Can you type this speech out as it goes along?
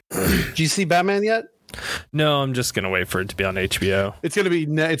Did you see Batman yet? No, I'm just gonna wait for it to be on HBO. It's gonna be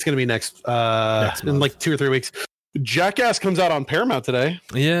next month. in like 2 or 3 weeks. Jackass comes out on Paramount today.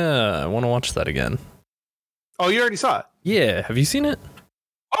 Yeah, I want to watch that again. Oh, you already saw it? Yeah, have you seen it?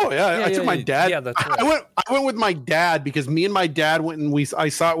 Oh yeah, I took my dad. Yeah, that's right. I went with my dad because me and my dad went and I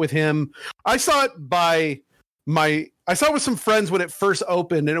saw it with him. I saw it with some friends when it first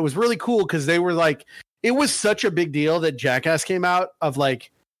opened, and it was really cool because they were like, it was such a big deal that Jackass came out of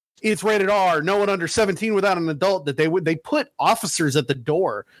like, it's rated R, no one under 17 without an adult, that they put officers at the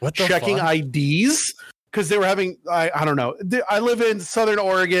door checking IDs because they were having I don't know. I live in Southern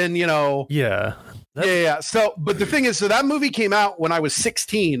Oregon, you know. Yeah. Yeah. So, but the thing is, so that movie came out when I was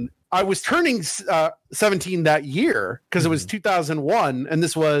 16. I was turning 17 that year because it was 2001, and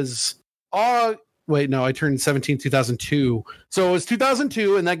this was I turned 17 2002. So it was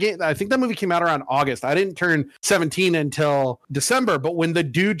 2002, and I think that movie came out around August. I didn't turn 17 until December, but when the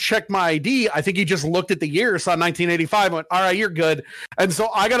dude checked my ID, I think he just looked at the year, saw 1985, and went, all right, you're good. And so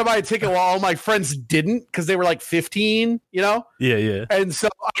I got to buy a ticket while all my friends didn't because they were like 15, you know? Yeah. And so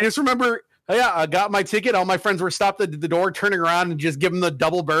I just remember, I got my ticket. All my friends were stopped at the door, turning around and just giving the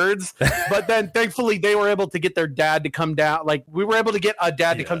double birds. But then thankfully they were able to get their dad to come down. Like we were able to get a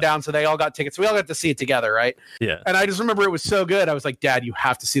dad to come down. So they all got tickets. So we all got to see it together. Right. Yeah. And I just remember it was so good. I was like, Dad, you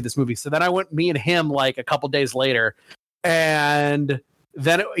have to see this movie. So then I went, me and him, like a couple days later, and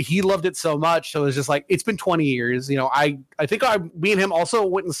then he loved it so much. So it was just like, it's been 20 years. You know, I think me and him also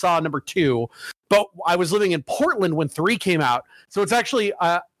went and saw number 2, but I was living in Portland when 3 came out. So it's actually,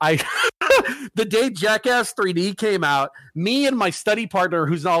 the day Jackass 3D came out, me and my study partner,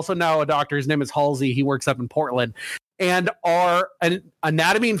 who's also now a doctor, his name is Halsey, he works up in Portland, and an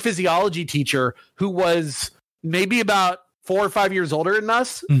anatomy and physiology teacher who was maybe about 4 or 5 years older than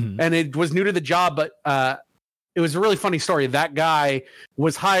us, and it was new to the job, but it was a really funny story. That guy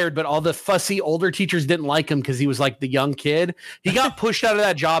was hired, but all the fussy older teachers didn't like him because he was like the young kid. He got pushed out of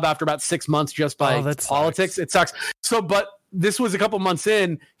that job after about 6 months just by politics. It sucks. So, but this was a couple months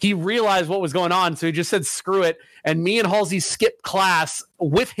in, he realized what was going on. So he just said, screw it. And me and Halsey skipped class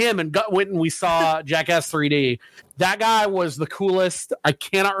with him and went and we saw Jackass 3D. That guy was the coolest. I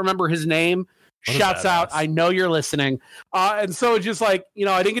cannot remember his name. Shouts out. I know you're listening. And so it's just like, you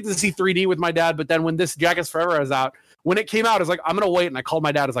know, I didn't get to see 3D with my dad, but then when this Jackass Forever was out, when it came out, I was like, I'm going to wait. And I called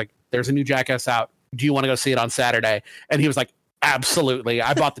my dad. I was like, there's a new Jackass out. Do you want to go see it on Saturday? And he was like, absolutely.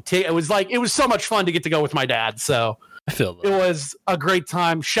 I bought the ticket. It was so much fun to get to go with my dad. So I feel that. It was a great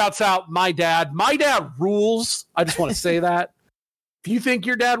time. Shouts out my dad. My dad rules. I just want to say that. If you think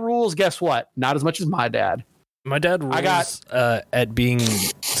your dad rules, guess what? Not as much as my dad. My dad rules at being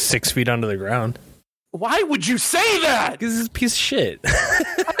 6 feet under the ground. Why would you say that? Because he's a piece of shit.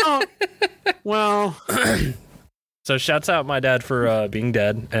 Well. So shouts out my dad for being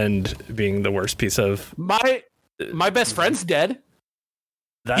dead and being the worst piece of... My best friend's dead.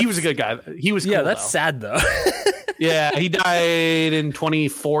 He was a good guy. He was cool, yeah, that's though. sad, though. Yeah, he died in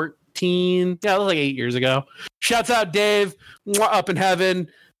 2014. Yeah, that was like 8 years ago. Shouts out Dave, up in heaven.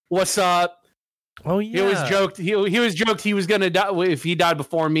 What's up? Oh yeah. He always joked. He always joked he was gonna die if he died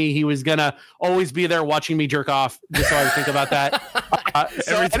before me. He was gonna always be there watching me jerk off. Just so I would think about that.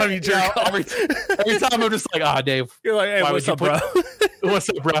 Every time you jerk off, every time I'm just like, Dave. You're like, hey, what's up, bro? What's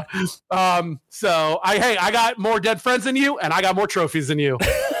up, bro? So I got more dead friends than you, and I got more trophies than you.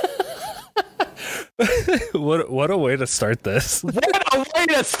 What a way to start this. What a way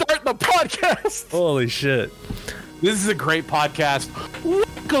to start the podcast. Holy shit. This is a great podcast.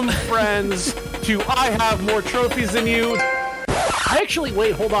 Welcome, friends, to I Have More Trophies Than You.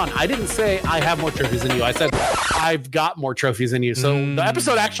 Wait, hold on. I didn't say I have more trophies than you. I said I've got more trophies than you. So the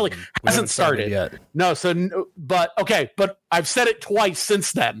episode actually hasn't started yet. No, but I've said it twice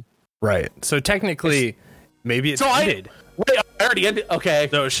since then. Right. So technically, maybe it's ended. Wait, I already ended. Okay.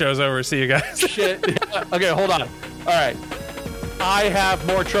 So show's over. See you guys. Shit. Okay, hold on. All right. I have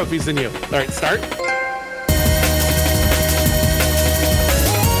more trophies than you. All right, start.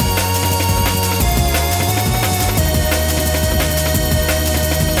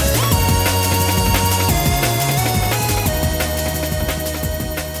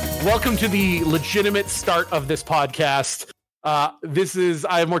 Welcome to the legitimate start of this podcast. This is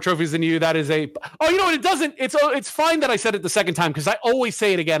I Have More Trophies Than You. That is you know what? It doesn't. It's fine that I said it the second time because I always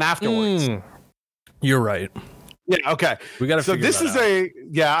say it again afterwards. You're right. Yeah. Okay. We got to. So this is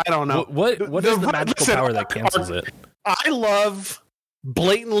out. I don't know. What is the magical power that cancels it? I love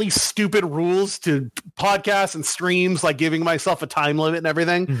blatantly stupid rules to podcasts and streams, like giving myself a time limit and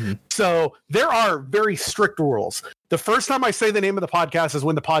everything. Mm-hmm. So there are very strict rules. The first time I say the name of the podcast is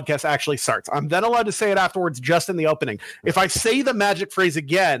when the podcast actually starts. I'm then allowed to say it afterwards, just in the opening. If I say the magic phrase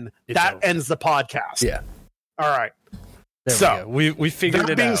again, that ends the podcast. Yeah. All right. There we figured it out.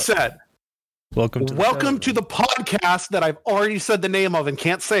 That being said, welcome to the podcast that I've already said the name of and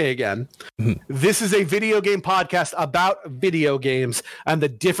can't say again. Mm-hmm. This is a video game podcast about video games and the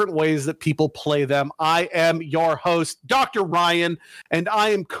different ways that people play them. I am your host, Dr. Ryan, and I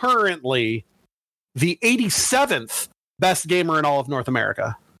am currently the 87th best gamer in all of North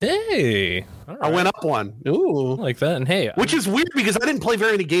America. Hey, all right. I went up one. Ooh, I like that. And hey, which is weird because I didn't play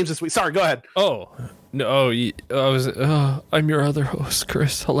very many games this week. Sorry, go ahead. Oh no, I'm your other host,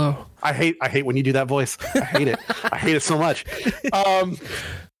 Chris. Hello. I hate when you do that voice. I hate it. I hate it so much.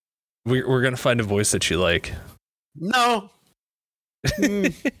 We're gonna find a voice that you like. No.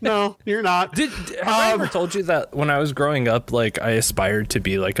 No, you're not. Have I ever told you that when I was growing up, like I aspired to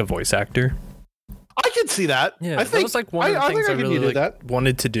be like a voice actor? I can see that. Yeah, I think that was like one of the things I really like,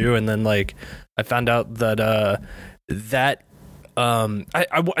 wanted to do, and then like I found out that I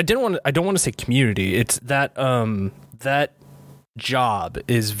don't want to say community. It's that that job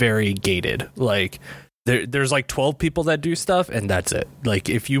is very gated. Like there's like 12 people that do stuff, and that's it. Like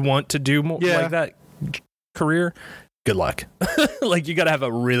if you want to do more like that career, good luck. Like you got to have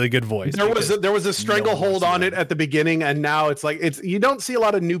a really good voice. There was a stranglehold on it at the beginning, and now it's like you don't see a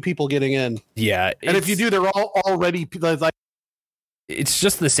lot of new people getting in. Yeah, and if you do, they're all already like. It's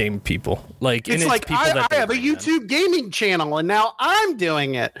just the same people. Like it's like I have a YouTube gaming channel, and now I'm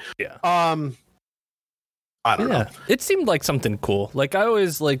doing it. Yeah. I don't know. It seemed like something cool. Like I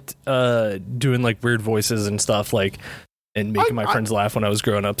always liked doing like weird voices and stuff, like and making my friends laugh when I was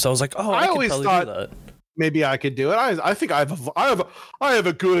growing up. So I was like, oh, I always thought do that. Maybe I could do it. I think I have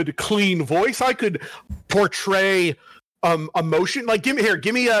a good clean voice. I could portray emotion. Like give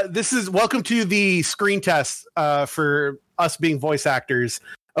me this is welcome to the screen test for us being voice actors.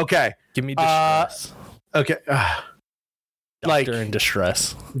 Okay. Give me distress. Okay. Doctor in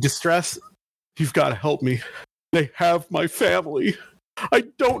distress. Distress? You've got to help me. They have my family. I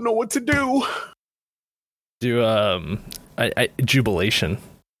don't know what to do. Do jubilation.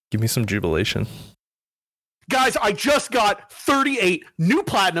 Give me some jubilation. Guys, I just got 38 new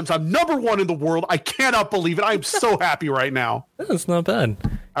platinums. I'm number 1 in the world. I cannot believe it. I'm so happy right now. That's not bad.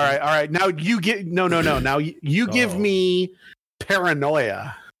 All right. Now you get no. Now you give me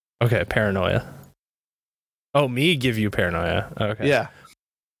paranoia. Okay, paranoia. Oh, me give you paranoia. Okay. Yeah.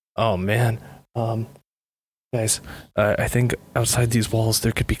 Oh man. Guys, I think outside these walls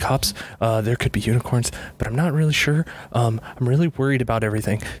there could be cops, there could be unicorns, but I'm not really sure. I'm really worried about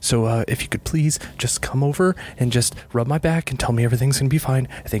everything. So if you could please just come over and just rub my back and tell me everything's gonna be fine.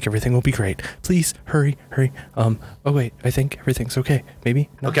 I think everything will be great. Please hurry. Oh wait, I think everything's okay. Maybe?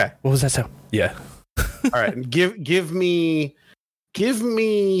 No? Okay. What was that sound? Yeah. All right. Give me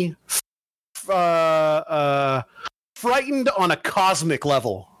frightened on a cosmic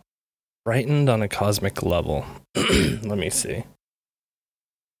level. Frightened on a cosmic level. Let me see.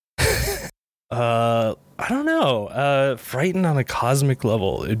 I don't know. Frightened on a cosmic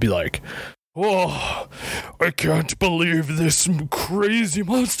level. It'd be like, oh, I can't believe this crazy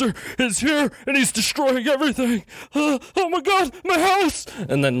monster is here and he's destroying everything. Oh my god, my house!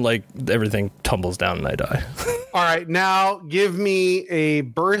 And then like everything tumbles down and I die. All right, now give me a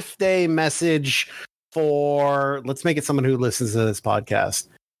birthday message for, let's make it someone who listens to this podcast.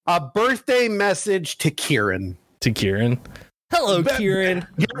 A birthday message to Kieran. Hello, Kieran.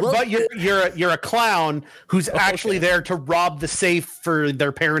 You're a clown who's actually there to rob the safe for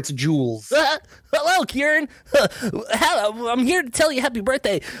their parents' jewels. Hello, Kieran. I'm here to tell you happy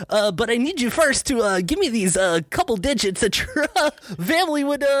birthday, but I need you first to give me these couple digits that your family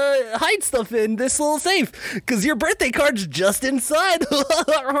would hide stuff in this little safe, because your birthday card's just inside.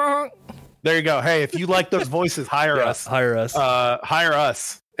 There you go. Hey, if you like those voices, hire us. Hire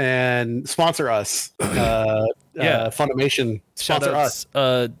us And sponsor us. Funimation, sponsor us.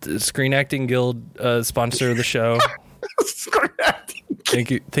 Screen Acting Guild, sponsor of the show. Screen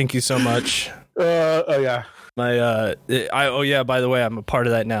Acting. Thank you so much. Oh yeah. By the way, I'm a part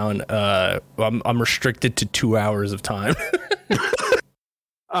of that now, and I'm restricted to 2 hours of time.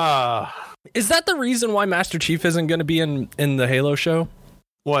 Is that the reason why Master Chief isn't going to be in the Halo show?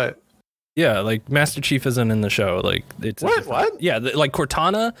 What? Yeah, like Master Chief isn't in the show. Like it's what? Yeah, like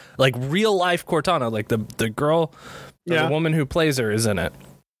Cortana, like real life Cortana, like the girl, the woman who plays her is in it.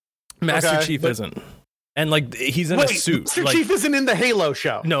 Master Chief isn't, and like he's in a suit. Master Chief isn't in the Halo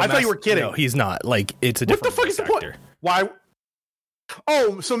show. No, I thought you were kidding. No, he's not. Like it's a different. What the fuck is the point? Why?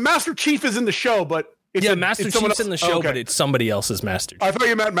 Oh, so Master Chief is in the show, but Master Chief's in the show, but it's somebody else's Master Chief. I thought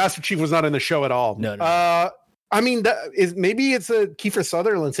you meant Master Chief was not in the show at all. No. I mean, maybe it's a Kiefer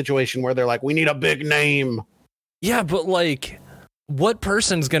Sutherland situation where they're like, we need a big name. Yeah, but like, what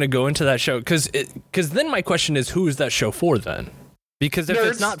person's going to go into that show? Because then my question is, who is that show for then? Because if Nerds,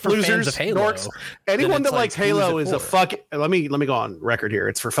 it's not for losers, fans of Halo, anyone that likes Halo is for? a fuck. Let me go on record here.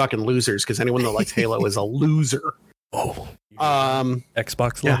 It's for fucking losers because anyone that likes Halo is a loser. Oh,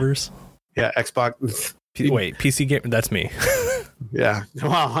 Xbox yeah. lovers. Yeah, Xbox. Wait, PC game. That's me. Yeah,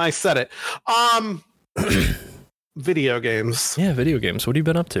 well, I said it. Video games. Yeah, video games. What have you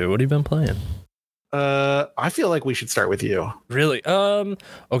been up to? What have you been playing? I feel like we should start with you. Really?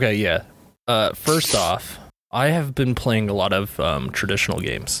 Okay, yeah. First off, I have been playing a lot of traditional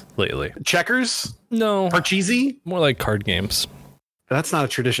games lately. Checkers? No, Parcheesi? more like card games. That's not a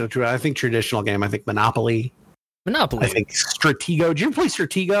traditional. I think traditional game. I think Monopoly. Monopoly. I think Stratego. Did you ever play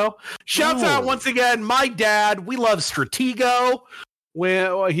Stratego? Shouts out once again, my dad. We love Stratego.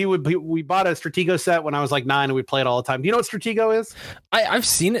 We bought a Stratego set when I was like 9 and we played all the time. Do you know what Stratego is? I've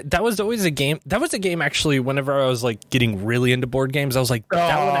seen it. That was always a game. That was a game actually whenever I was like getting really into board games. I was like,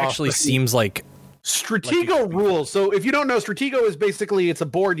 that one actually seems like Stratego rules. So if you don't know, Stratego is basically, it's a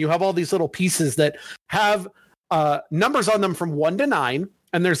board. You have all these little pieces that have numbers on them from 1 to 9.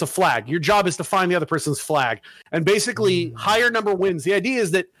 And there's a flag. Your job is to find the other person's flag. And basically higher number wins. The idea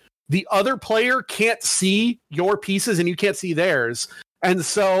is that the other player can't see your pieces and you can't see theirs. And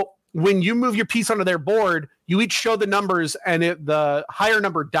so when you move your piece onto their board, you each show the numbers and the higher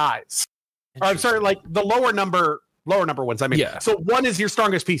number dies. Or, I'm sorry, like the lower number wins. I mean, yeah. So 1 is your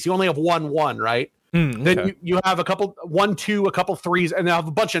strongest piece. You only have 1, right? Okay. Then you have a couple 1, 2, a couple 3s, and they have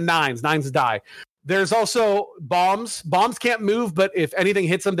a bunch of 9s. 9s die. There's also bombs. Bombs can't move, but if anything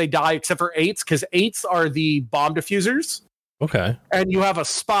hits them, they die except for 8s, because 8s are the bomb diffusers. Okay. And you have a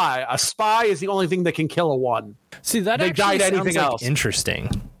spy. A spy is the only thing that can kill a 1. See, that they actually died sounds anything like else. Interesting.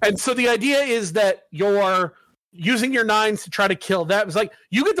 And so the idea is that you're using your 9s to try to kill that. It's like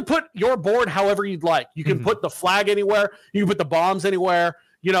you get to put your board however you'd like. You can put the flag anywhere. You can put the bombs anywhere.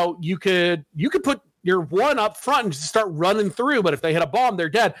 You know, you could put your 1 up front and just start running through. But if they hit a bomb, they're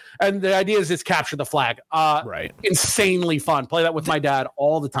dead. And the idea is just capture the flag. Right. Insanely fun. Play that with my dad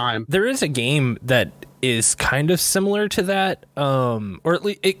all the time. There is a game that is kind of similar to that, or at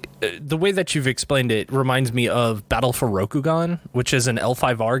least the way that you've explained it reminds me of Battle for Rokugan, which is an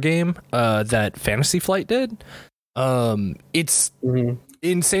L5R game that Fantasy Flight did. It's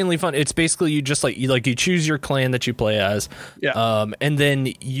insanely fun. It's basically you just you choose your clan that you play as, and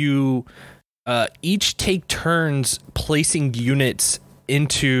then you each take turns placing units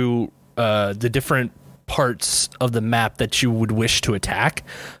into the different parts of the map that you would wish to attack,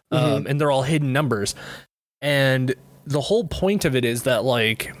 and they're all hidden numbers. And the whole point of it is that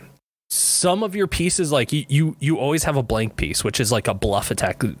like some of your pieces, like you always have a blank piece, which is like a bluff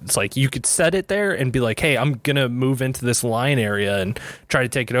attack. It's like you could set it there and be like, hey, I'm gonna move into this line area and try to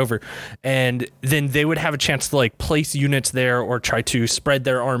take it over, and then they would have a chance to like place units there or try to spread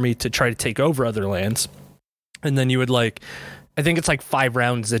their army to try to take over other lands. And then you would I think it's like 5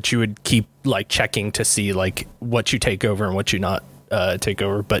 rounds that you would keep like checking to see like what you take over and what you not take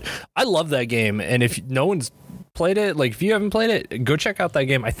over. But I love that game, and if no one's played it, like if you haven't played it, go check out that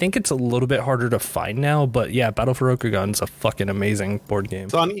game. I think it's a little bit harder to find now, but yeah, Battle for Rokugan's a fucking amazing board game.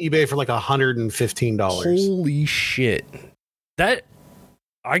 It's on eBay for like $115. Holy shit. That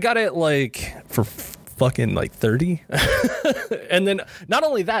I got it like for fucking like 30. And then not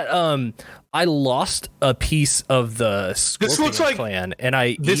only that, I lost a piece of the Scorpion clan, and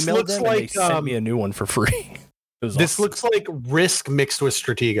I emailed them and they sent me a new one for free. This looks like Risk mixed with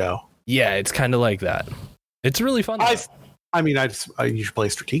Stratego. Yeah, it's kind of like that. It's really fun. I you should play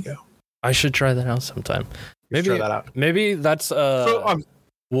Stratego. I should try that out sometime. Maybe try that out. Maybe that's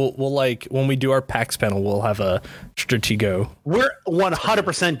we'll like when we do our PAX panel, we'll have a Stratego. We're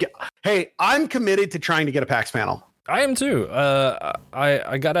 100%. Hey, I'm committed to trying to get a PAX panel. I am too.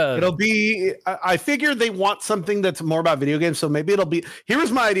 I gotta. It'll be. I figure they want something that's more about video games, so maybe it'll be.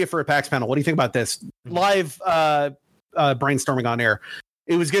 Here's my idea for a PAX panel. What do you think about this? Live brainstorming on air.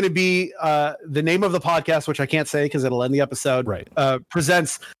 It was going to be the name of the podcast, which I can't say because it'll end the episode. Right.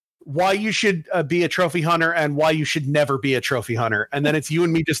 Presents why you should be a trophy hunter and why you should never be a trophy hunter. And then it's you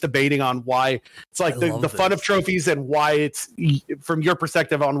and me just debating on why it's like the fun of trophies and why it's from your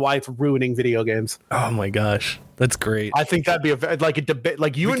perspective on why it's ruining video games. Oh my gosh. That's great. I think that'd be like a debate,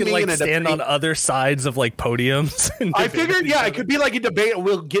 like you We and can me like in a stand debate. on other sides of like podiums. And I debate figured, each yeah, other. it could be like a debate.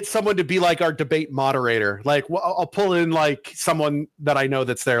 We'll get someone to be like our debate moderator. Like, I'll pull in like someone that I know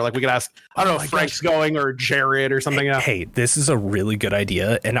that's there. Like, we could ask, I don't know my if Frank's going or Jared or something. Hey, this is a really good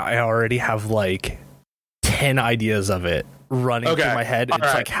idea, and I already have like 10 ideas of it running Okay. through my head. All It's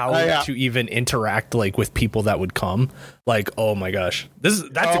right. like how Yeah. to even interact like with people that would come. Like, oh my gosh, that's a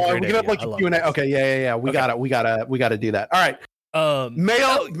great we idea. can have like I a love Q&A. this. Okay, yeah. We gotta do that. All right.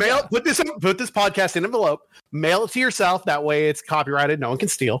 Mail. yeah. Put this podcast in an envelope. Mail it to yourself. That way, it's copyrighted. No one can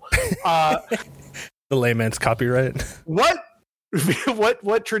steal. The layman's copyright.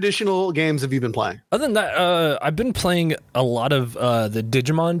 What traditional games have you been playing? Other than that, I've been playing a lot of the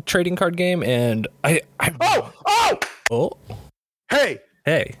Digimon trading card game, and I Oh! Hey,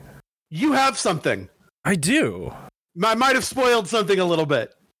 hey, you have something. I do. I might have spoiled something a little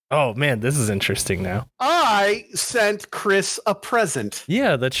bit. Oh man, this is interesting now. I sent Chris a present.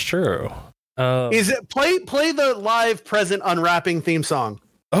 Yeah, that's true. Is it play the live present unwrapping theme song?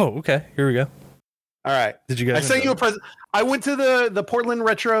 Oh, okay. Here we go. All right. Did you guys? I sent you a present. I went to the Portland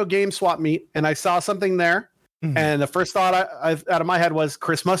Retro Game Swap meet and I saw something there. Mhm. And the first thought I out of my head was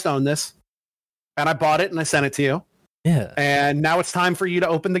Chris must own this. And I bought it and I sent it to you. Yeah. And now it's time for you to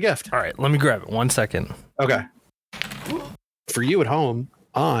open the gift. All right, let me grab it. 1 second. Okay. For you at home,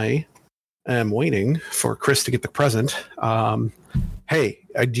 I am waiting for Chris to get the present. Hey,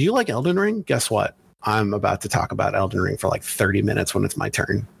 do you like Elden Ring? Guess what? I'm about to talk about Elden Ring for like 30 minutes when it's my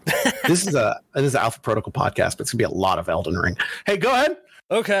turn. This is an Alpha Protocol podcast, but it's gonna be a lot of Elden Ring. Hey, go ahead.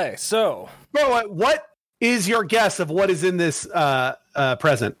 Okay, so What is your guess of what is in this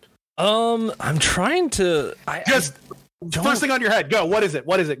present? I'm trying to. Just first thing on your head. Go. What is it?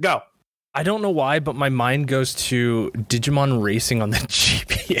 What is it? Go. I don't know why, but my mind goes to Digimon Racing on the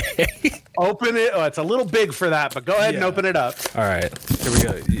GBA. Open it. Oh, it's a little big for that, but go ahead and Yeah. open it up. All right, here we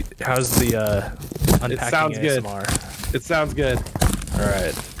go. How's the unpacking It sounds good. ASMR? It sounds good. All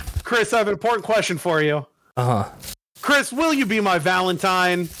right. Chris, I have an important question for you. Uh huh. Chris, will you be my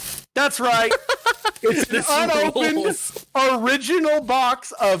Valentine? That's right. It's an This unopened rules. original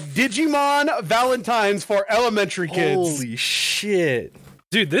box of Digimon Valentines for elementary kids. Holy shit,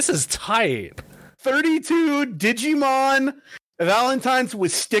 dude, this is tight. 32 Digimon Valentines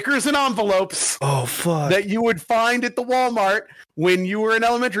with stickers and envelopes Oh fuck. that you would find at the Walmart when you were in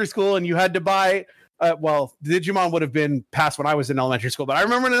elementary school and you had to buy. Well, Digimon would have been past when I was in elementary school, but I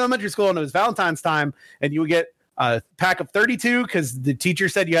remember in elementary school and it was Valentine's time and you would get a pack of 32 because the teacher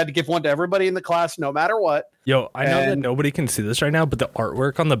said you had to give one to everybody in the class no matter what. Yo, I know that And- nobody can see this right now, but the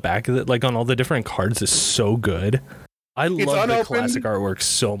artwork on the back of it, like on all the different cards, is so good. I love the unopened. classic artwork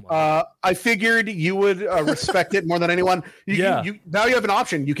so much. I figured you would respect it more than anyone. Yeah. Now you have an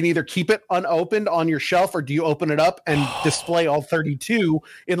option. You can either keep it unopened on your shelf or do you open it up and display all 32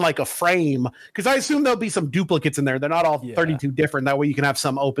 in like a frame? Because I assume there'll be some duplicates in there. They're not all Yeah. 32 different. That way you can have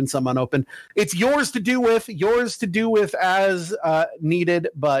some open, some unopened. It's yours to do with as needed,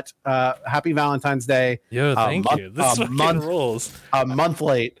 but happy Valentine's Day. Yo, thank month- you. This fucking month- rules. A month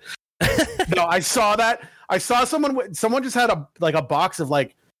late. No, I saw that. I saw someone just had a box of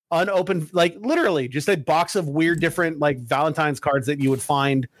like unopened, like literally just a box of weird different like Valentine's cards that you would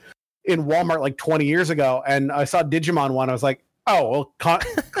find in Walmart like 20 years ago. And I saw Digimon one. I was like, oh, well,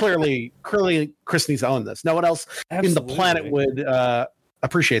 clearly Chris needs to own this. No one else in the planet would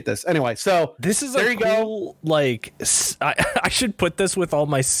appreciate this. Anyway, so This is there a you go. cool, like, I should put this with all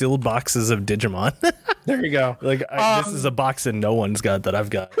my sealed boxes of Digimon. There you go. Like, this is a box that no one's got that I've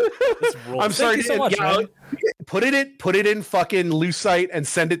got. This rules. I'm sorry. Thank you so much, yeah, man. put it in fucking Lucite and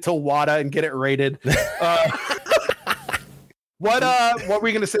send it to WADA and get it rated. What were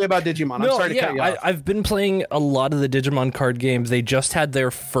you going to say about Digimon? I'm sorry to cut you off. I've been playing a lot of the Digimon card games. They just had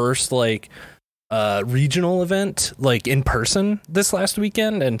their first like regional event like in person this last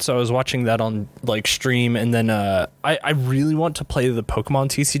weekend, and so I was watching that on like stream. And then I really want to play the Pokemon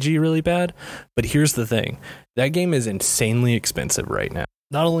TCG really bad, but here's the thing: that game is insanely expensive right now.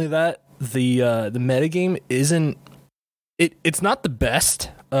 Not only that, the metagame isn't. It's not the best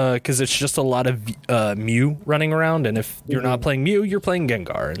because it's just a lot of Mew running around, and if you're not playing Mew, you're playing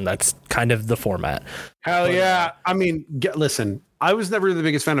Gengar, and that's kind of the format. Hell yeah. I mean, listen, I was never the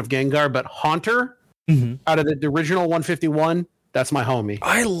biggest fan of Gengar, but Haunter out of the original 151 That's my homie.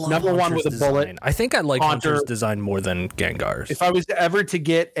 I love Number one Haunter's with a bullet. design. I think I like Haunter. Haunter's design more than Gengar's. If I was ever to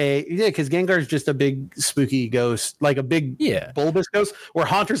get because Gengar is just a big spooky ghost, like a big bulbous ghost, where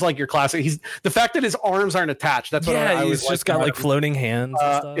Haunter's like your classic. He's the fact that his arms aren't attached. That's what I he's just got like floating hands.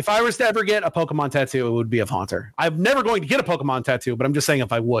 And stuff. If I was to ever get a Pokemon tattoo, it would be of Haunter. I'm never going to get a Pokemon tattoo, but I'm just saying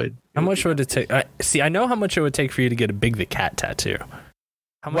if I would. How much would it take? I know how much it would take for you to get a Big the Cat tattoo.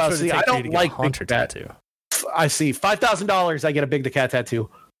 How much would it take for you to get a Haunter tattoo? I see $5,000. I get a Big the Cat tattoo.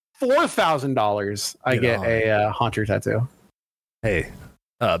 $4,000. I get a Haunter tattoo. Hey,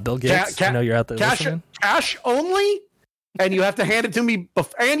 Bill Gates. I know you're out there listening. Cash only, and you have to hand it to me,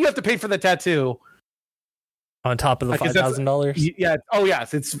 and you have to pay for the tattoo on top of the $5,000. Yeah. Oh,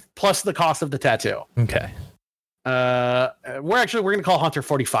 yes. It's plus the cost of the tattoo. Okay. We're going to call Haunter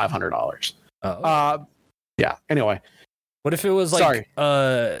 $4,500. Yeah. Anyway. What if it was like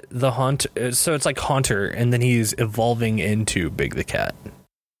the Haunter? So it's like Haunter, and then he's evolving into Big the Cat.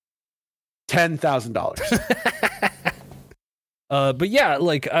 $10,000. But yeah,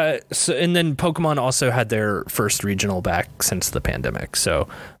 like so, and then Pokemon also had their first regional back since the pandemic. So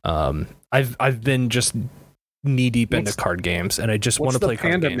I've been just knee deep into card games, and I just want to play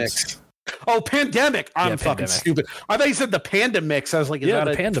card games. Mix? Oh, Pandemic! I'm fucking stupid. I thought you said the Panda Mix. I was like, is that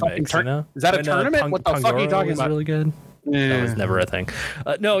a Panda Mix? You know? Is that a tournament? What the fuck are you talking about? Really good. That was never a thing.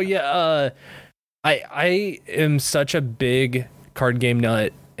 I am such a big card game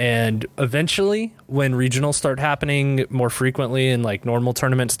nut, and eventually, when regionals start happening more frequently and like normal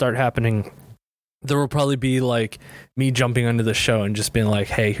tournaments start happening, there will probably be like me jumping onto the show and just being like,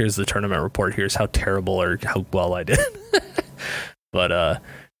 "Hey, here's the tournament report. Here's how terrible or how well I did." But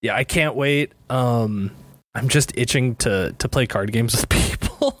yeah, I can't wait. I'm just itching to play card games with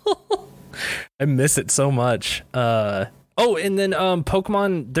people. I miss it so much. And then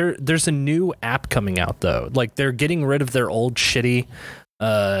Pokemon, there's a new app coming out though. Like they're getting rid of their old shitty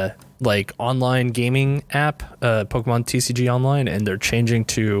like online gaming app, Pokemon TCG Online, and they're changing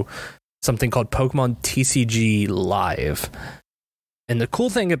to something called Pokemon TCG Live. And the cool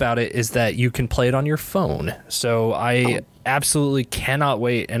thing about it is that you can play it on your phone. So I absolutely cannot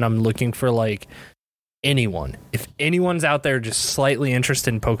wait, and I'm looking for like anyone. If anyone's out there just slightly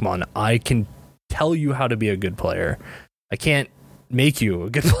interested in Pokemon, I can tell you how to be a good player. I can't make you a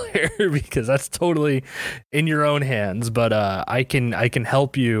good player because that's totally in your own hands, but I can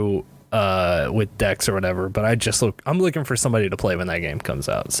help you with decks or whatever. But I'm looking for somebody to play when that game comes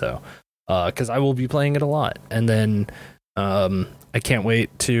out. So because I will be playing it a lot, and then I can't wait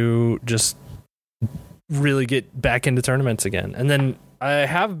to just really get back into tournaments again. And then I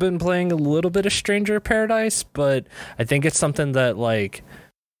have been playing a little bit of Stranger Paradise, but I think it's something that like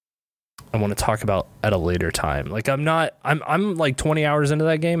I want to talk about at a later time. Like I'm like 20 hours into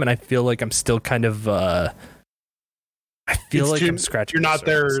that game, and I feel like I'm still kind of I'm scratching. You're not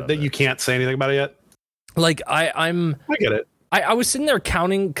there that you can't say anything about it yet. Like I get it. I was sitting there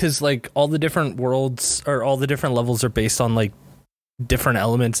counting because like all the different worlds or all the different levels are based on like different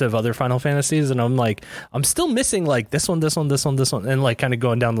elements of other Final Fantasies, and I'm like, I'm still missing like this one, and like kind of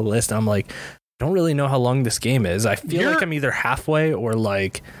going down the list. And I'm like, I don't really know how long this game is. I feel like I'm either halfway or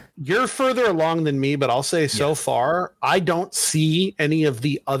like you're further along than me, but I'll say so far, I don't see any of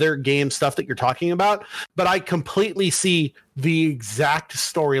the other game stuff that you're talking about, but I completely see the exact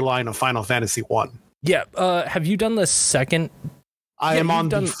storyline of Final Fantasy 1. Yeah. Have you done the second? I'm on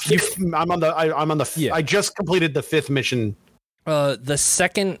the I just completed the 5th mission. The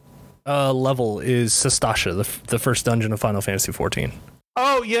second level is Sastasha, the first dungeon of Final Fantasy 14.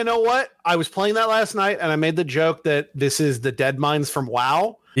 Oh, you know what? I was playing that last night, and I made the joke that this is the Dead Mines from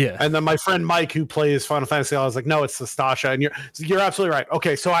WoW. Yeah. And then my friend Mike, who plays Final Fantasy, I was like, no, it's Sastasha. And you're absolutely right.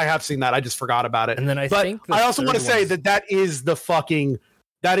 Okay, so I have seen that. I just forgot about it. And then I also want to say that is the fucking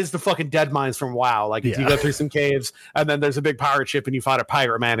Dead Mines from WoW. Like if you go through some caves and then there's a big pirate ship and you fight a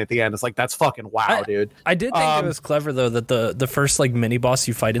pirate man at the end, it's like that's fucking WoW, dude. I did think it was clever though that the first like mini boss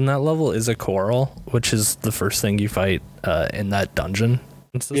you fight in that level is a coral, which is the first thing you fight in that dungeon.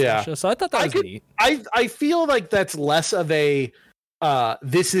 Yeah. So I thought that was neat. I feel like that's less of a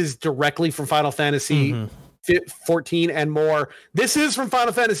this is directly from Final Fantasy 14 and more. This is from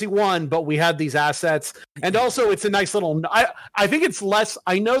Final Fantasy 1, but we had these assets, and also it's a nice little. I think it's less.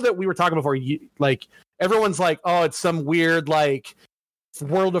 I know that we were talking before. Like everyone's like, oh, it's some weird like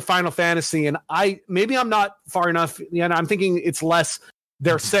world of Final Fantasy, and maybe I'm not far enough. I'm thinking it's less.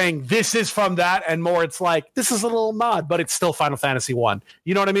 They're saying this is from that, and more. It's like this is a little nod, but it's still Final Fantasy 1.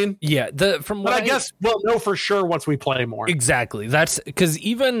 You know what I mean? Yeah. I guess we'll know for sure once we play more. Exactly. That's because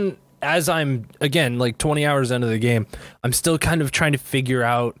even as I'm, again, like 20 hours into the game, I'm still kind of trying to figure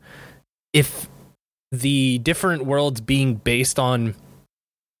out if the different worlds being based on,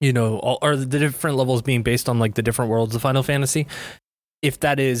 or the different levels being based on like the different worlds of Final Fantasy, if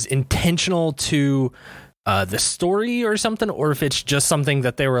that is intentional to the story or something, or if it's just something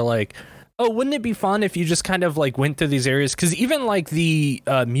that they were like, oh, wouldn't it be fun if you just kind of like went through these areas? Because even like the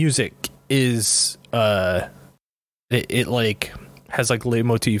music is it like has like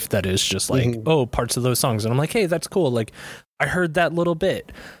leitmotif that is just like parts of those songs, and I'm like, hey, that's cool. Like I heard that little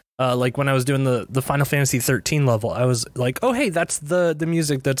bit. Like when I was doing the Final Fantasy 13 level, I was like, oh hey, that's the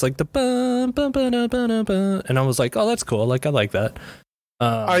music that's like the bum, bum, ba, da, ba, da, ba. And I was like, oh, that's cool. Like I like that.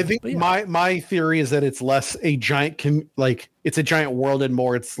 I think my theory is that it's less a giant it's a giant world and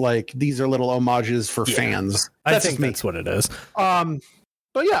more it's like these are little homages for fans. I think that's what it is.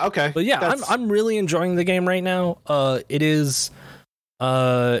 But yeah, okay. But yeah, I'm really enjoying the game right now. It is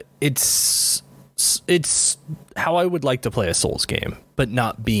it's how I would like to play a Souls game, but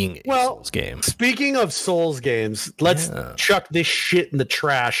not being a Souls game. Speaking of Souls games, let's chuck this shit in the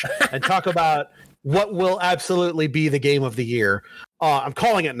trash and talk about what will absolutely be the game of the year. I'm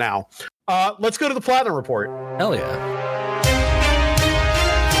calling it now. Let's go to the Platinum Report. Hell yeah.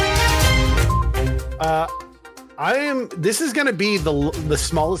 This is going to be the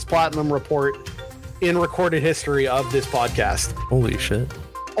smallest Platinum Report in recorded history of this podcast. Holy shit.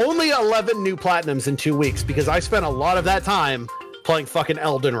 Only 11 new Platinums in 2 weeks because I spent a lot of that time playing fucking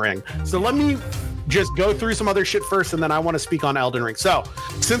Elden Ring. So let me just go through some other shit first, and then I want to speak on Elden Ring. So,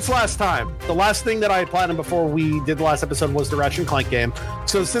 since last time, the last thing that I had platinum before we did the last episode was the Ratchet & Clank game.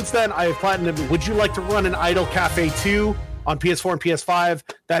 So since then, I have platinum Would You Like to Run an Idle Cafe 2 on PS4 and PS5?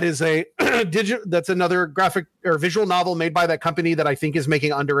 That is a that's another graphic or visual novel made by that company that I think is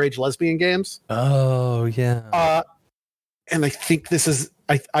making underage lesbian games. Oh, yeah. And I think this is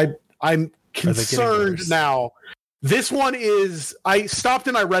I'm concerned now. This one is, I stopped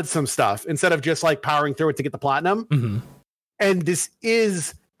and I read some stuff instead of just like powering through it to get the platinum. Mm-hmm. And this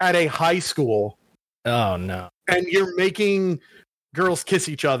is at a high school. Oh, no. And you're making girls kiss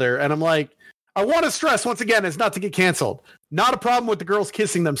each other. And I'm like, I want to stress once again, it's not to get canceled. Not a problem with the girls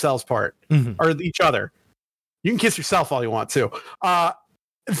kissing themselves part or each other. You can kiss yourself all you want to.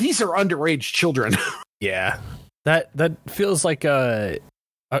 These are underage children. Yeah. That feels like a...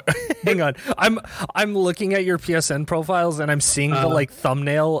 hang on, I'm looking at your PSN profiles and I'm seeing the like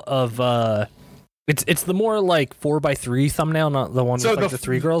thumbnail of it's the more like 4x3 thumbnail, not the one with like the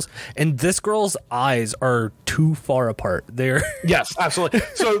three girls. And this girl's eyes are too far apart. They're yes, absolutely.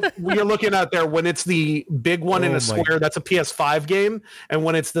 So you're looking at there when it's the big one in a square, that's a PS5 game, and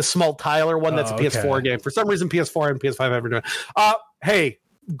when it's the small tiler one, that's a PS4 game. For some reason, PS4 and PS5 haven't done it. Hey,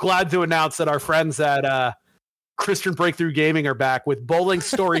 glad to announce that our friends at Christian Breakthrough Gaming are back with Bowling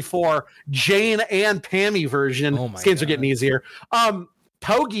Story 4 Jane and Pammy version. These games are getting easier.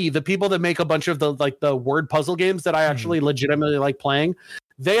 Togi, the people that make a bunch of the word puzzle games that I actually legitimately like playing,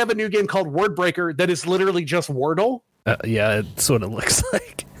 they have a new game called Word Breaker that is literally just Wordle. Yeah, that's what it looks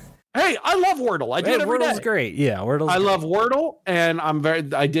like. Hey, I love Wordle. I do it every Wordle's day. Great. Yeah, I love Wordle, and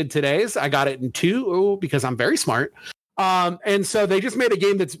I did today's. I got it in 2 because I'm very smart. And so they just made a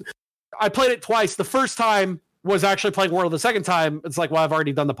game I played it twice. The first time was actually playing Wordle. The second time, it's like, well, I've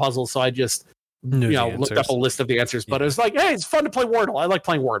already done the puzzle, so I just looked up a list of the answers. But it was like, hey, it's fun to play Wordle. I like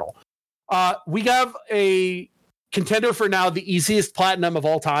playing Wordle. We have a contender for now the easiest platinum of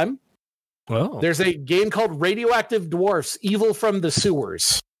all time. Oh. There's a game called Radioactive Dwarfs: Evil from the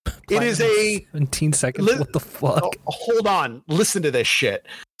Sewers. It is a 17 seconds. What the fuck? Hold on. Listen to this shit.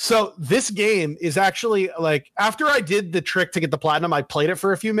 So this game is actually like, after I did the trick to get the platinum, I played it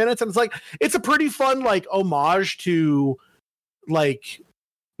for a few minutes and it's like, it's a pretty fun, like homage to like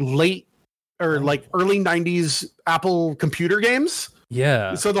late or like early 90s Apple computer games.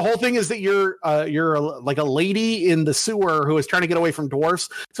 Yeah. So the whole thing is that you're like a lady in the sewer who is trying to get away from dwarfs.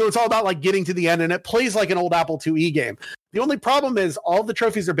 So it's all about like getting to the end, and it plays like an old Apple IIe game. The only problem is all the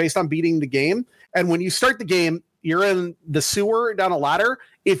trophies are based on beating the game. And when you start the game, you're in the sewer down a ladder.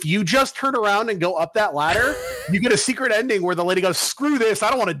 If you just turn around and go up that ladder, you get a secret ending where the lady goes, screw this, I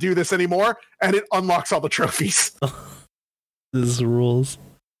don't want to do this anymore. And it unlocks all the trophies. This rules.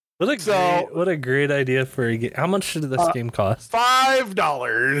 What a great idea for a game. How much did this game cost?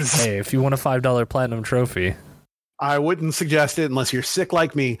 $5. Hey, if you want a $5 platinum trophy, I wouldn't suggest it unless you're sick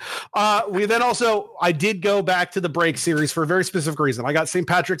like me. I did go back to the Break series for a very specific reason. I got St.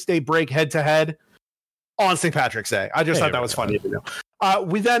 Patrick's Day Break head to head on St. Patrick's Day. I just thought that was funny to do.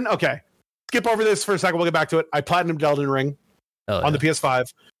 Skip over this for a second. We'll get back to it. I platinumed Elden Ring on the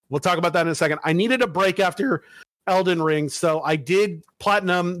PS5. We'll talk about that in a second. I needed a break after Elden Ring, so I did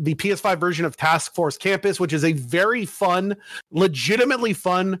platinum the PS5 version of Task Force Campus, which is a very fun, legitimately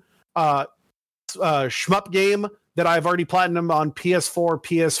fun shmup game that I've already platinum on PS4,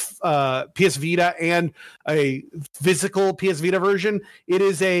 PS Vita, and a physical PS Vita version. It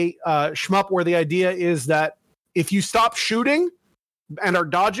is a shmup where the idea is that if you stop shooting and are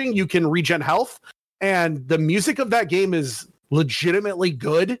dodging, you can regen health. And the music of that game is legitimately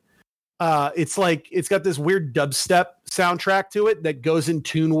good. It's like it's got this weird dubstep soundtrack to it that goes in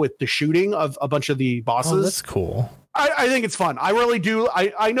tune with the shooting of a bunch of the bosses. Oh, that's cool. I think it's fun. I really do.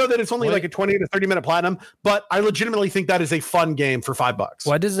 I know that it's only like a 20 to 30 minute platinum, but I legitimately think that is a fun game for $5.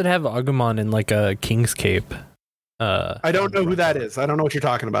 Why does it have Agumon in like a King's Cape? I don't know who that is. I don't know what you're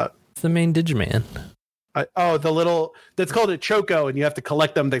talking about. It's the main Digiman. The little, that's called a Choco, and you have to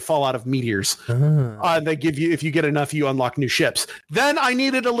collect them. They fall out of meteors. They give you, if you get enough, you unlock new ships. Then I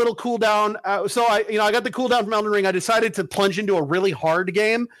needed a little cooldown. So I got the cooldown from Elden Ring. I decided to plunge into a really hard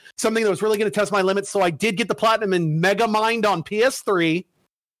game, something that was really going to test my limits. So I did get the platinum in Megamind on PS3.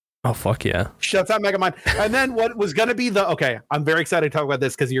 Oh, fuck yeah. Shuts out Megamind. And then what was going to be I'm very excited to talk about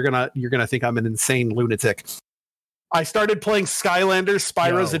this because you're going to think I'm an insane lunatic. I started playing Skylanders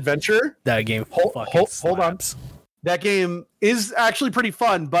Spyro's Adventure. That game hold on. That game is actually pretty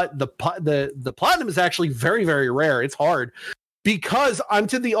fun, but the platinum is actually very, very rare. It's hard because I'm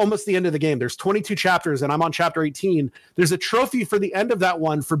to almost the end of the game. There's 22 chapters and I'm on chapter 18. There's a trophy for the end of that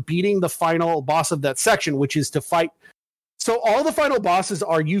one for beating the final boss of that section, which is to fight. So all the final bosses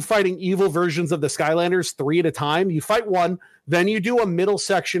are you fighting evil versions of the Skylanders 3 at a time. You fight one, then you do a middle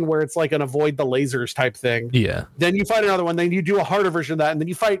section where it's like an avoid the lasers type thing. Yeah. Then you fight another one, then you do a harder version of that, and then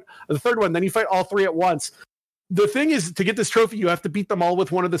you fight the third one, then you fight all 3 at once. The thing is, to get this trophy, you have to beat them all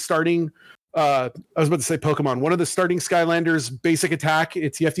with one of the starting, I was about to say Pokemon, one of the starting Skylanders basic attack. You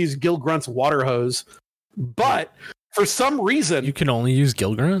have to use Gil Grunt's water hose. But for some reason... You can only use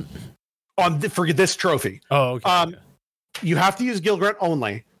Gil Grunt? For this trophy. Oh, okay. You have to use Gil Grunt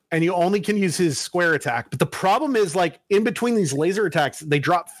only, and you only can use his square attack. But the problem is, like, in between these laser attacks, they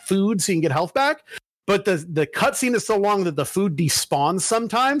drop food so you can get health back. But the cutscene is so long that the food despawns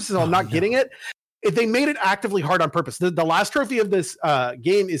sometimes, so I'm not getting it. They made it actively hard on purpose. The last trophy of this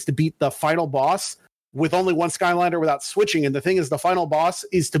game is to beat the final boss with only one Skylander without switching. And the thing is, the final boss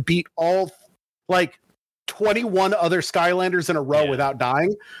is to beat all, like, 21 other Skylanders in a row without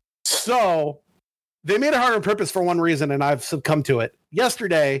dying. So... they made it hard on purpose for one reason, and I've succumbed to it.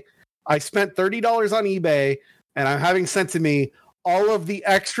 Yesterday, I spent $30 on eBay, and I'm having sent to me all of the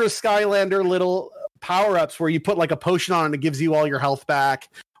extra Skylander little power-ups where you put like a potion on and it gives you all your health back,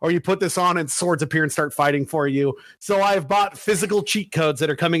 or you put this on and swords appear and start fighting for you. So I've bought physical cheat codes that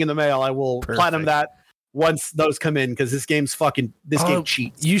are coming in the mail. I will platinum that once those come in, because this game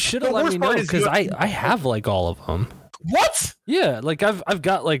cheats. You should have let me know, because I have like all of them. What? Yeah, like I've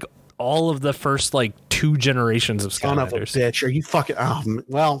got like all of the first like 2 generations of Skylanders. Son of a bitch! Are you fucking?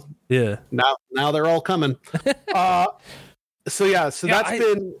 Well, yeah. Now they're all coming. So that's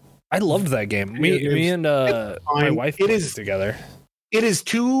been. I loved that game. Me and my wife played it together. It is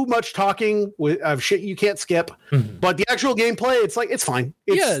too much talking of shit you can't skip, but the actual gameplay, it's fine.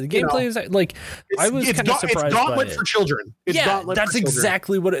 The gameplay is like I was kind of surprised. It's Gauntlet for children. That's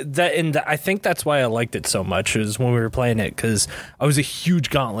exactly what and I think that's why I liked it so much, is when we were playing it, because I was a huge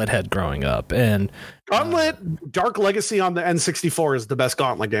Gauntlet head growing up, and Gauntlet Dark Legacy on the N64 is the best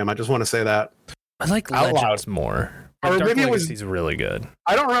Gauntlet game. I just want to say that. I like Legends more. Or Dark maybe Legacy's really good.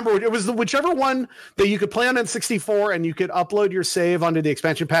 I don't remember. It was whichever one that you could play on N64, and you could upload your save onto the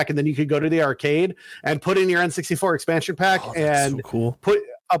expansion pack, and then you could go to the arcade and put in your N64 expansion pack and so cool.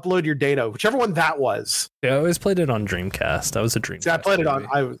 Upload your data. Whichever one that was. Yeah, I always played it on Dreamcast. I was a Dreamcast. I played it on.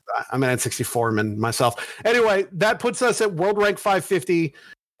 I'm an N64 man myself. Anyway, that puts us at world rank 550.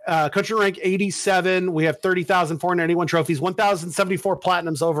 Country rank 87. We have 30,481 trophies, 1,074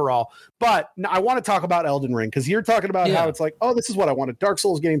 platinums overall. But I want to talk about Elden Ring, because you're talking about how it's like, oh, this is what I want a Dark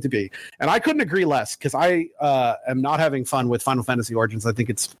Souls game to be. And I couldn't agree less, because I am not having fun with Final Fantasy Origins. I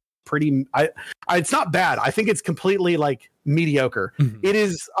think it's pretty. It's not bad. I think it's completely like mediocre. It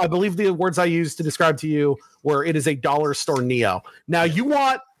is. I believe the words I used to describe to you were, it is a dollar store Neo. Now you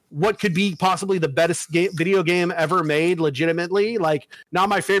want what could be possibly the best video game ever made, legitimately, like not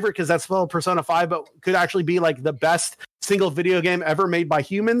my favorite because that's still Persona 5, but could actually be like the best single video game ever made by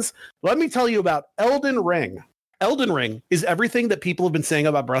humans. Let me tell you about Elden Ring. Elden Ring is everything that people have been saying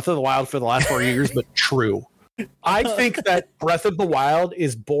about Breath of the Wild for the last 4 years, but true. I think that Breath of the Wild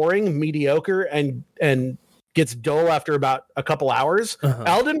is boring, mediocre, and gets dull after about a couple hours.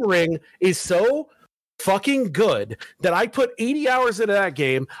 Elden Ring is so fucking good that I put 80 hours into that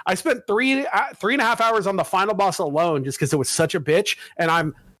game. I spent 3.5 hours on the final boss alone just because it was such a bitch, and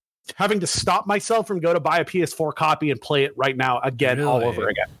I'm having to stop myself from go to buy a PS4 copy and play it right now again, all over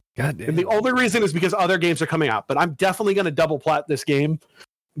again. God damn. And the only reason is because other games are coming out. But I'm definitely going to double plat this game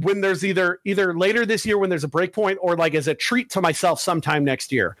when there's either later this year when there's a breakpoint, or like as a treat to myself sometime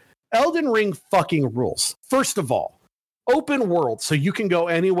next year. Elden Ring fucking rules. First of all, open world, so you can go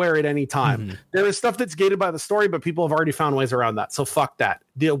anywhere at any time. Mm-hmm. There is stuff that's gated by the story, but people have already found ways around that. So fuck that.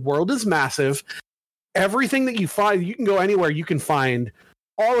 The world is massive. Everything that you find, you can go anywhere. You can find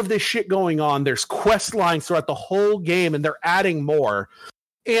all of this shit going on. There's quest lines throughout the whole game, and they're adding more.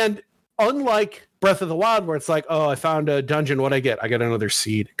 And unlike Breath of the Wild, where it's like, oh, I found a dungeon, what I get? I get another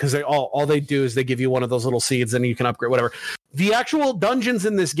seed. Because they all they do is they give you one of those little seeds and you can upgrade, whatever. The actual dungeons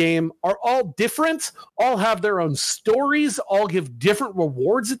in this game are all different, all have their own stories, all give different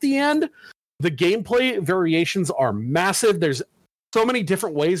rewards at the end. The gameplay variations are massive. There's so many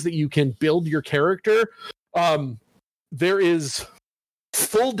different ways that you can build your character. There is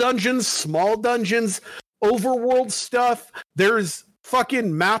full dungeons, small dungeons, overworld stuff. There's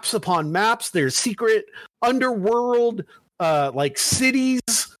fucking maps upon maps. There's secret underworld, like cities.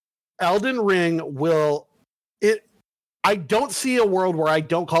 Elden Ring will it. I don't see a world where I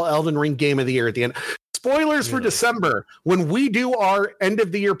don't call Elden Ring Game of the Year at the end. Spoilers for December. When we do our end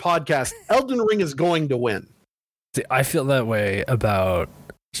of the year podcast, Elden Ring is going to win. See, I feel that way about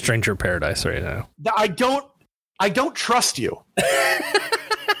Stranger Paradise right now. I don't trust you.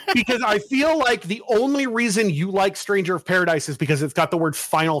 Because I feel like the only reason you like Stranger of Paradise is because it's got the word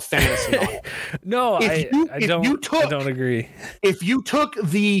Final Fantasy on it. No, I don't agree. If you took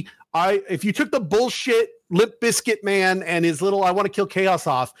the bullshit Limp Bizkit man and his little I want to kill chaos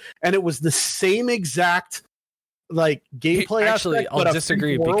off, and it was the same exact like gameplay actually, aspect, I'll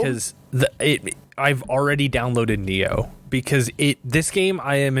disagree because I've already downloaded Neo because this game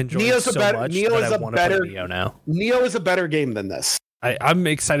I am enjoying much that I want to play Neo now. Neo is a better game than this. I'm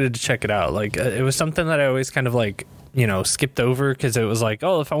excited to check it out. Like it was something that I always kind of like, skipped over because it was like,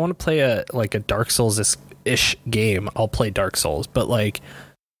 oh, if I want to play a Dark Souls-ish game, I'll play Dark Souls. But like,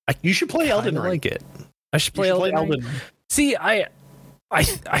 you should play Elden Ring. Like it. I should play Elden Ring. See, I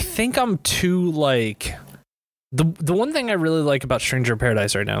think I'm too like the one thing I really like about Stranger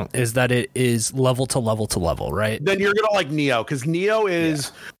Paradise right now is that it is level to level to level, right? Then you're gonna like Neo because Neo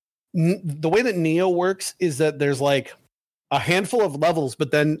is the way that Neo works is that there's like a handful of levels,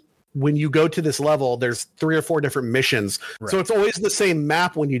 but then when you go to this level, there's 3 or 4 different missions. Right. So it's always the same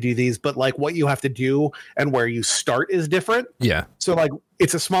map when you do these, but like what you have to do and where you start is different. Yeah. So like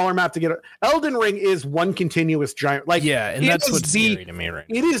it's a smaller map to get it. Elden Ring is one continuous giant. Like and that's what's scary to me right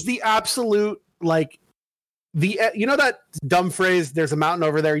now. It is the absolute like that dumb phrase. There's a mountain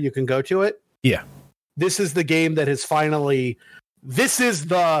over there. You can go to it. Yeah. This is the game that has finally. There's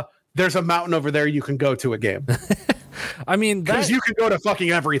a mountain over there you can go to a game. I mean, because you can go to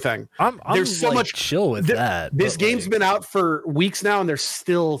fucking everything. There's so much chill with that. This game's been out for weeks now, and there's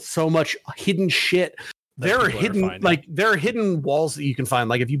still so much hidden shit. There are hidden walls that you can find.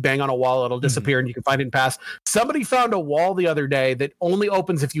 Like if you bang on a wall, it'll disappear, and you can find it and pass. Somebody found a wall the other day that only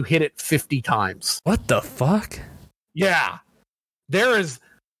opens if you hit it 50 times. What the fuck? Yeah, there is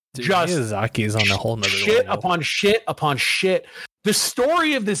just Miyazaki's on a whole nother shit upon shit upon shit. The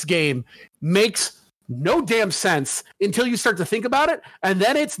story of this game makes no damn sense until you start to think about it, and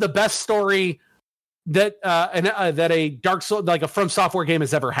then it's the best story that that a Dark Souls, like a From Software game,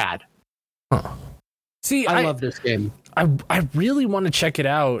 has ever had. Huh. See, I love this game. I really want to check it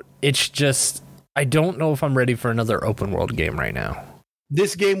out. It's just I don't know if I'm ready for another open world game right now.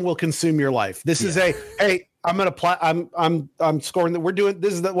 This game will consume your life. This is I'm gonna I'm scoring that we're doing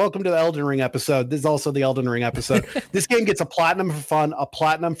this is the welcome to the Elden Ring episode. This is also the Elden Ring episode. This game gets a platinum for fun, a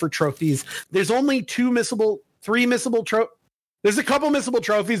platinum for trophies. There's only 3 missable trophies. There's a couple missable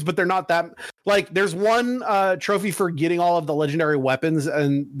trophies, but they're not that like there's one trophy for getting all of the legendary weapons,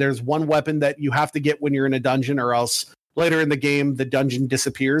 and there's one weapon that you have to get when you're in a dungeon, or else later in the game the dungeon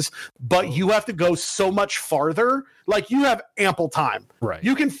disappears. But you have to go so much farther. Like you have ample time. Right.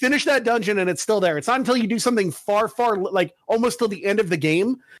 You can finish that dungeon and it's still there. It's not until you do something far, like almost till the end of the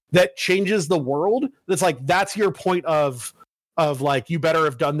game that changes the world. That's like that's your point of like you better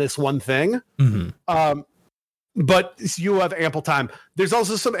have done this one thing. Mm-hmm. But you have ample time. There's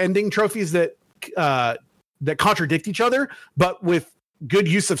also some ending trophies that contradict each other, but with good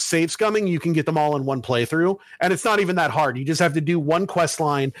use of save scumming, you can get them all in one playthrough, and it's not even that hard. You just have to do one quest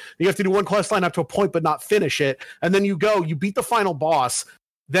line. You have to do one quest line up to a point, but not finish it, and then you beat the final boss.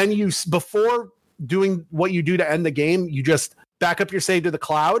 Then before doing what you do to end the game, you just back up your save to the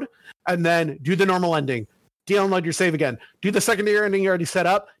cloud, and then do the normal ending. Download your save again. Do the secondary ending you already set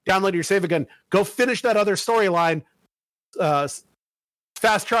up. Download your save again. Go finish that other storyline.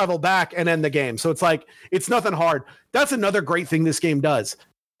 Fast travel back and end the game. So it's like it's nothing hard. That's another great thing this game does.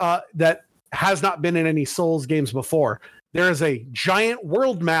 that has not been in any Souls games before. There is a giant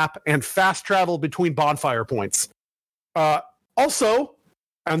world map and fast travel between bonfire points. Also,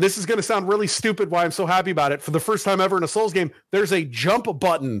 and this is going to sound really stupid why I'm so happy about it, for the first time ever in a Souls game, there's a jump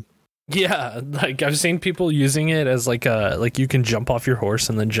button. Yeah, like I've seen people using it as like you can jump off your horse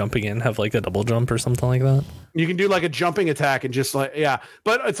and then jumping in, have like a double jump or something like that. You can do like a jumping attack and just like, yeah.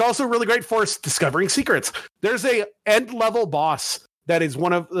 But it's also really great for discovering secrets. There's a end level boss that is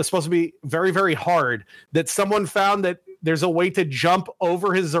that's supposed to be very, very hard, that someone found that there's a way to jump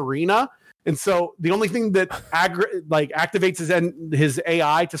over his arena. And so the only thing that activates his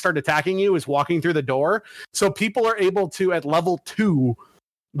AI to start attacking you is walking through the door. So people are able to, at level 2,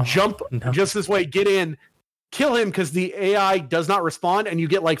 jump just this way, get in, kill him, because the AI does not respond, and you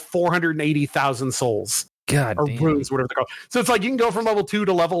get like 480,000 souls. God or damn. runes, whatever they're called. So it's like you can go from level 2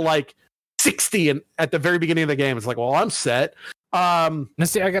 to level like 60 and at the very beginning of the game. It's like, well, I'm set. Now,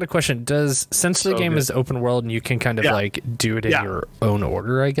 see, I got a question. Since the game is open world and you can kind of like do it in your own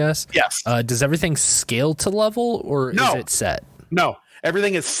order, I guess. Yes. Does everything scale to level, or is it set? No,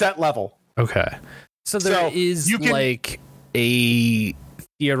 everything is set level. Okay. So there is like a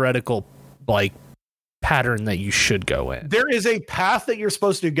theoretical like pattern that you should go in. There is a path that you're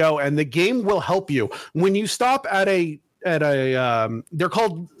supposed to go, and the game will help you. When you stop at a they're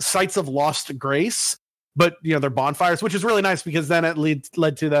called sites of lost grace, but you know, they're bonfires, which is really nice because then it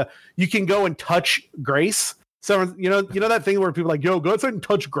led to you can go and touch grace. So you know that thing where people are like, yo, go outside and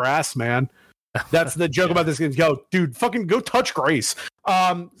touch grass, man. That's the joke about this game. Go, dude, fucking go touch grace.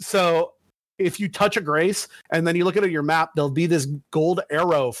 So if you touch a grace and then you look at your map, there'll be this gold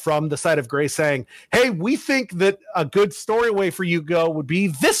arrow from the side of grace saying, hey, we think that a good story way for you to go would be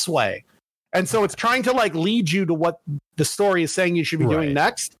this way. And so it's trying to like lead you to what the story is saying you should be doing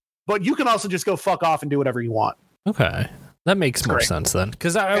next. But you can also just go fuck off and do whatever you want. Okay. That makes more sense then.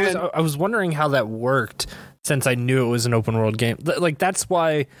 Because I was wondering how that worked, since I knew it was an open world game. Like, that's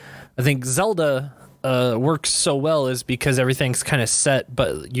why I think Zelda works so well, is because everything's kind of set,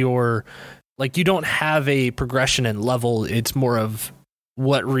 but you don't have a progression in level. It's more of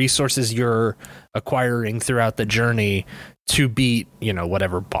what resources you're acquiring throughout the journey to beat,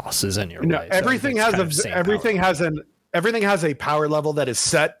 whatever bosses in your way. Everything has a power level that is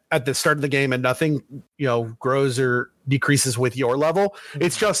set at the start of the game, and nothing, grows or decreases with your level.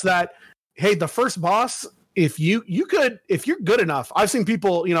 It's just that, hey, the first boss, if you're good enough, I've seen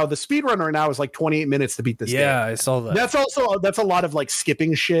people, the speed run right now is like 28 minutes to beat this game. Yeah, I saw that. That's a lot of like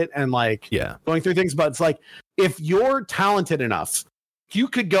skipping shit and like going through things. But it's like, if you're talented enough, you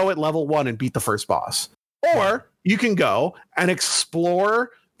could go at level 1 and beat the first boss, or you can go and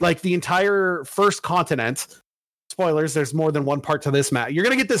explore like the entire first continent. Spoilers, there's more than one part to this map. You're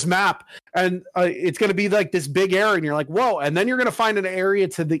going to get this map, and it's going to be like this big area, and you're like, whoa. And then you're going to find an area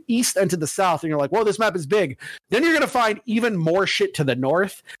to the east and to the south, and you're like, whoa, this map is big. Then you're going to find even more shit to the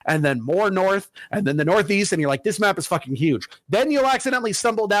north, and then more north, and then the northeast, and you're like, this map is fucking huge. Then you'll accidentally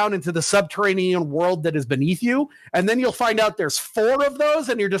stumble down into the subterranean world that is beneath you, and then you'll find out there's 4 of those,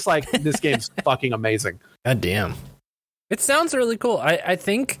 and you're just like, this game's fucking amazing. God damn. It sounds really cool. I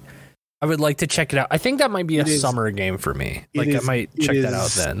think I would like to check it out. I think that might be a summer game for me. I might check that out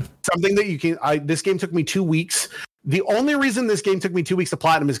then. Something that you can. This game took me 2 weeks. The only reason this game took me 2 weeks to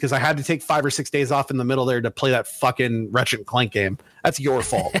platinum is because I had to take 5 or 6 days off in the middle there to play that fucking Ratchet & Clank game. That's your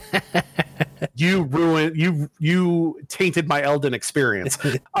fault. You ruined. You tainted my Elden experience.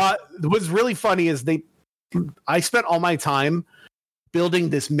 What's really funny is I spent all my time building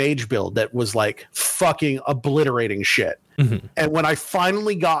this mage build that was like fucking obliterating shit. Mm-hmm. And when I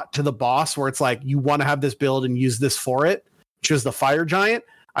finally got to the boss where it's like, you want to have this build and use this for it, which was the fire giant,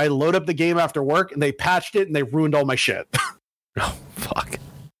 I load up the game after work and they patched it and they ruined all my shit. Oh, fuck.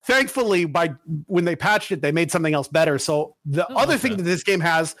 Thankfully, when they patched it, they made something else better. So the other thing that this game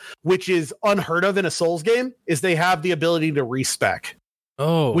has, which is unheard of in a Souls game, is they have the ability to respec.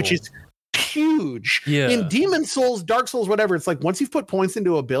 Oh. Which is huge. Yeah. In Demon Souls, Dark Souls, whatever, it's like once you've put points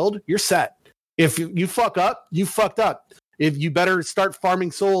into a build, you're set. If you fuck up, you fucked up. If you better start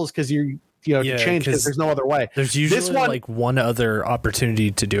farming souls because to change, because there's no other way. There's usually one other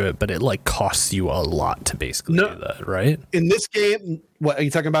opportunity to do it, but it like costs you a lot to basically do that, right? In this game, what are you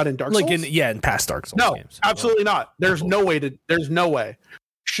talking about in Dark Souls? In past Dark Souls games. No, absolutely not. There's no way. There's no way.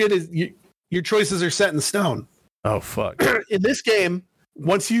 Shit is your choices are set in stone. Oh fuck. In this game,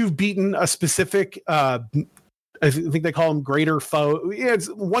 once you've beaten a specific, I think they call them greater foe. Yeah,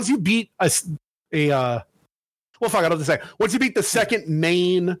 once you beat well, fuck, I don't have to say. Once you beat the second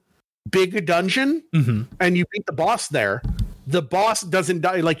main big dungeon, mm-hmm. and you beat the boss there, the boss doesn't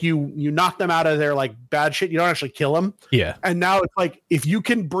die. Like you knock them out of their like bad shit. You don't actually kill them. Yeah. And now it's like, if you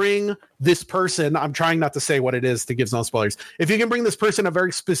can bring this person, I'm trying not to say what it is to give no spoilers. If you can bring this person a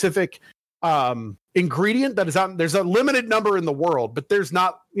very specific ingredient that is out, there's a limited number in the world, but there's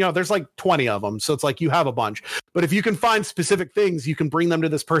not, there's like 20 of them. So it's like you have a bunch, but if you can find specific things, you can bring them to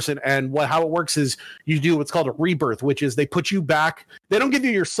this person. And how it works is you do what's called a rebirth, which is they put you back. They don't give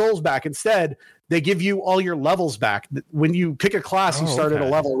you your souls back. Instead, they give you all your levels back. When you pick a class, you start at a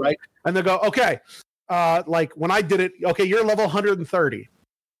level, right? And they go, okay, like when I did it, okay, you're level 130.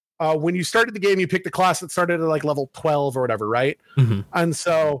 When you started the game, you picked a class that started at like level 12 or whatever, right? Mm-hmm. And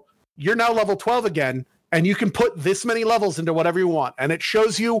so you're now level 12 again, and you can put this many levels into whatever you want. And it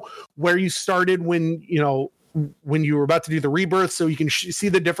shows you where you started when you were about to do the rebirth, so you can see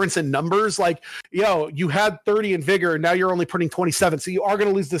the difference in numbers. Like, you had 30 in vigor, and now you're only putting 27, so you are going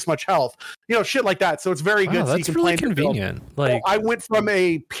to lose this much health. Shit like that. So it's very good. So That's you can really plan convenient. Like, I went from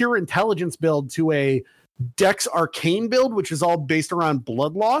a pure intelligence build to a Dex Arcane build, which is all based around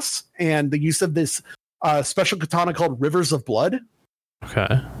blood loss and the use of this special katana called Rivers of Blood.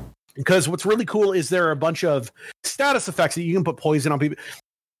 Okay. Because what's really cool is there are a bunch of status effects that you can put poison on people.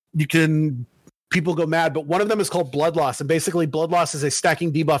 People go mad, but one of them is called blood loss. And basically blood loss is a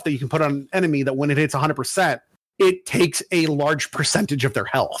stacking debuff that you can put on an enemy that when it hits 100%, it takes a large percentage of their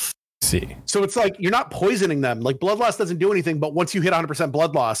health. See. So it's like, you're not poisoning them. Like blood loss doesn't do anything, but once you hit 100%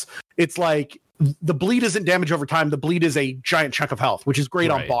 blood loss, it's like the bleed isn't damage over time. The bleed is a giant chunk of health, which is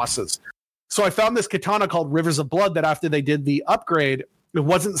great on bosses. So I found this katana called Rivers of Blood that after they did the upgrade, it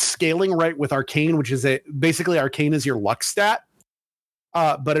wasn't scaling right with Arcane, which is basically Arcane is your luck stat.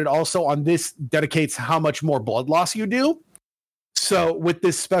 But it also on this dedicates how much more blood loss you do. So with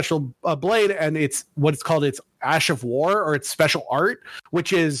this special blade, and it's Ash of War, or it's special art,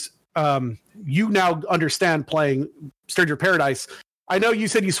 which is you now understand playing Stranger Paradise. I know you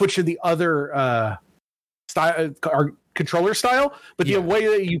said you switched to the other style, controller style, but the way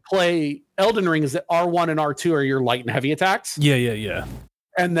that you play Elden Ring is that R1 and R2 are your light and heavy attacks. Yeah.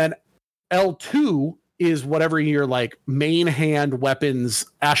 And then L2 is whatever your like main hand weapons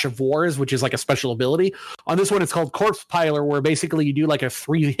Ash of War is, which is like a special ability. On this one, it's called Corpse Piler, where basically you do like a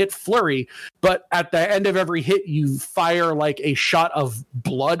 3-hit flurry, but at the end of every hit, you fire like a shot of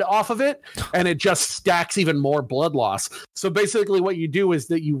blood off of it, and it just stacks even more blood loss. So basically what you do is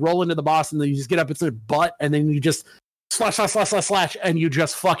that you roll into the boss and then you just get up its butt, and then you just slash, and you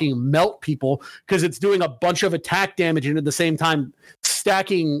just fucking melt people because it's doing a bunch of attack damage and at the same time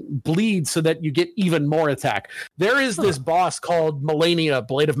stacking bleed so that you get even more attack. There is this boss called Melania,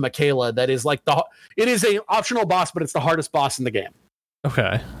 Blade of Michaela, that is like it is an optional boss, but it's the hardest boss in the game.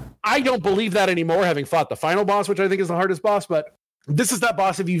 Okay. I don't believe that anymore, having fought the final boss, which I think is the hardest boss, but this is that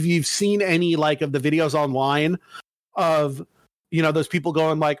boss. If you've seen any like of the videos online of those people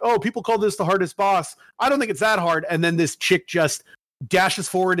going like, oh, people call this the hardest boss. I don't think it's that hard. And then this chick just dashes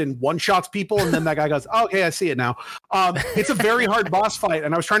forward and one-shots people, and then that guy goes, oh, okay, I see it now. It's a very hard boss fight,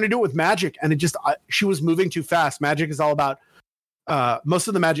 and I was trying to do it with magic, and it just she was moving too fast. Magic is all about most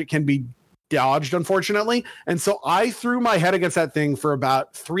of the magic can be dodged, unfortunately, and so I threw my head against that thing for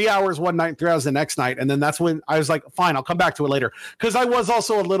about 3 hours one night, 3 hours the next night, and then that's when I was like, fine, I'll come back to it later, because I was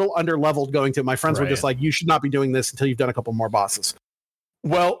also a little under-leveled going to it. My friends were just like, you should not be doing this until you've done a couple more bosses.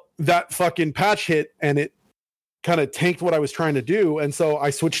 Well, that fucking patch hit, and it kind of tanked what I was trying to do, and so I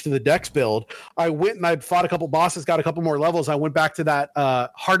switched to the Dex build. I went and I fought a couple bosses, got a couple more levels. I went back to that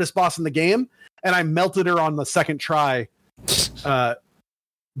hardest boss in the game, and I melted her on the second try.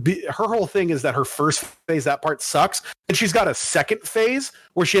 Her whole thing is that her first phase, that part sucks, and she's got a second phase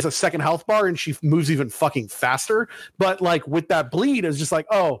where she has a second health bar and she moves even fucking faster. But like with that bleed, it's just like,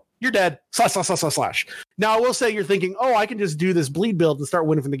 oh, you're dead. Slash. Now I will say you're thinking, oh, I can just do this bleed build and start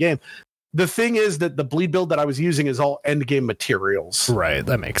winning from the game. The thing is that the bleed build that I was using is all end game materials. Right,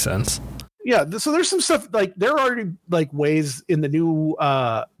 that makes sense. Yeah, so there's some stuff like there are already like ways in the new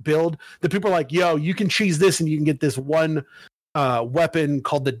build that people are like, yo, you can cheese this and you can get this one weapon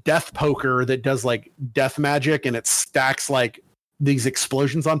called the Death Poker that does like death magic, and it stacks like these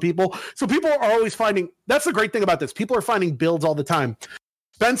explosions on people. So people are always finding, that's the great thing about this. People are finding builds all the time.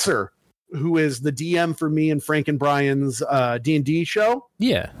 Spencer, who is the DM for me and Frank and Brian's D&D show.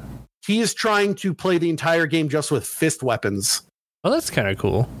 Yeah. He is trying to play the entire game just with fist weapons. Oh, that's kind of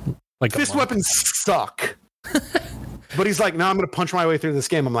cool. Like fist weapons suck. But he's like, no, I'm going to punch my way through this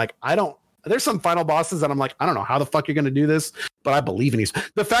game. I'm like, there's some final bosses that I'm like, I don't know how the fuck you're going to do this, but I believe in you.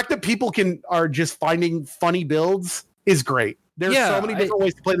 The fact that people are just finding funny builds is great. There's so many different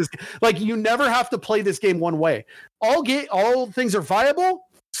ways to play this. Like, you never have to play this game one way. All things are viable.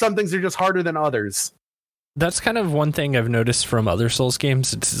 Some things are just harder than others. that's kind of one thing I've noticed from other Souls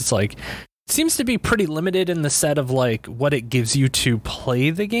games. It's like it seems to be pretty limited in the set of like what it gives you to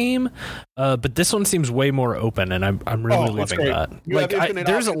play the game, but this one seems way more open, and I'm really loving that. Like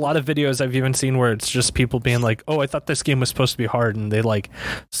there's a lot of videos I've even seen where it's just people being like, "Oh, I thought this game was supposed to be hard," and they like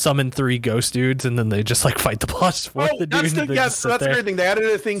summon 3 ghost dudes, and then they just like fight the boss for the dude. That's the great thing. They added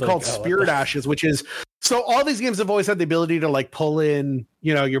a thing called Spirit Ashes, which is so all these games have always had the ability to like pull in,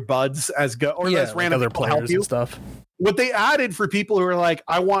 you know, your buds as as random other people players help you and stuff. What they added for people who are like,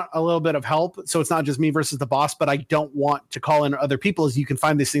 I want a little bit of help, so it's not just me versus the boss, but I don't want to call in other people, is you can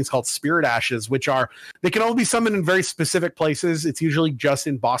find these things called Spirit Ashes, which are, they can only be summoned in very specific places. It's usually just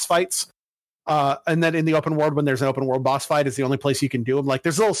in boss fights. And then in the open world, when there's an open world boss fight, is the only place you can do them. Like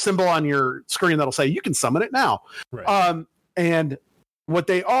there's a little symbol on your screen that'll say, you can summon it now. Right. And what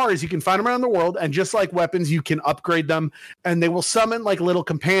they are is you can find them around the world, and just like weapons, you can upgrade them, and they will summon like little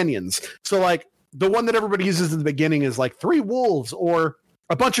companions. So like, the one that everybody uses in the beginning is like 3 wolves or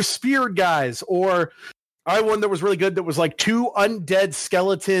a bunch of speared guys, or one that was really good that was like 2 undead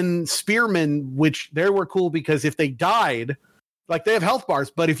skeleton spearmen, which they were cool because if they died, like they have health bars,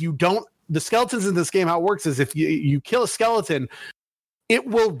 but if you don't, the skeletons in this game, how it works is if you kill a skeleton, it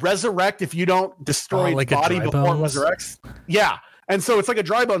will resurrect if you don't destroy its body before it resurrects. Yeah. And so it's like a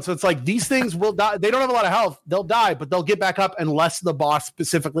dry bone. So it's like these things will die. They don't have a lot of health. They'll die, but they'll get back up unless the boss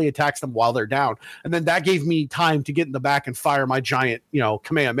specifically attacks them while they're down. And then that gave me time to get in the back and fire my giant, you know,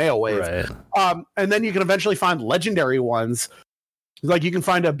 Kamehameha wave. Right. And then you can eventually find legendary ones. Like you can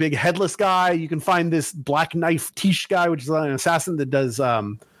find a big headless guy. You can find this black knife Tish guy, which is an assassin that does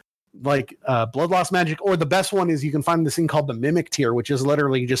blood loss magic. Or the best one is you can find this thing called the Mimic Tier, which is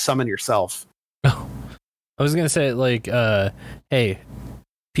literally just summon yourself. I was gonna say, like, hey,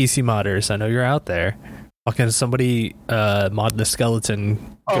 PC modders, I know you're out there. How can somebody mod the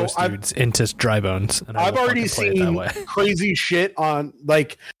skeleton ghost dudes into dry bones? And I've already seen crazy shit on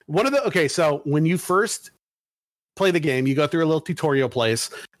like so when you first play the game, you go through a little tutorial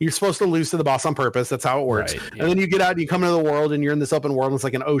place. You're supposed to lose to the boss on purpose. That's how it works. Right, yeah. And then you get out and you come into the world and you're in this open world. And it's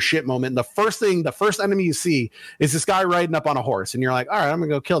like an oh shit moment. And the first enemy you see is this guy riding up on a horse. And you're like, all right, I'm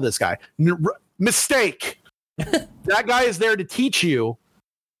gonna go kill this guy. Mistake. That guy is there to teach you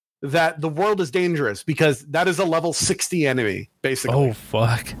that the world is dangerous because that is a level 60 enemy, basically. Oh,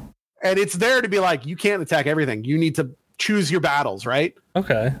 fuck. And it's there to be like, you can't attack everything. You need to choose your battles, right?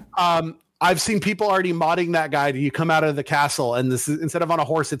 Okay. I've seen people already modding that guy. You come out of the castle, and this is, instead of on a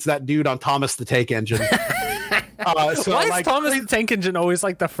horse, it's that dude on Thomas the Tank Engine. So why is Thomas the Tank Engine always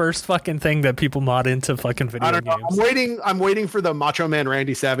like the first fucking thing that people mod into fucking video games? I'm waiting for the Macho Man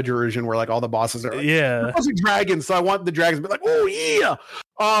Randy Savage version where like all the bosses are like, dragons. So I want the dragons to be like, oh yeah.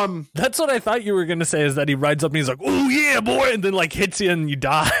 That's what I thought you were gonna say, is that he rides up and he's like, oh yeah, boy, and then like hits you and you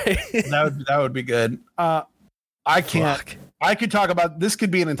die. that would be good. I can't. Fuck. I could talk about this,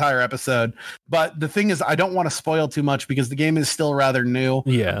 could be an entire episode, but the thing is, I don't want to spoil too much because the game is still rather new.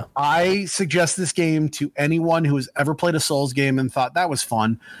 Yeah. I suggest this game to anyone who has ever played a Souls game and thought that was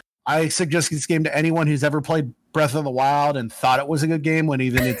fun. I suggest this game to anyone who's ever played Breath of the Wild and thought it was a good game when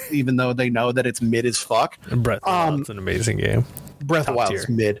even though they know that it's mid as fuck. Breath of the Wild's an amazing game. Breath of the Wild is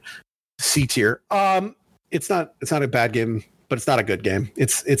mid, C tier. It's not a bad game, but it's not a good game.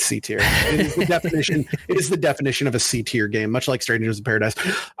 It's C tier. It is the definition. It is the definition of a C tier game, much like Strangers in Paradise.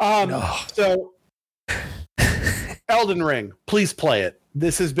 So, Elden Ring, please play it.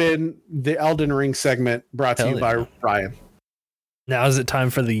 This has been the Elden Ring segment brought to you by Ryan. Now is it time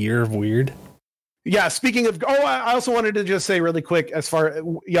for the Year of Weird? Yeah. Speaking of, I also wanted to just say really quick, as far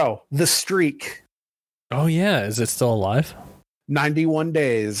the streak. Oh yeah, is it still alive? 91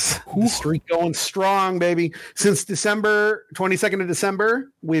 days. The streak going strong, baby. Since December 22nd of December,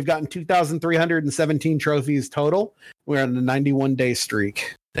 we've gotten 2,317 trophies total. We're on a 91-day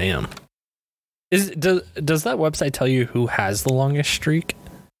streak. Damn. Does that website tell you who has the longest streak?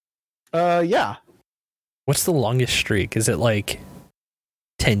 Yeah. What's the longest streak? Is it like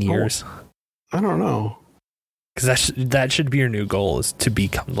 10 years? I don't know. Because that should be your new goal, is to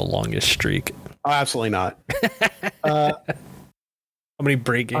become the longest streak. Oh, absolutely not. How many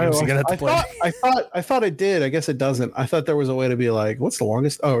break games you gonna have to play? I thought it did. I guess it doesn't. I thought there was a way to be like, what's the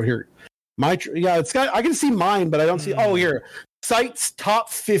longest? Oh, here. It's got. I can see mine, but I don't see. Oh, here. Site's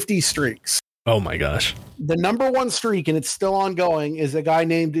top 50 streaks. Oh my gosh. The number one streak, and it's still ongoing, is a guy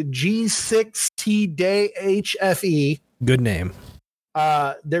named G6TDayHFE. Good name.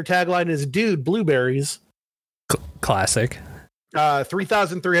 Their tagline is "Dude, blueberries." Classic.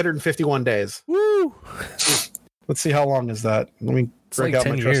 3,351 days. Woo! Let's see, how long is that? Let me break out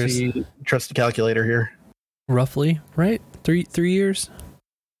my trusty calculator here. Roughly, right? Three years?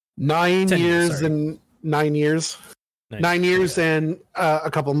 9 years and 9 years. 9 years and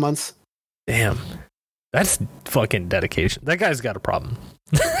a couple months. Damn. That's fucking dedication. That guy's got a problem.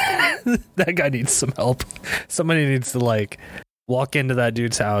 That guy needs some help. Somebody needs to like walk into that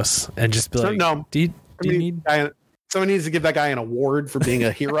dude's house and just be like, no. Do you need... Someone needs to give that guy an award for being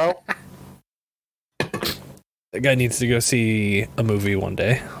a hero. That guy needs to go see a movie one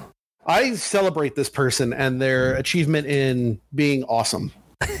day. I celebrate this person and their achievement in being awesome.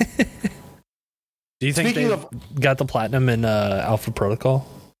 Do you think they got the platinum in Alpha Protocol?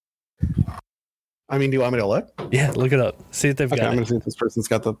 I mean, do you want me to look? Yeah, look it up. See if they've got it. I'm going to see if this person's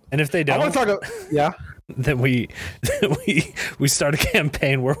got the... And if they don't... I want to talk about... Yeah? Then we start a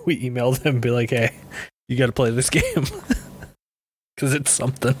campaign where we email them and be like, hey, you got to play this game. Because it's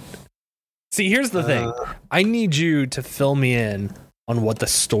something. See, here's the thing. I need you to fill me in on what the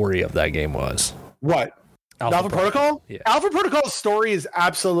story of that game was. What? Alpha Protocol? Yeah. Alpha Protocol's story is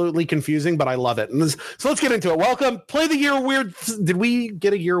absolutely confusing, but I love it. So let's get into it. Welcome. Play the Year Weird. Did we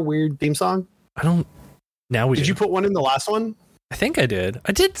get a Year Weird theme song? I don't. Now we did. You put one in the last one? I think I did.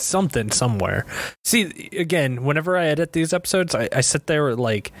 I did something somewhere. See, again, whenever I edit these episodes, I sit there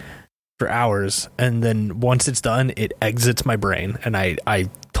like for hours, and then once it's done, it exits my brain, and I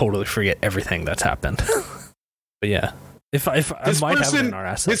totally forget everything that's happened. But yeah. If I might have it in our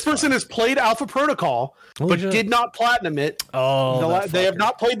assets. This person has played Alpha Protocol, but did not platinum it. Oh, they have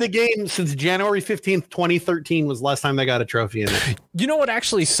not played the game since January 15th, 2013 was the last time they got a trophy in it. You know what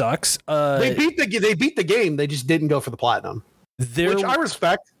actually sucks? They beat the game. They just didn't go for the platinum, which I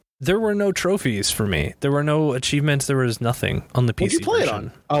respect. There were no trophies for me. There were no achievements. There was nothing on the PC. What'd you play version. It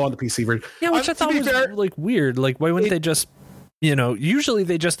on? Oh, on the PC version. Yeah, which I thought was like weird. Like, why wouldn't they just, usually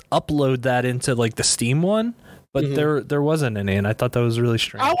they just upload that into like the Steam one. But there wasn't any, and I thought that was really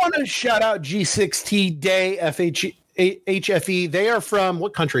strange. I want to shout out G6T Day HFE. They are from,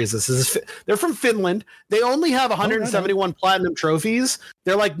 what country is this? They're from Finland. They only have 171 platinum trophies.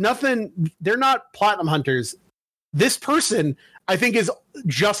 They're like nothing. They're not platinum hunters. This person, I think, is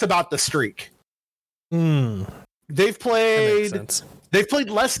just about the streak. They've played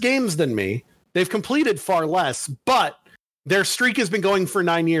less games than me. They've completed far less, but their streak has been going for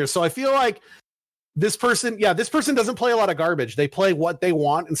 9 years. So I feel like this person doesn't play a lot of garbage. They play what they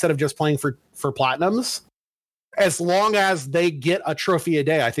want instead of just playing for platinums. As long as they get a trophy a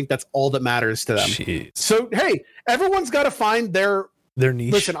day, I think that's all that matters to them. Jeez. So hey, everyone's got to find their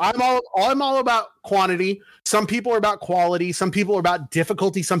niche. Listen, I'm all about quantity. Some people are about quality. Some people are about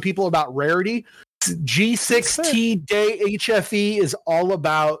difficulty. Some people are about rarity. G6T Day HFE is all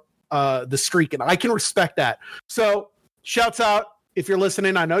about the streak, and I can respect that. So shouts out if you're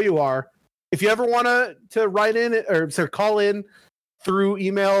listening. I know you are. If you ever want to write in or call in through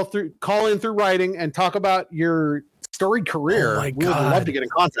email, call in through writing and talk about your storied career, we would love to get in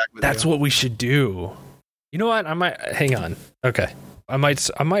contact with you. That's what we should do. You know what? I might hang on. Okay. I might.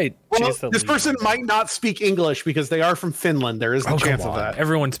 Well, this person might not speak English because they are from Finland. There is a chance of that.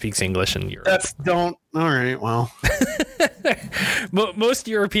 Everyone speaks English in Europe. All right. Well, most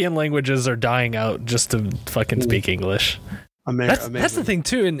European languages are dying out just to fucking speak English. That's the thing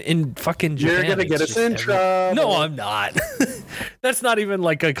too. In fucking Japan, you're gonna get us in trouble. No, I'm not. That's not even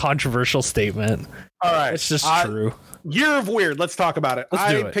like a controversial statement. All right, it's just true. Year of Weird. Let's talk about it.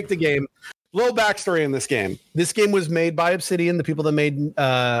 I picked a game. Little backstory in this game. This game was made by Obsidian, the people that made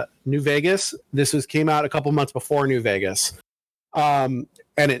New Vegas. This came out a couple months before New Vegas, and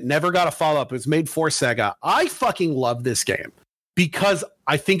it never got a follow up. It was made for Sega. I fucking love this game because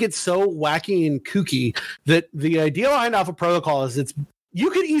I think it's so wacky and kooky that the idea behind Alpha Protocol is you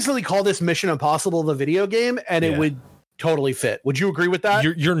could easily call this Mission Impossible the video game, and it would totally fit. Would you agree with that?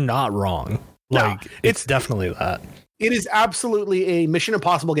 You're not wrong. Like, no, it's definitely that. It is absolutely a Mission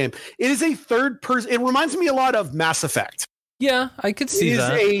Impossible game. It is a third person. It reminds me a lot of Mass Effect. Yeah, I could see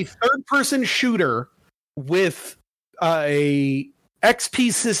that. It is a third person shooter with a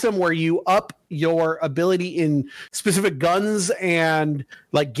XP system where you up your ability in specific guns and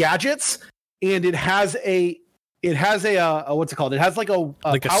like gadgets, and it has a what's it called? It has like a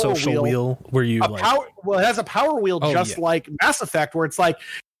power social wheel where you it has a power wheel like Mass Effect, where it's like,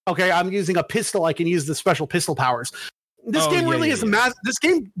 okay, I'm using a pistol, I can use the special pistol powers. This game really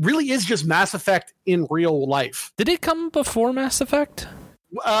is just Mass Effect in real life. Did it come before Mass Effect?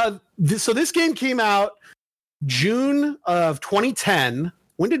 So this game came out June of 2010.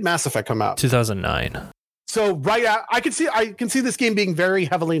 When did Mass Effect come out? 2009. So I can see this game being very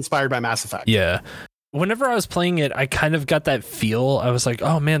heavily inspired by Mass Effect. Yeah. Whenever I was playing it, I kind of got that feel. I was like,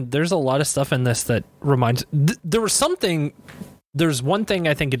 oh man, there's a lot of stuff in this that reminds. There's one thing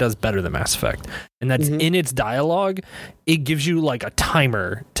I think it does better than Mass Effect, and that's in its dialogue. It gives you like a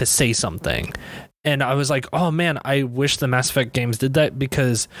timer to say something, And I was like, oh man, I wish the Mass Effect games did that,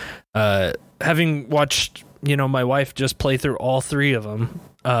 because having watched, my wife just play through all 3 of them,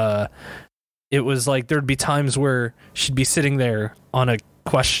 it was like there'd be times where she'd be sitting there on a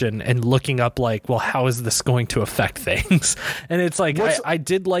question and looking up like, well, how is this going to affect things? And it's like, I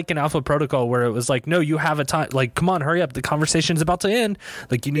did like an Alpha Protocol where it was like, no, you have a time, like, come on, hurry up, the conversation's about to end,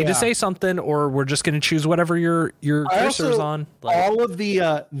 like you need to say something, or we're just going to choose whatever your cursor's on. Like, all of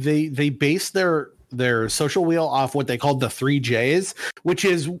the they base their social wheel off what they called the 3 J's, which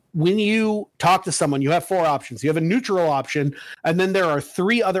is when you talk to someone, you have 4 options. You have a neutral option, and then there are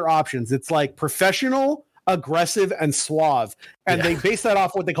 3 other options. It's like professional, aggressive, and suave. And they base that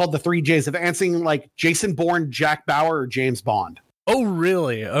off what they called the 3 J's of answering like Jason Bourne, Jack Bauer, or James Bond. Oh,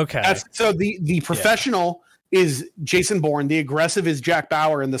 really? Okay. So the professional is Jason Bourne, the aggressive is Jack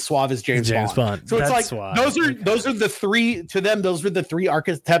Bauer, and the suave is James Bond. So it's like suave. Those are the 3, to them, those were the 3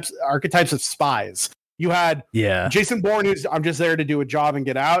 archetypes of spies. You had Jason Bourne, who's I'm just there to do a job and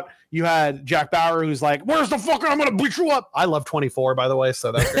get out. You had Jack Bauer, who's like, where's the fucker? I'm gonna beat you up. I love 24, by the way,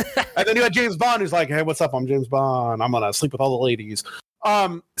 so that's great. And then you had James Bond, who's like, hey, what's up? I'm James Bond. I'm gonna sleep with all the ladies.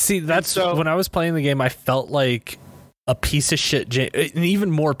 See, that's when I was playing the game, I felt like a piece of shit, an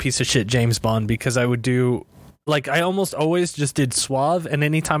even more piece of shit James Bond, because I would do, like, I almost always just did suave, and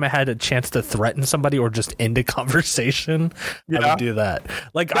anytime I had a chance to threaten somebody or just end a conversation, I would do that.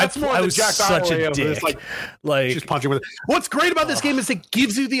 Like, that's I was Jack such a dick. It's like just punching with it. What's great about this game is it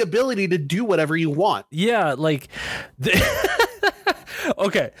gives you the ability to do whatever you want. Yeah, like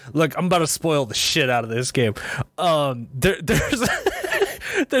okay, look, I'm about to spoil the shit out of this game.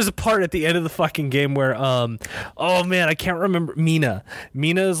 There's a part at the end of the fucking game where oh man, I can't remember. Mina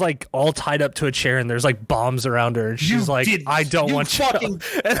is like all tied up to a chair, and there's like bombs around her, and she's I don't want you.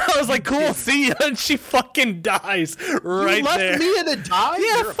 And I was like, cool, see ya. And she fucking dies right you left there. Mia to die?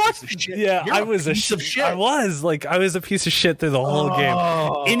 Yeah, fuck. Yeah, I was a piece of shit. I was a piece of shit through the whole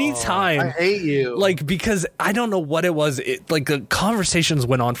game. Anytime, I hate you. Like, because I don't know what it was. Like, the conversations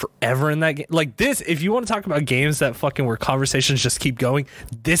went on forever in that game. Like, this, if you want to talk about games that fucking where conversations just keep going,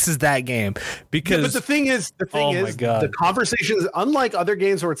 this is that game. Because but the thing is the conversations, unlike other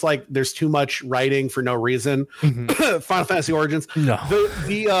games where it's like there's too much writing for no reason, Final Fantasy Origins,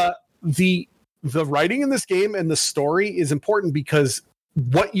 the writing in this game and the story is important, because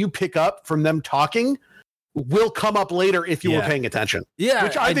what you pick up from them talking will come up later if you were paying attention. Yeah,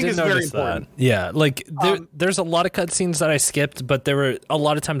 which I think is very important. Yeah, like there's a lot of cutscenes that I skipped, but there were a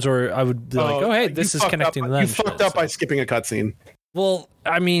lot of times where I would be like, oh hey, this is connecting to them. You fucked up by skipping a cutscene. Well,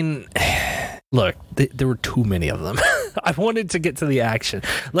 I mean, look, there were too many of them. I wanted to get to the action,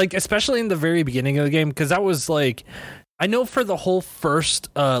 like especially in the very beginning of the game, because that was like, I know for the whole first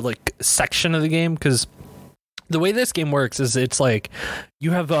like section of the game, because the way this game works is it's like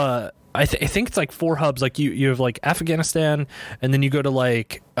you have I think it's like 4 hubs. Like you have like Afghanistan, and then you go to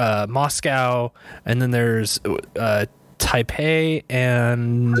like Moscow, and then there's Taipei,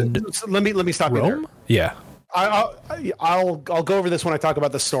 and so let me stop Rome? You there. Yeah. I'll go over this when I talk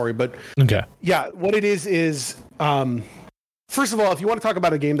about the story, but okay. Yeah, what it is first of all, if you want to talk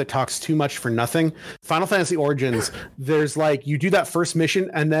about a game that talks too much for nothing, Final Fantasy Origins, there's like, you do that first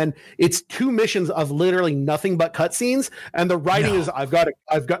mission, and then it's 2 missions of literally nothing but cutscenes, and the writing is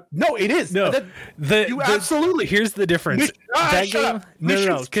no, it is. No, absolutely. Here's the difference. That game,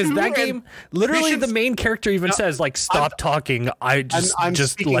 no, because that game, literally the main character even says like, stop talking. I'm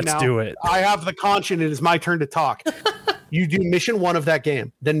just let's now. Do it. I have the conscience. It is my turn to talk. You do mission 1 of that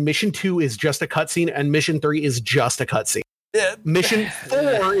game, then mission 2 is just a cutscene, and mission 3 is just a cutscene. Mission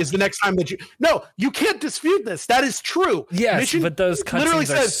 4 is the next time that you can't dispute this. That is true. Yes, but those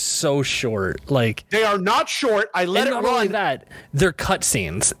cutscenes are so short. Like, they are not short. I let it run. Not only that, they're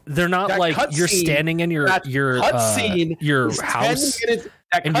cutscenes. They're not like you're standing in your house and you're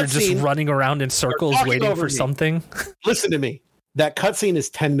just running around in circles waiting for something. Listen to me. That cutscene is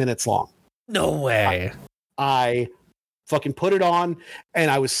 10 minutes long. No way. I fucking put it on, and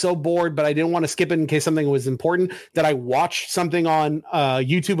I was so bored, but I didn't want to skip it in case something was important, that I watched something on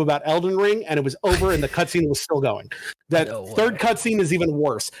YouTube about Elden Ring, and it was over and the cutscene was still going. That third cutscene is even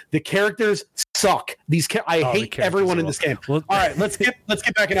worse. The characters suck. I hate everyone in this game. Well, all right, let's get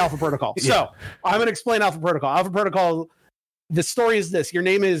back in Alpha Protocol. So I'm going to explain Alpha Protocol. Alpha Protocol, the story is this. Your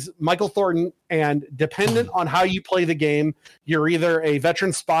name is Michael Thornton, and dependent on how you play the game, you're either a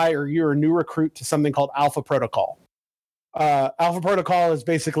veteran spy or you're a new recruit to something called Alpha Protocol. Alpha Protocol is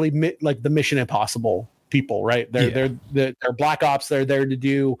basically like the Mission Impossible people, right? They're Black Ops. They're there to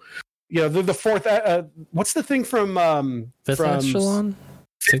do, they're the 4th. What's the thing from 5th Echelon?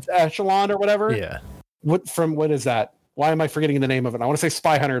 5th Echelon or whatever? Yeah. What is that? Why am I forgetting the name of it? I want to say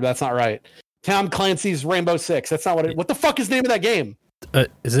Spy Hunter, but that's not right. Tom Clancy's Rainbow Six. That's not what it. What the fuck is the name of that game?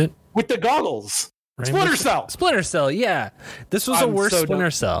 Is it With the goggles? Splinter Cell. Splinter Cell, yeah. This was a worse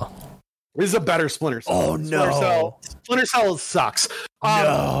Splinter Cell. This is a better Splinter Cell. Oh, no. Splinter Cell sucks.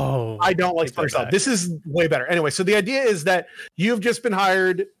 No. I don't like Splinter Cell. This is way better. Anyway, so the idea is that you've just been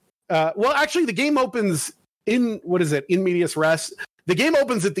hired. Well, actually, the game opens in medias res. The game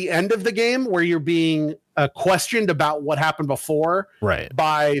opens at the end of the game where you're being questioned about what happened before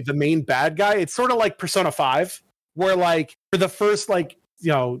by the main bad guy. It's sort of like Persona 5, where like for the first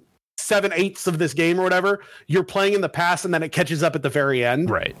 7/8 of this game or whatever, you're playing in the past and then it catches up at the very end.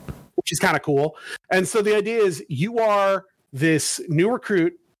 Right. Which is kind of cool. And so the idea is you are this new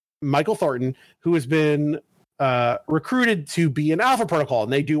recruit, Michael Thornton, who has been recruited to be an Alpha Protocol,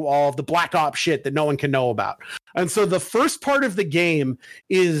 and they do all of the Black Ops shit that no one can know about. And so the first part of the game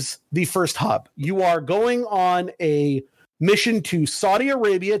is the first hub. You are going on a mission to Saudi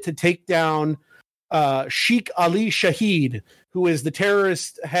Arabia to take down Sheikh Ali Shahid, who is the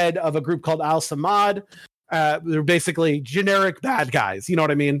terrorist head of a group called Al Samad. They're basically generic bad guys. You know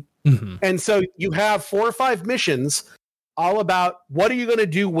what I mean? Mm-hmm. And so you have 4 or 5 missions all about what are you going to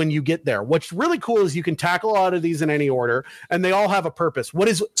do when you get there. What's really cool is you can tackle a lot of these in any order, and they all have a purpose. What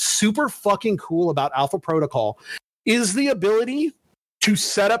is super fucking cool about Alpha Protocol is the ability to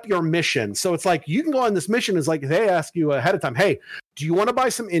set up your mission. So it's like you can go on this mission. It's like they ask you ahead of time, hey, do you want to buy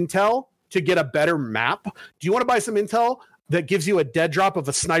some intel to get a better map? Do you want to buy some intel that gives you a dead drop of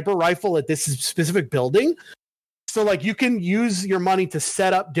a sniper rifle at this specific building? So like you can use your money to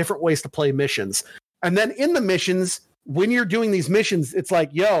set up different ways to play missions. And then in the missions, when you're doing these missions, it's like,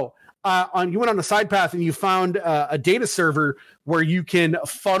 you went on a side path and you found a data server where you can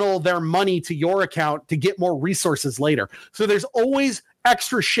funnel their money to your account to get more resources later. So there's always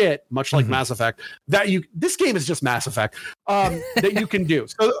extra shit, much like Mass Effect, this game is just Mass Effect, that you can do.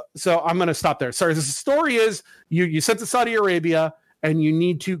 So I'm going to stop there. Sorry, the story is you sent to Saudi Arabia and you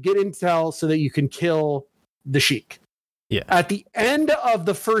need to get intel so that you can kill the Sheikh. Yeah. At the end of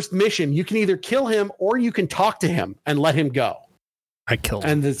the first mission, you can either kill him or you can talk to him and let him go. I killed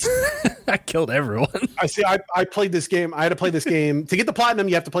him. And I killed everyone. I played this game. I had to play this game to get the platinum.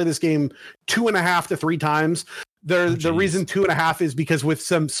 You have to play this game 2.5 to 3 times. The reason 2.5 is because with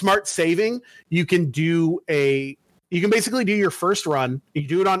some smart saving, you can basically do your first run. You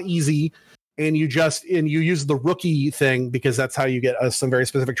do it on easy, and you use the rookie thing because that's how you get some very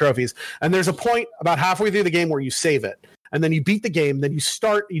specific trophies. And there's a point about halfway through the game where you save it, and then you beat the game. Then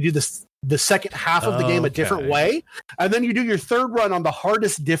you do the second half of the game a different way, and then you do your third run on the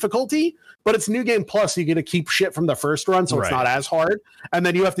hardest difficulty. But it's New Game Plus, so you get to keep shit from the first run, so it's not as hard. And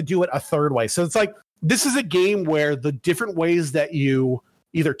then you have to do it a third way. So it's like this is a game where the different ways that you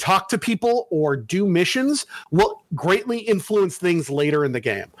either talk to people or do missions will greatly influence things later in the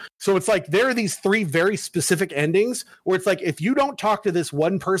game. So it's like there are these 3 very specific endings where it's like if you don't talk to this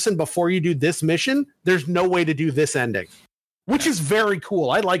one person before you do this mission, there's no way to do this ending, which is very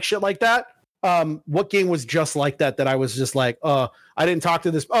cool. I like shit like that. What game was just like that I was just like, I didn't talk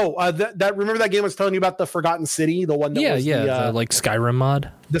to this. Remember that game I was telling you about, the Forgotten City, the one that was the like Skyrim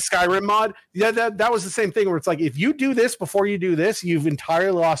mod. The Skyrim mod. Yeah, that was the same thing where it's like if you do this before you do this, you've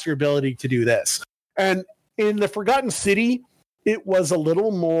entirely lost your ability to do this. And in the Forgotten City, it was a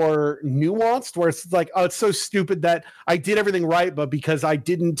little more nuanced where it's like, oh, it's so stupid that I did everything right, but because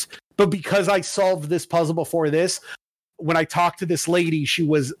I solved this puzzle before this, when I talked to this lady,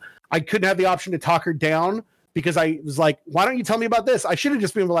 I couldn't have the option to talk her down because I was like, why don't you tell me about this? I should have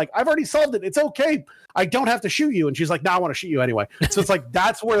just been like, I've already solved it. It's okay. I don't have to shoot you. And she's like, no, I want to shoot you anyway. So it's like,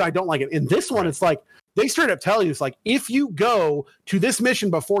 that's where I don't like it. In this one, it's like, they straight up tell you, it's like, if you go to this mission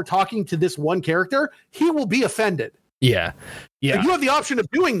before talking to this one character, he will be offended. Yeah. Yeah. Like, you have the option of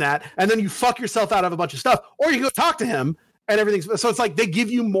doing that, and then you fuck yourself out of a bunch of stuff, or you go talk to him and everything's. So it's like, they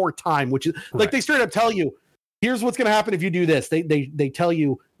give you more time, which is like, they straight up tell you, here's what's going to happen if you do this. They tell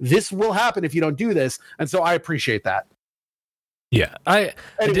you this will happen if you don't do this. And so I appreciate that. Yeah. I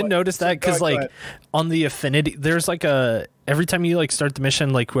did notice that because on the Affinity, there's like every time you like start the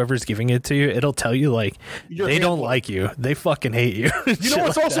mission, like whoever's giving it to you, it'll tell you like they don't like you. They fucking hate you. You know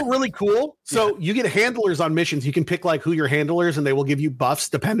what's also really cool? So you get handlers on missions. You can pick like who your handlers, and they will give you buffs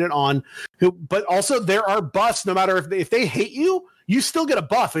dependent on who, but also there are buffs no matter if they hate you. You still get a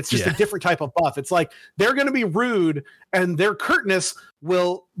buff. It's just a different type of buff. It's like they're going to be rude, and their curtness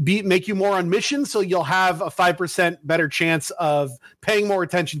will make you more on mission. So you'll have a 5% better chance of paying more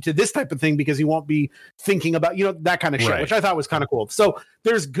attention to this type of thing because you won't be thinking about, that kind of shit, which I thought was kind of cool. So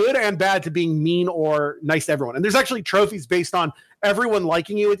there's good and bad to being mean or nice to everyone. And there's actually trophies based on everyone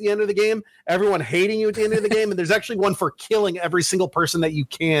liking you at the end of the game, everyone hating you at the end of the game, and there's actually one for killing every single person that you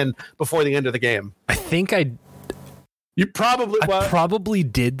can before the end of the game. I think You probably probably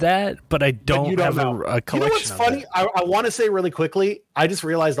did that, but I don't have a collection. You know what's funny? I want to say really quickly, I just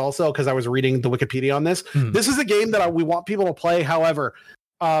realized also, because I was reading the Wikipedia on this, this is a game that we want people to play. However,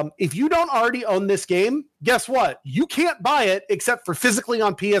 if you don't already own this game, guess what? You can't buy it except for physically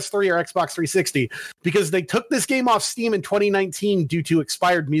on PS3 or Xbox 360, because they took this game off Steam in 2019 due to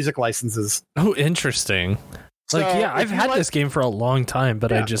expired music licenses. Oh, interesting. Like, So, yeah, I've had this game for a long time,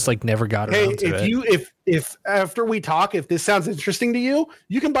 but I just like never got around to it. If after we talk, if this sounds interesting to you,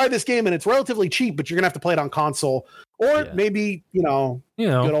 you can buy this game and it's relatively cheap, but you're gonna have to play it on console or maybe good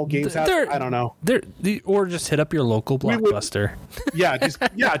old games. I don't know. Or just hit up your local Blockbuster. Just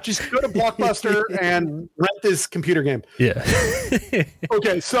go to Blockbuster and rent this computer game. Yeah.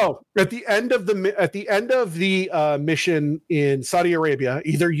 Okay, so at the end of the mission in Saudi Arabia,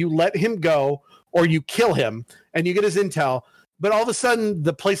 either you let him go or you kill him and you get his intel, but all of a sudden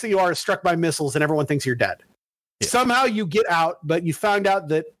the place that you are is struck by missiles and everyone thinks you're dead. Yeah. Somehow you get out, but you found out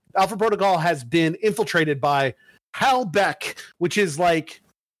that Alpha Protocol has been infiltrated by Halbeck, which is like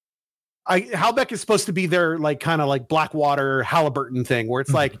Halbeck is supposed to be their like kind of like Blackwater Halliburton thing, where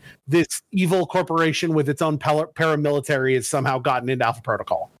it's like this evil corporation with its own paramilitary has somehow gotten into Alpha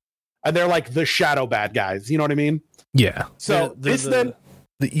Protocol, and they're like the shadow bad guys. You know what I mean? Yeah. So the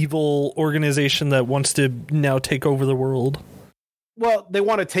evil organization that wants to now take over the world. Well, they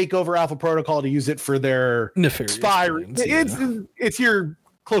want to take over Alpha Protocol to use it for their nefarious spy. plans, It's your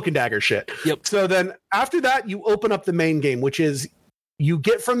cloak and dagger shit. Yep. So then after that, you open up the main game, which is you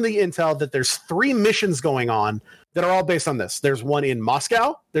get from the intel that there's 3 missions going on that are all based on this. There's one in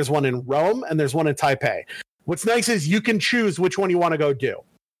Moscow, there's one in Rome, and there's one in Taipei. What's nice is you can choose which one you want to go do.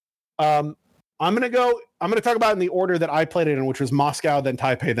 I'm going to talk about it in the order that I played it in, which was Moscow, then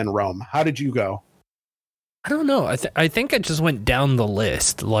Taipei, then Rome. How did you go? I don't know. I think I just went down the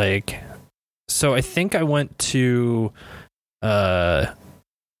list. So I think I went to, I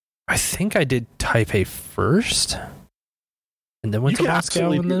think I did Taipei first and then went to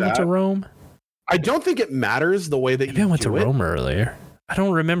Moscow and then went to Rome. I don't think it matters the way that Maybe I went to Rome earlier. I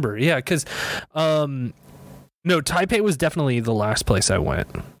don't remember. Yeah. Cause, no, Taipei was definitely the last place I went.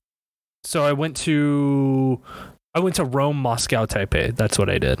 So I went to Rome, Moscow, Taipei. That's what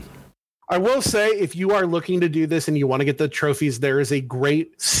I did. I will say, if you are looking to do this and you want to get the trophies, there is a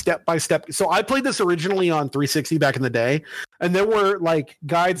great step-by-step. So I played this originally on 360 back in the day, and there were like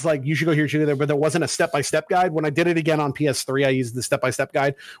guides like you should go here, should go there, but there wasn't a step-by-step guide. When I did it again on PS3, I used the step-by-step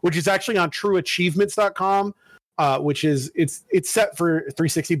guide, which is actually on trueachievements.com, which is it's set for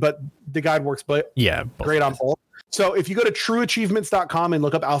 360, but the guide works great on both. So if you go to trueachievements.com and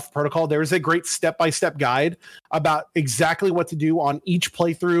look up Alpha Protocol, there is a great step-by-step guide about exactly what to do on each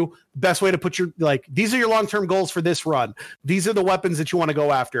playthrough. Best way to put these are your long-term goals for this run. These are the weapons that you want to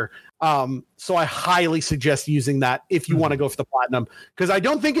go after. So I highly suggest using that if you want to go for the platinum, because I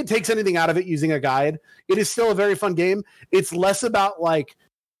don't think it takes anything out of it using a guide. It is still a very fun game. It's less about like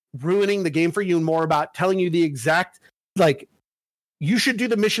ruining the game for you and more about telling you the exact, like, you should do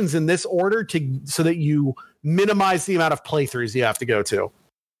the missions in this order so that you minimize the amount of playthroughs you have to go to.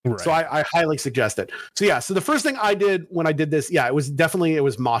 Right. So I highly suggest it. So the first thing I did when I did this, it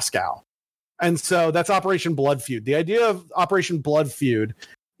was Moscow. And so that's Operation Blood Feud. The idea of Operation Blood Feud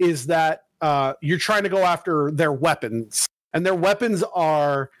is that you're trying to go after their weapons, and their weapons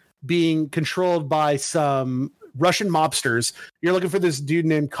are being controlled by some Russian mobsters. You're looking for this dude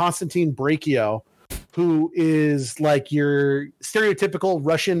named Konstantin Brachio, who is like your stereotypical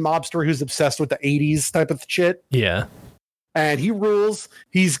Russian mobster who's obsessed with the 80s type of shit. Yeah. And he rules.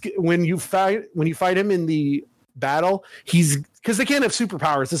 When you fight him in the battle, because they can't have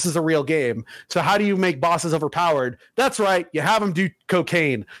superpowers. This is a real game. So how do you make bosses overpowered? That's right. You have him do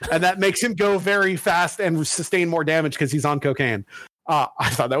cocaine, and that makes him go very fast and sustain more damage because he's on cocaine. I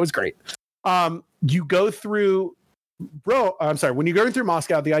thought that was great. You go through when you're going through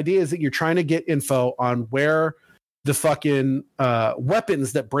Moscow, the idea is that you're trying to get info on where the fucking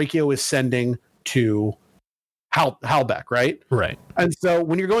weapons that Brachio is sending to Halbeck, right? Right. And so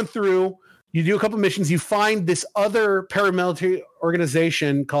when you're going through, you do a couple missions, you find this other paramilitary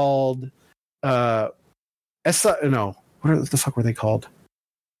organization called what the fuck were they called?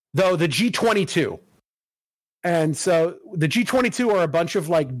 The G22. And so the G22 are a bunch of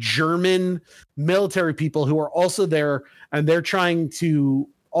like German military people who are also there, and they're trying to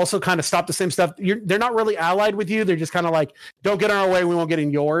also kind of stop the same stuff. They're not really allied with you. They're just kind of like, don't get in our way, we won't get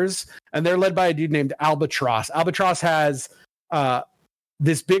in yours. And they're led by a dude named Albatross. Albatross has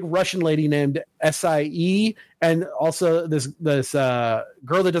this big Russian lady named Sie, and also this girl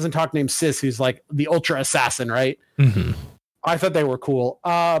that doesn't talk named Sis, who's like the ultra assassin, right? Mm-hmm. I thought they were cool.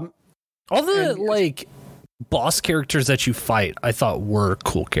 All the like boss characters that you fight, I thought were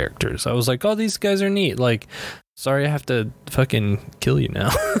cool characters. I was like, oh, these guys are neat. Like, sorry, I have to fucking kill you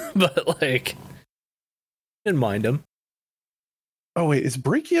now, but like, didn't mind them. Oh wait, is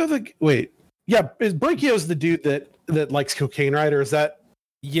Brachio is Brachio's the dude that likes cocaine, right? Or is that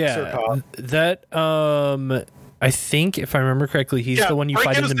Surkov? That I think if I remember correctly, he's the one you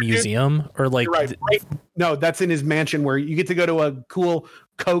fight in the museum, or like no, that's in his mansion where you get to go to a cool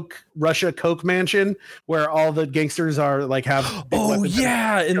Russia Coke mansion where all the gangsters are like have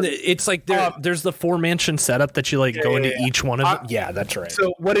and it's like there's the 4-mansion setup that you like go into each one of them. Yeah, that's right.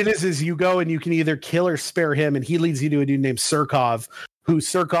 So what it is you go and you can either kill or spare him, and he leads you to a dude named Surkov, who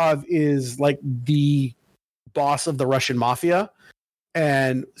Surkov is like the boss of the Russian mafia.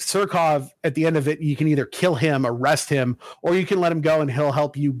 And Surkov, at the end of it, you can either kill him, arrest him, or you can let him go and he'll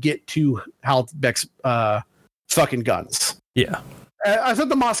help you get to Halbech's fucking guns. Yeah. I thought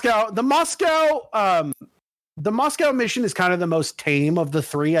the Moscow mission is kind of the most tame of the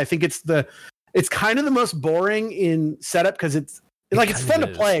three. I think it's kind of the most boring in setup because it's fun to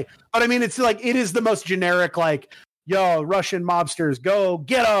play, but I mean it is the most generic, like, yo, Russian mobsters, go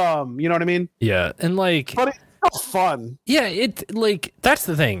get them. You know what I mean? Yeah, and like, but it's fun. Yeah, it like that's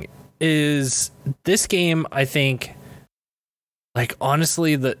the thing is this game. I think, like,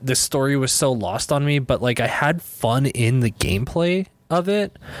 honestly, the story was so lost on me, but like I had fun in the gameplay of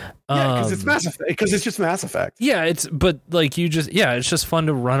it. Yeah, because it's Mass Effect. Because it's just Mass Effect. Yeah, it's just fun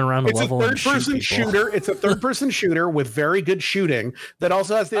to run around the level. It's a third-person shooter. It's a third-person shooter with very good shooting that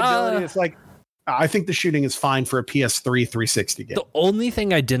also has the ability. It's like, I think the shooting is fine for a PS3 360 game. The only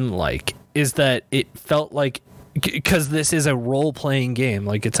thing I didn't like is that it felt like, because this is a role-playing game,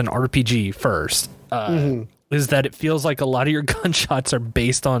 like it's an RPG first. Is that it feels like a lot of your gunshots are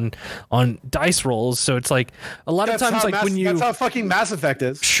based on dice rolls, so it's like a lot of times, like that's how fucking Mass Effect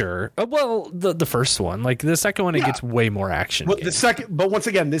is. Sure, well, the first one, like the second one, it gets way more action. But once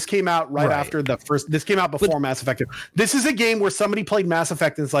again, this came out right after the first. This came out before Mass Effect. This is a game where somebody played Mass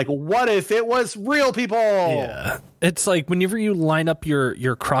Effect and it's like, what if it was real people? Yeah, it's like whenever you line up your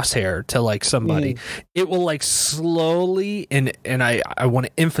crosshair to like somebody, it will like slowly and I want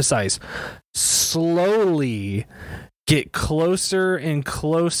to emphasize, slowly get closer and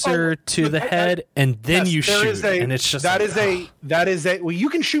closer to the head, and then you shoot, and it's just that is a well, you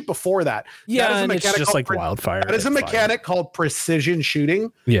can shoot before that. Yeah, and it's just like wildfire. That is a mechanic called precision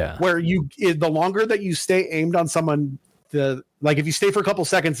shooting. Yeah, where the longer that you stay aimed on someone, like if you stay for a couple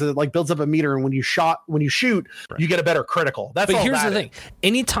seconds, it like builds up a meter, and when you shoot, you get a better critical. But here's the thing: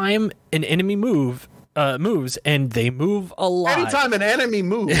 anytime an enemy moves and they move a lot. Anytime an enemy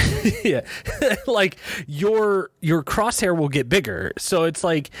moves, yeah, like your crosshair will get bigger. So it's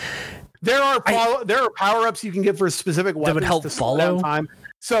like there are power ups you can get for specific weapons that would help follow time.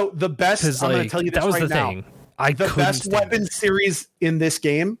 So the best, I'm going to tell you this right now. The best weapon series in this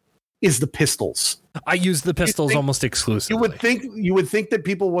game is the pistols. I use the pistols almost exclusively. You would think that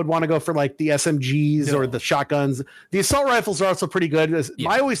people would want to go for like the SMGs or the shotguns. The assault rifles are also pretty good.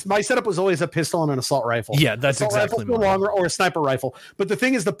 My setup was always a pistol and an assault rifle. Yeah, that's exactly longer, or a sniper rifle. But the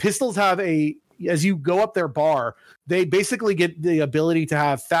thing is, the pistols have as you go up their bar, they basically get the ability to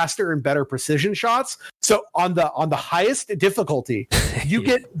have faster and better precision shots. So on the highest difficulty, you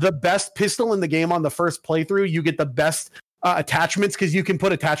get the best pistol in the game on the first playthrough. You get the best attachments because you can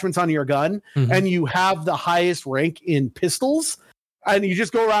put attachments on your gun, and you have the highest rank in pistols, and you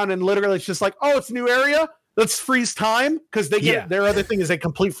just go around and literally it's just like, oh, it's a new area, let's freeze time, because they get their other thing is they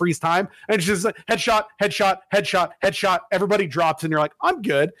complete freeze time, and it's just like headshot, everybody drops and you're like, I'm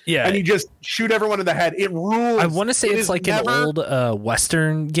good, and you just shoot everyone in the head. It rules. I want to say it's like an old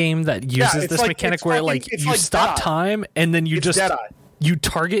Western game that uses this mechanic where like you stop time and then you just you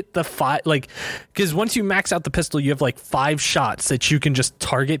target the five, like, because once you max out the pistol, you have like 5 shots that you can just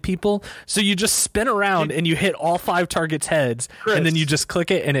target people. So you just spin around and you hit all 5 targets' heads, and then you just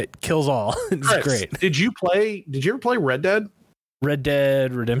click it and it kills all. It's great. Did you ever play Red Dead? Red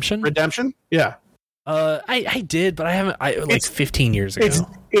Dead Redemption? Yeah. I did, but I haven't. 15 years ago.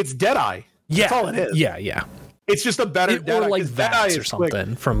 It's Deadeye. Yeah. That's all it is. Yeah. It's just a better or like VATS or something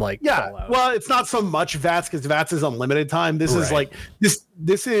quick. From like Fallout. Well, it's not so much VATS because VATS is unlimited time. This is like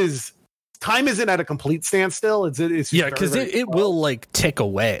this is time isn't at a complete standstill. It's because it will like tick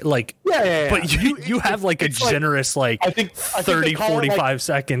away. Like Yeah. But you have like a generous I think 30, they call it, 45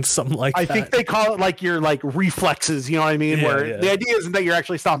 seconds, something like that. I think they call it like your like reflexes, you know what I mean? Yeah, Where yeah. the idea isn't that you're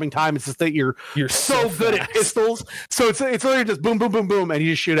actually stopping time, it's just that you're so good at fast. pistols. So it's literally just boom, boom, boom, boom, and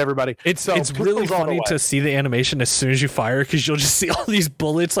you just shoot everybody. It's pistols really all the funny way. to see the animation as soon as you fire, because you'll just see all these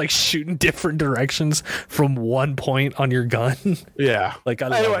bullets like shooting different directions from one point on your gun. Yeah. Like I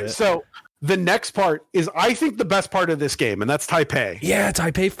love Anyway, it. so the next part is I think the best part of this game, and that's Taipei. Yeah,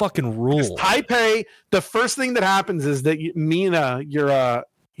 Taipei fucking rule. Taipei, the first thing that happens is that Mina,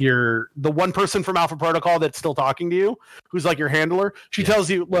 you're the one person from Alpha Protocol that's still talking to you, who's like your handler. She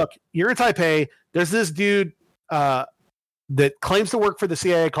tells you, look, you're in Taipei. There's this dude that claims to work for the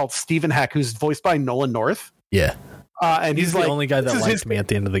CIA called Stephen Heck, who's voiced by Nolan North. Yeah. And He's the like, only guy that this is liked his- me at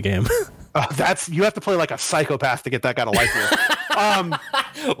the end of the game. That's you have to play like a psychopath to get that guy to like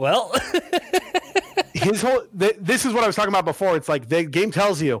you. Well, This is what I was talking about before. It's like the game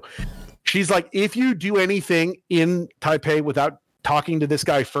tells you, she's like, if you do anything in Taipei without talking to this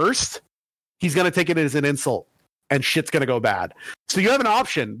guy first, he's going to take it as an insult and shit's going to go bad. So you have an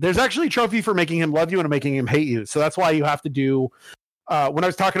option. There's actually a trophy for making him love you and making him hate you. So that's why you have to do, when I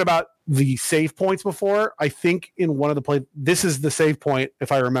was talking about the save points before, I think in one of the this is the save point,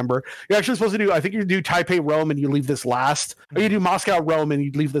 if I remember. You're actually supposed to do, I think you do Taipei, Rome, and you leave this last, or you do Moscow, Rome, and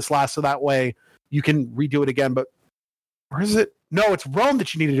you leave this last, so that way you can redo it again. But where is it? No, it's Rome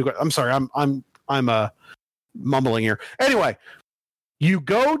that you need to do. I'm sorry, I'm mumbling here. Anyway, you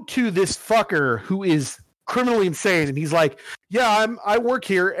go to this fucker who is criminally insane, and he's like, yeah, I work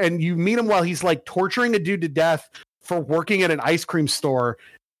here, and you meet him while he's like torturing a dude to death for working at an ice cream store,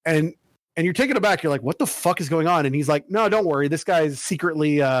 and you're taken aback. You're like, what the fuck is going on? And he's like, no, don't worry, this guy is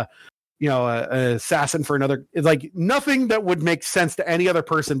secretly an assassin for another. It's like nothing that would make sense to any other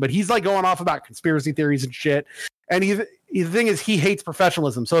person, but he's like going off about conspiracy theories and shit. And the thing is, he hates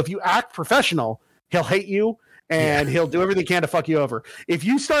professionalism. So if you act professional, he'll hate you, and he'll do everything he can to fuck you over. If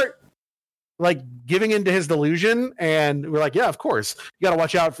you start like giving into his delusion, and we're like, yeah, of course, you got to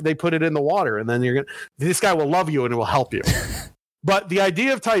watch out if they put it in the water, and then this guy will love you and it will help you. But the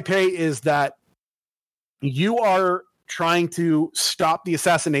idea of Taipei is that you are trying to stop the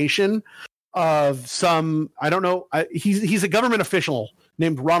assassination of some, I don't know, he's a government official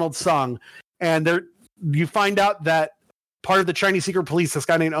named Ronald Sung, and you find out that part of the Chinese secret police, this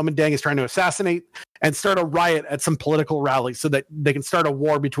guy named Omen Deng, is trying to assassinate and start a riot at some political rally so that they can start a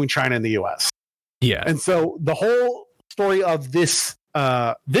war between China and the US. yeah. And so the whole story of this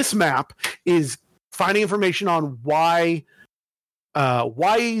map is finding information on why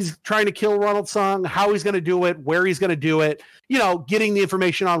he's trying to kill Ronald Sung, how he's going to do it, where he's going to do it, getting the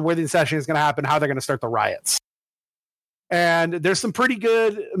information on where the assassination is going to happen, how they're going to start the riots. And there's some pretty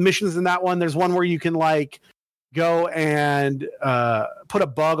good missions in that one. There's one where you can like go and put a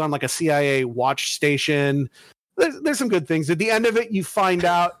bug on like a CIA watch station. There's some good things. At the end of it, you find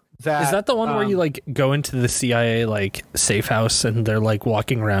out that Is that the one where you like go into the CIA like safe house and they're like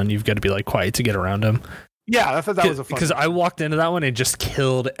walking around? You've got to be like quiet to get around them. Yeah, I thought that was a fun. Because I walked into that one and just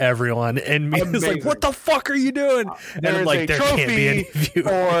killed everyone, and me was like, "What the fuck are you doing?" And I'm like, "There can't be any of you."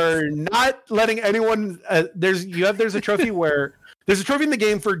 Or not letting anyone. There's a trophy where there's a trophy in the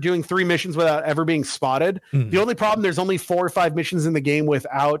game for doing 3 missions without ever being spotted. The only problem, there's only 4 or 5 missions in the game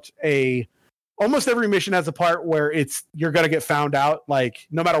without almost every mission has a part where you're gonna get found out, like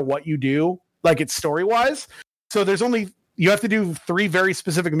no matter what you do, like it's story wise. So you have to do 3 very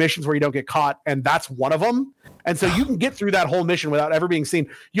specific missions where you don't get caught, and that's one of them. And so you can get through that whole mission without ever being seen.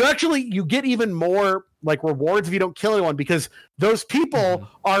 You get even more like rewards if you don't kill anyone, because those people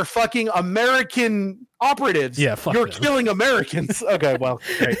are fucking American operatives. Yeah, fuck you're them. killing Americans. Okay, well,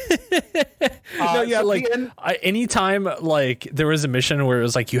 great. No, yeah, so like the end- anytime like there was a mission where it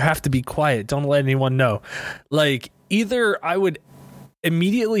was like you have to be quiet, don't let anyone know. Like either I would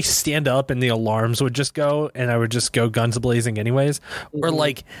immediately stand up and the alarms would just go and I would just go guns blazing anyways, or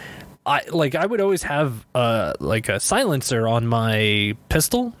like I would always have like a silencer on my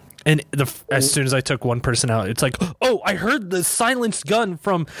pistol. And as soon as I took one person out, it's like, oh, I heard the silenced gun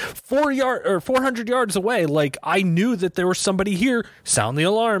from 400 yards away. Like I knew that there was somebody here. Sound the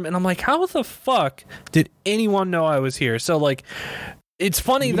alarm, and I'm like, how the fuck did anyone know I was here? So like, it's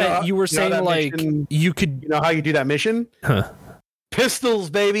funny that you were saying that like mission- you could. You know how you do that mission? Huh. Pistols,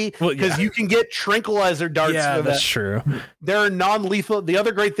 baby, Well, because yeah. you can get tranquilizer darts. Yeah, for that's that. true. They're non-lethal. The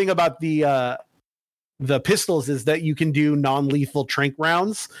other great thing about the pistols is that you can do non-lethal tranq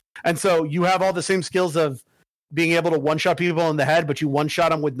rounds, and so you have all the same skills of being able to one-shot people in the head, but you one-shot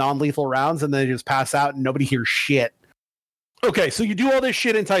them with non-lethal rounds, and then they just pass out and nobody hears shit. Okay, so you do all this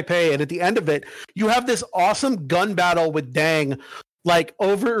shit in Taipei, and at the end of it, you have this awesome gun battle with Deng, like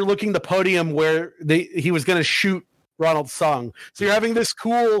overlooking the podium where he was going to shoot Ronald Sung. So you're having this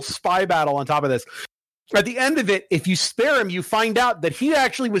cool spy battle on top of this. At the end of it, if you spare him, you find out that he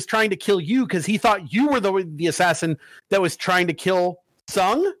actually was trying to kill you because he thought you were the assassin that was trying to kill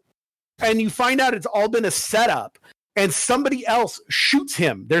Sung. And you find out it's all been a setup and somebody else shoots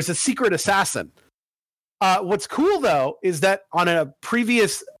him. There's a secret assassin. What's cool, though, is that on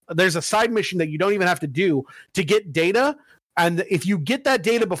there's a side mission that you don't even have to do to get data. And if you get that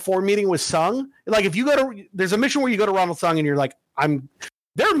data before meeting with Sung, like if you there's a mission where you go to Ronald Sung and you're like,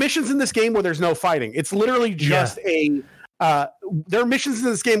 there are missions in this game where there's no fighting. It's literally just there are missions in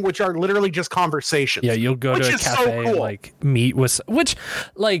this game which are literally just conversations. Yeah, you'll go to a cafe and like meet with, which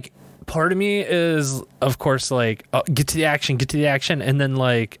like part of me is of course like get to the action, and then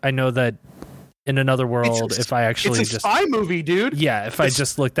like I know that in another world, if I actually it's a spy movie, dude. Yeah, if I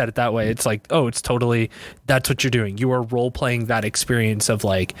just looked at it that way, it's like, oh, it's totally, that's what you're doing. You are role playing that experience of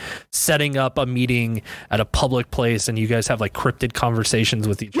like setting up a meeting at a public place and you guys have like cryptid conversations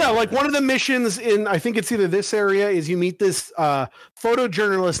with each other. Yeah, like one of the missions in, I think it's either this area, is you meet this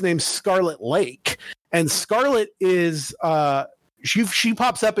photojournalist named Scarlet Lake. And Scarlet is she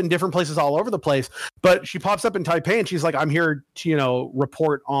pops up in different places all over the place, but she pops up in Taipei and she's like, I'm here to,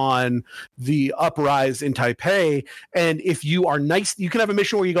 report on the uprise in Taipei. And if you are nice, you can have a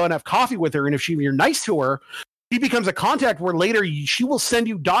mission where you go and have coffee with her. And if you're nice to her, she becomes a contact where later she will send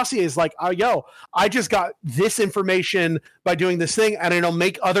you dossiers like, yo, I just got this information by doing this thing, and it'll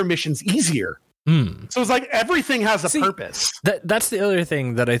make other missions easier. So it's like everything has a purpose. That's the other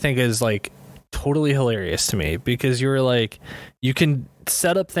thing that I think is like totally hilarious to me, because you're like, you can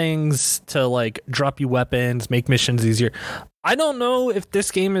set up things to like drop you weapons, make missions easier. I don't know if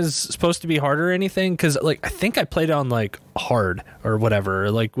this game is supposed to be hard or anything, because like I think I played on like hard or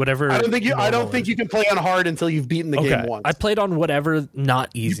whatever, like whatever. I don't think you can play on hard until you've beaten the game once. I played on whatever not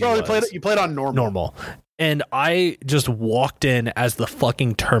easy. You played on normal. And I just walked in as the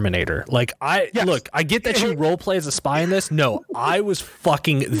fucking Terminator. Like I get that you role play as a spy in this. No, I was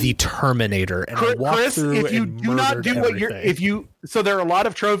fucking the Terminator, and I walked Chris, through if you and do not do everything. So there are a lot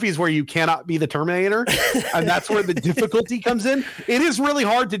of trophies where you cannot be the Terminator, and that's where the difficulty comes in. It is really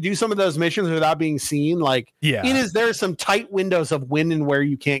hard to do some of those missions without being seen. Like, there are some tight windows of when and where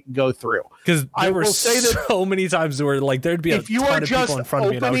you can't go through. Because I will say that so many times where like there'd be a ton of people in front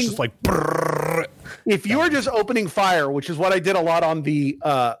of me, and I was just like, brrr. If you are just opening fire, which is what I did a lot on the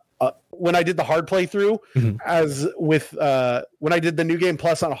when I did the hard playthrough, as with when I did the New Game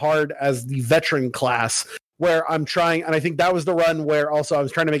Plus on hard as the veteran class, where I'm trying, and I think that was the run where also I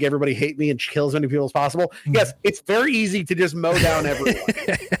was trying to make everybody hate me and kill as many people as possible. Yes, it's very easy to just mow down everyone.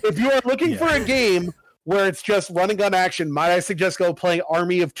 If you are looking for a game where it's just run and gun action, might I suggest go play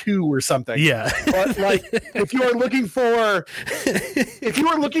Army of Two or something? Yeah. But like, if you are looking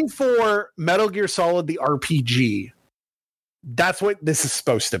for Metal Gear Solid the RPG, that's what this is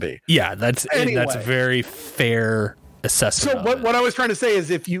supposed to be. Yeah, that's very fair assessment. So what I was trying to say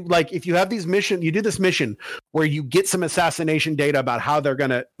is if you have these missions, you do this mission where you get some assassination data about how they're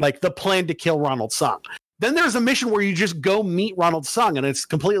gonna, like, the plan to kill Ronald Sung. Then there's a mission where you just go meet Ronald Sung, and it's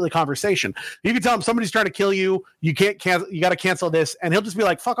completely conversation. You can tell him somebody's trying to kill you. You can't cancel. You got to cancel this, and he'll just be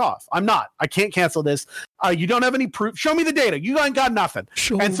like, "Fuck off! I can't cancel this. You don't have any proof. Show me the data. You ain't got nothing."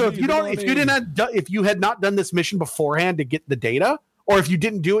 And so if you had not done this mission beforehand to get the data, or if you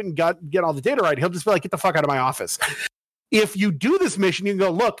didn't do it and get all the data right, he'll just be like, "Get the fuck out of my office." If you do this mission, you can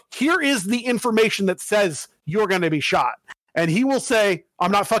go, "Look, here is the information that says you're going to be shot." And he will say,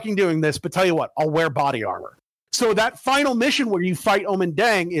 I'm not fucking doing this, but tell you what, I'll wear body armor. So that final mission where you fight Omen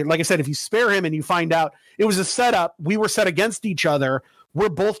Dang, like I said, if you spare him and you find out it was a setup, we were set against each other. We're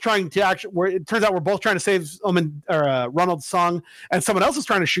both trying to it turns out we're both trying to save Ronald Sung, and someone else is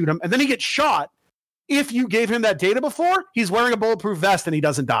trying to shoot him. And then he gets shot. If you gave him that data before, he's wearing a bulletproof vest and he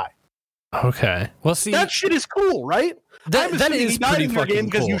doesn't die. Okay. Well, see, that shit is cool, right? That is pretty fucking cool.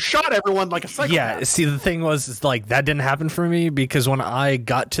 Because you shot everyone like a psychopath. Yeah. See, the thing was, like, that didn't happen for me because when I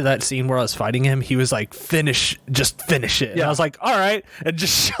got to that scene where I was fighting him, he was like, just finish it. Yeah. And I was like, all right, and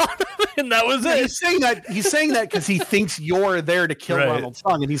just shot him, and that was it. He's saying that because he thinks you're there to kill Ronald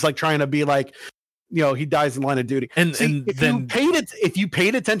Sung, and he's like trying to be like, he dies in line of duty. And if you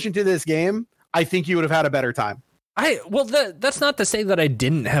paid attention to this game, I think you would have had a better time. That's not to say that I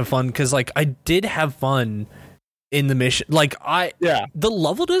didn't have fun, because like I did have fun in the mission. Like the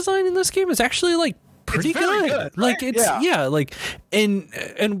level design in this game is actually like pretty very good. good, Like right? it's like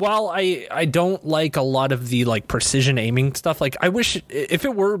and while I don't like a lot of the like precision aiming stuff, like I wish if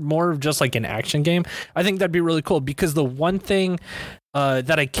it were more of just like an action game, I think that'd be really cool, because the one thing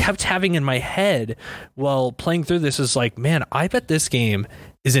that I kept having in my head while playing through this is like, man, I bet this game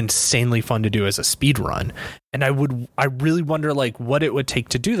is insanely fun to do as a speed run. And I really wonder like what it would take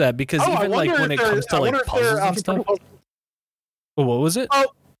to do that, because even like when it comes to like puzzles and stuff. What was it? Oh,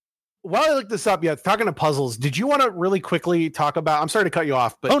 while I look this up, talking to puzzles, did you want to really quickly talk about, I'm sorry to cut you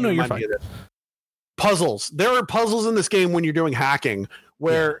off, but you're fine. Puzzles. There are puzzles in this game when you're doing hacking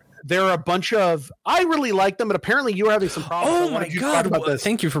where there are a bunch of, I really like them, but apparently you were having some problems. Oh my God.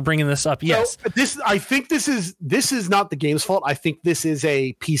 Thank you for bringing this up. Yes. So I think this is not the game's fault. I think this is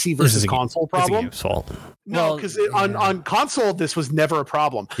a PC versus console problem. It's a game's fault. No, because on console, this was never a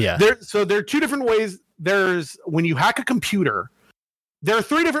problem. Yeah. So there are two different ways. There's when you hack a computer, there are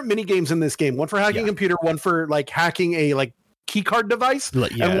 3 different mini games in this game. One for hacking a computer, one for like hacking a like key card device,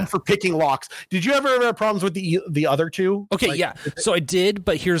 and one for picking locks. Did you ever have problems with the other two? Okay, so I did,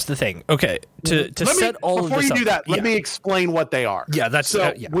 but here's the thing. Okay, to set all of this before you do that, let me me explain what they are. Yeah, that's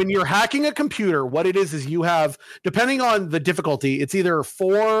so when you're hacking a computer, what it is you have, depending on the difficulty, it's either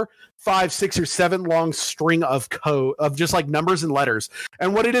 4, 5, 6, or 7 long string of code of just like numbers and letters.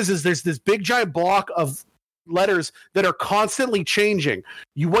 And what it is there's this big giant block of letters that are constantly changing.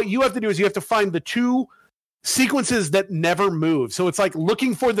 What you have to do is you have to find the 2 sequences that never move. So it's like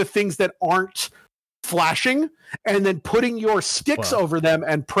looking for the things that aren't flashing and then putting your sticks over them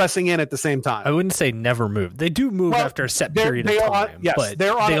and pressing in at the same time. I wouldn't say never move. They do move after a set period of time. But they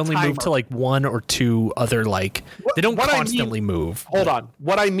only move to like 1 or 2 other like they don't constantly move. Hold on.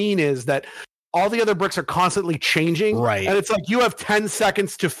 What I mean is that all the other bricks are constantly changing. Right. And it's like you have 10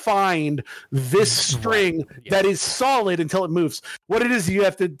 seconds to find this string that is solid until it moves. What it is, you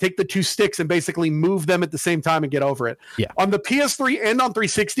have to take the 2 sticks and basically move them at the same time and get over it. Yeah. On the PS3 and on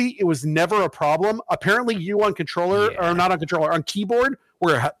 360, it was never a problem. Apparently you on controller, or not on controller, on keyboard,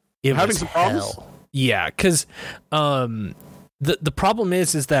 were having some problems. Yeah, because the problem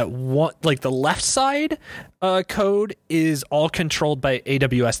is that the left side code is all controlled by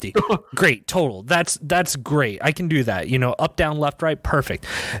AWSD. Great, total. That's great. I can do that. Up, down, left, right, perfect.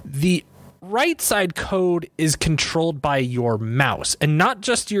 The right side code is controlled by your mouse, and not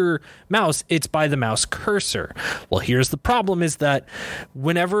just your mouse, it's by the mouse cursor. Well, here's the problem is that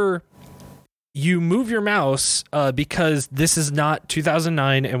whenever you move your mouse, because this is not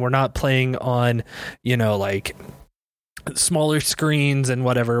 2009 and we're not playing on, like smaller screens and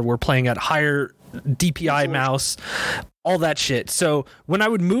whatever, we're playing at higher DPI mouse, all that shit. So when I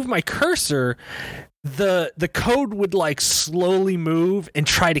would move my cursor, the code would like slowly move and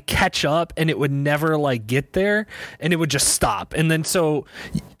try to catch up, and it would never like get there, and it would just stop. And then so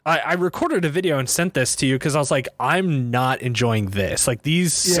I recorded a video and sent this to you because I was like, I'm not enjoying this. Like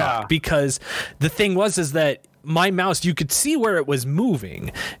these suck, because the thing is that my mouse, you could see where it was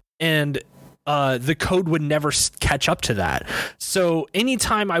moving, and the code would never catch up to that. So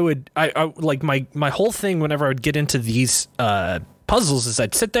anytime I like my whole thing whenever I would get into these puzzles is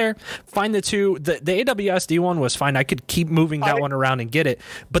I'd sit there, find the 2. The AWSD one was fine. I could keep moving that one around and get it.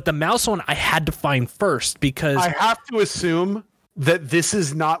 But the mouse one I had to find first, because I have to assume that this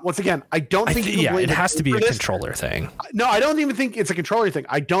is not, once again, I don't think you can blame it has to be a this. controller thing. No, I don't even think it's a controller thing.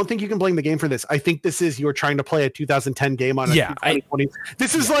 I don't think you can blame the game for this. I think this is you're trying to play a 2010 game on a 2020.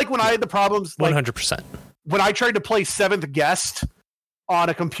 This is like when I had the problems, like 100%. When I tried to play Seventh Guest on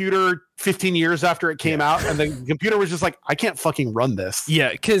a computer 15 years after it came out, and the computer was just like, I can't fucking run this.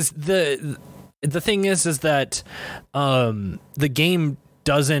 Yeah, because the thing is that the game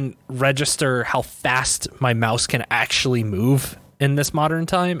doesn't register how fast my mouse can actually move in this modern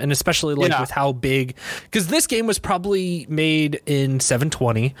time, and especially like with how big, because this game was probably made in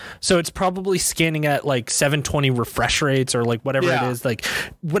 720, so it's probably scanning at like 720 refresh rates or like whatever it is, like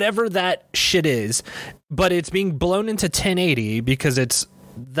whatever that shit is, but it's being blown into 1080 because it's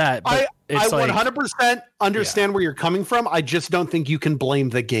that. But I 100% understand where you're coming from. I just don't think you can blame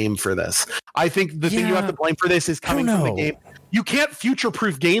the game for this. I think the thing you have to blame for this is coming from the game. You can't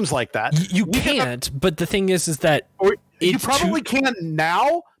future-proof games like that. You can't, but the thing is that you probably can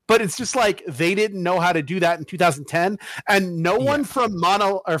now, but it's just like they didn't know how to do that in 2010, and no one from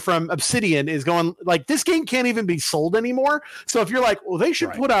from Obsidian is going like, this game can't even be sold anymore. So if you're like, well, they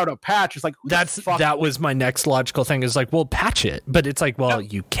should put out a patch, it's like, that was my next logical thing is like, well, patch it, but it's like, well,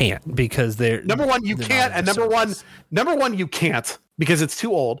 you can't, because they're number one, you can't, and number one, you can't because it's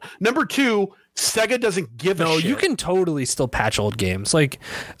too old. Number 2, Sega doesn't give a shit. You can totally still patch old games. Like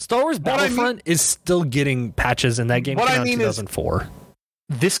Star Wars Battlefront is still getting patches, and that game came out in 2004.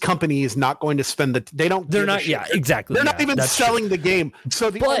 this company is not going to spend they're not, yeah, exactly. They're not even selling the game. So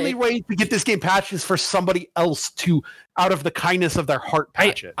the only way to get this game patched is for somebody else to, out of the kindness of their heart,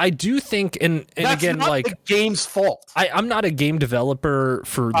 patch it. I do think, and that's again, not like the game's fault. I'm not a game developer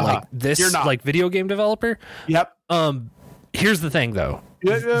for like this, like video game developer. Yep. Here's the thing though.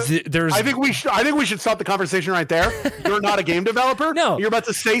 There's. I think we should stop the conversation right there. You're not a game developer. No, you're about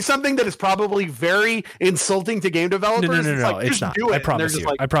to say something that is probably very insulting to game developers. No, it's not. I promise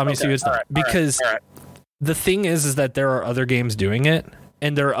you. I promise you, it's not. Because the thing is that there are other games doing it,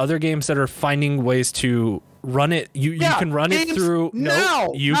 and there are other games that are finding ways to run it. You can run it through.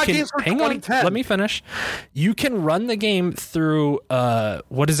 No, you can. Hang on. Let me finish. You can run the game through.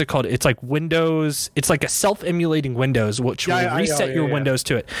 What is it called? It's like Windows. It's like a self-emulating Windows, which will reset your Windows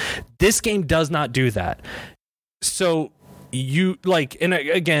to it. This game does not do that. So you like, and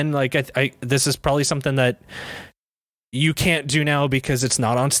again, like I this is probably something that you can't do now because it's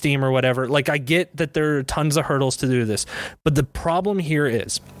not on Steam or whatever. Like, I get that there are tons of hurdles to do this, but the problem here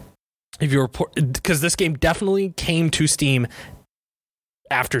is, if you're, because this game definitely came to Steam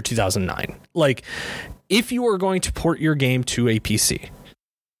after 2009. Like, if you are going to port your game to a PC,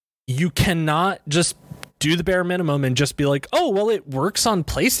 you cannot just do the bare minimum and just be like, oh, well, it works on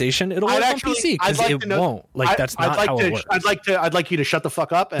PlayStation, it'll work on PC, because it won't. Like, that's not how it works. I'd like you to shut the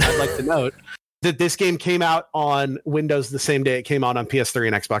fuck up, and I'd like to note that this game came out on Windows the same day it came out on PS3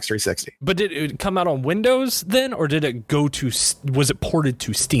 and Xbox 360. But did it come out on Windows then, or did it go to, was it ported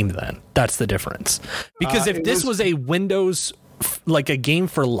to Steam then? That's the difference. Because if this was a Windows, like a game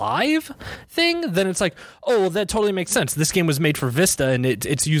for live thing, then it's like, oh, well, that totally makes sense. This game was made for Vista, and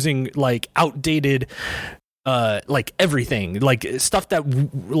it's using like outdated like everything, like stuff that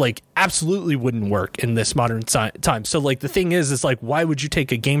like absolutely wouldn't work in this modern time. So like the thing is like, why would you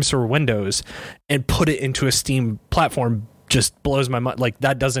take a game for Windows and put it into a Steam platform? Just blows my mind. Like,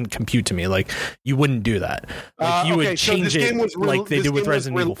 that doesn't compute to me. Like, you wouldn't do that. Like, you would change it like they did with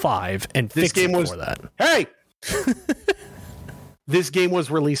Resident Evil 5 and fix it for that. Hey, this game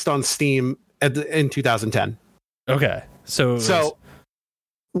was released on Steam in 2010. Okay, so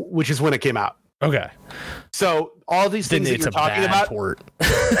which is when it came out. Okay, so all these things that you're talking about, port.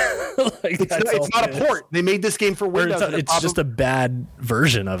 Like, it's not a port. They made this game for Windows. It's just a bad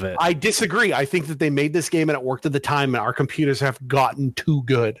version of it. I disagree. I think that they made this game and it worked at the time, and our computers have gotten too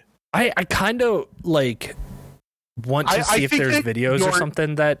good. I kind of like want to see if there's videos or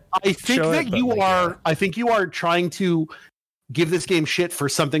something that I think you are trying to give this game shit for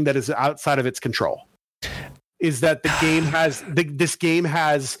something that is outside of its control. Is that the game has this game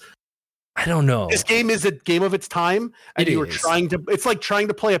has. I don't know. This game is a game of its time, and it's like trying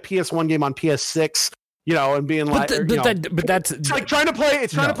to play a PS1 game on PS6, you know, and being like, it's like trying to play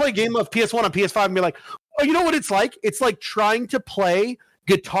a game of PS1 on PS5 and be like, oh, you know what it's like? It's like trying to play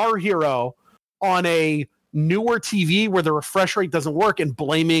Guitar Hero on a newer TV where the refresh rate doesn't work and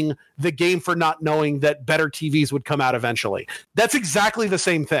blaming the game for not knowing that better TVs would come out eventually. That's exactly the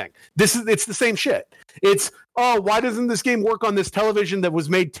same thing. It's the same shit. It's, oh, why doesn't this game work on this television that was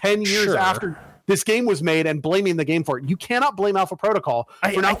made 10 years after this game was made, and blaming the game for it? You cannot blame Alpha Protocol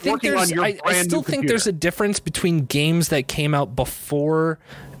for not working on your brand new computer. I still think there's a difference between games that came out before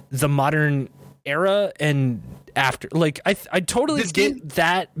the modern era and after. Like, I totally get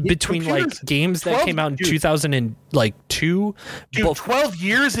that between like games that came out in 2002. Dude, 12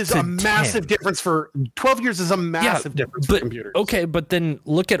 years is a massive difference for 12 years is a massive difference for computers. Okay, but then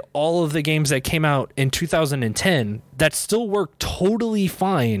look at all of the games that came out in 2010 that still work totally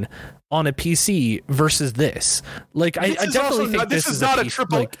fine on a PC versus this. Like, I definitely think this is not a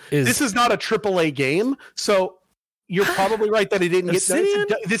triple. Like, this is not a AAA game, so you're probably right that it didn't get.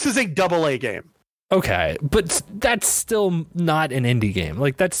 This is a AA game. Okay, but that's still not an indie game.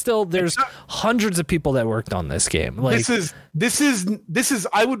 Like, that's still, there's hundreds of people that worked on this game. Like, this is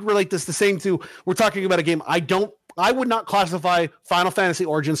I would relate this the same to, we're talking about a game I would not classify Final Fantasy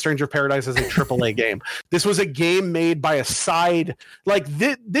Origins Stranger of Paradise as a AAA game. This was a game made by a side, like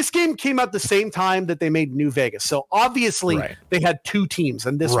this game came out the same time that they made New Vegas. So obviously they had two teams,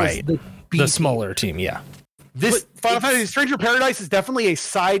 and this was the smaller team. Yeah. Final Fantasy Stranger of Paradise is definitely a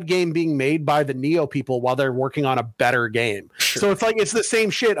side game being made by the Neo people while they're working on a better game. Sure. So it's like, it's the same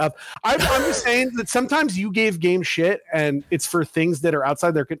shit of, I'm just saying that sometimes you gave games shit and it's for things that are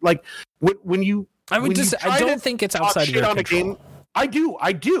outside their, like when you, I don't think it's outside of your control. I do.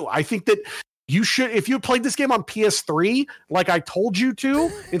 I think that you should, if you played this game on PS3, like I told you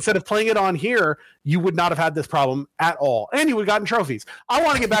to, instead of playing it on here, you would not have had this problem at all. And you would have gotten trophies. I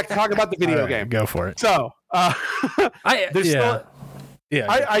want to get back to talking about the video game. Go for it. So, Yeah,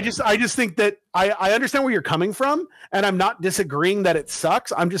 I just think that I understand where you're coming from, and I'm not disagreeing that it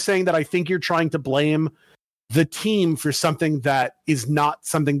sucks. I'm just saying that I think you're trying to blame the team for something that is not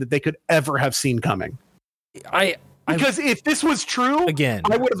something that they could ever have seen coming. Because if this was true, again,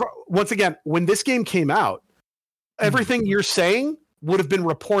 I would have, once again, when this game came out, everything you're saying would have been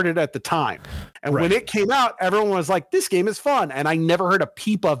reported at the time. And when it came out, everyone was like, this game is fun. And I never heard a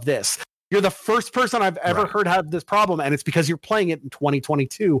peep of this. You're the first person I've ever heard have this problem, and it's because you're playing it in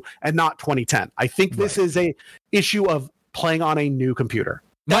 2022 and not 2010. I think this is a issue of playing on a new computer.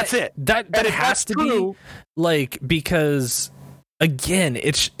 That's it. That has to be like, because again,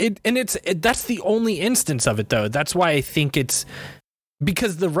 that's the only instance of it though. That's why I think it's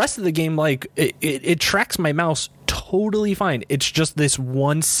because the rest of the game, like it tracks my mouse totally fine. It's just this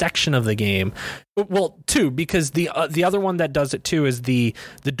one section of the game. Well, two, because the other one that does it too is the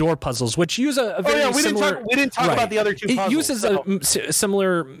door puzzles, which use a very similar. We didn't talk about the other two puzzles. It uses a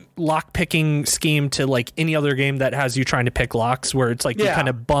similar lock picking scheme to like any other game that has you trying to pick locks, where it's like you kind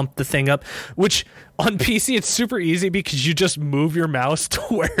of bump the thing up. Which on PC it's super easy because you just move your mouse to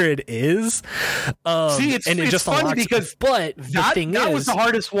where it is. It's just funny unlocks. But that was the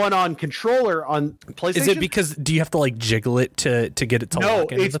hardest one on controller on PlayStation. Is it because do you have to like jiggle it to get it to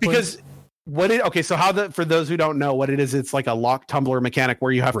lock into it's because place? For those who don't know what it is, it's like a lock tumbler mechanic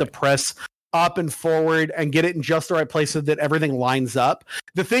where you have to press up and forward and get it in just the right place so that everything lines up.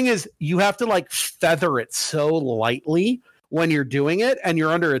 The thing is, you have to like feather it so lightly when you're doing it, and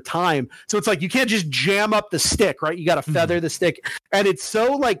you're under a time. So it's like you can't just jam up the stick, right? You got to feather the stick, and it's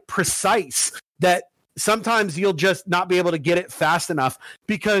so like precise that sometimes you'll just not be able to get it fast enough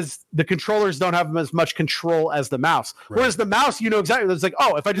because the controllers don't have as much control as the mouse. Right. Whereas the mouse, you know exactly. It's like,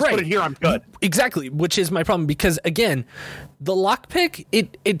 oh, if I just put it here, I'm good. Exactly, which is my problem because again, the lockpick,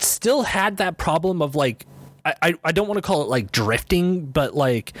 it still had that problem of like, I don't want to call it like drifting, but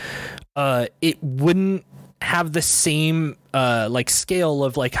like, it wouldn't have the same like scale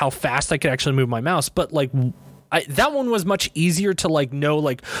of like how fast I could actually move my mouse, but like. That one was much easier to like know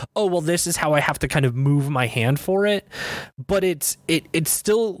like, oh well, this is how I have to kind of move my hand for it, but it's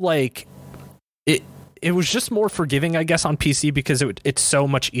still like it was just more forgiving, I guess, on PC because it's so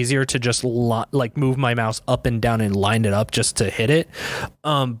much easier to just like move my mouse up and down and line it up just to hit it.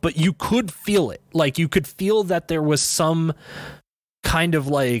 But you could feel it, like you could feel that there was some kind of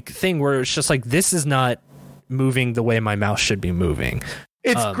like thing where it's just like, this is not moving the way my mouse should be moving.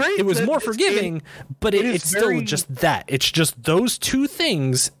 It's great. It was more forgiving, but it's still just that. It's just those two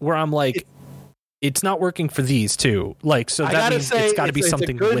things where I'm like, it's not working for these two. Like, so that means it's got to be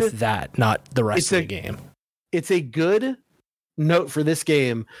something with that, not the rest of the game. It's a good note for this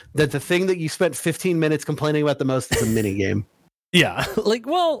game that the thing that you spent 15 minutes complaining about the most is a mini game. Yeah. Like,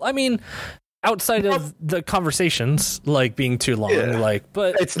 well, I mean, outside of the conversations like being too long, like,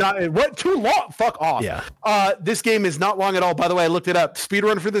 but it's not too long. Fuck off. Yeah. This game is not long at all. By the way, I looked it up.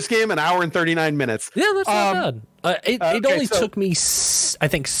 Speedrun for this game, 1 hour and 39 minutes. Yeah, that's not bad. It only took me, I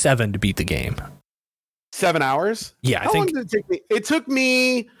think, 7 to beat the game. 7 hours? Yeah, How long did it take me? It took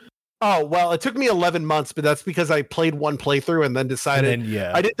me. Oh well, it took me 11 months, but that's because I played one playthrough and then decided. And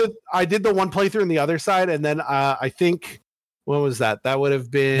then, I did the one playthrough on the other side, and then I think. When was that? That would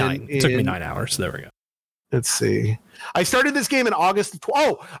have been 9. It took me 9 hours. There we go. Let's see. I started this game in August.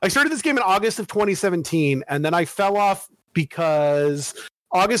 I started this game in August of 2017, and then I fell off because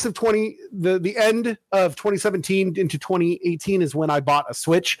August of the end of 2017 into 2018 is when I bought a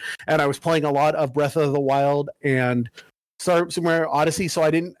Switch, and I was playing a lot of Breath of the Wild and Super Mario Odyssey. So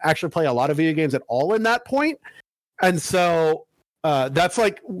I didn't actually play a lot of video games at all in that point, and so that's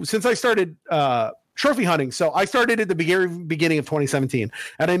like since I started. Trophy hunting. So I started at the beginning of 2017,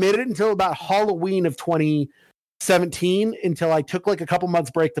 and I made it until about Halloween of 2017 until I took like a couple months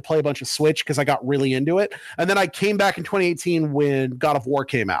break to play a bunch of Switch because I got really into it. And then I came back in 2018 when God of War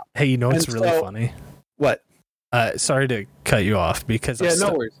came out. Hey, you know what's really funny? What? Sorry to cut you off because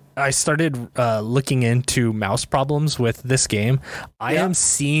no worries. I started looking into mouse problems with this game. I am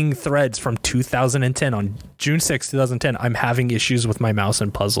seeing threads from 2010 on June 6, 2010. I'm having issues with my mouse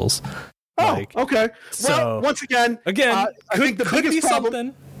and puzzles. Oh, okay. So well, once again, I think the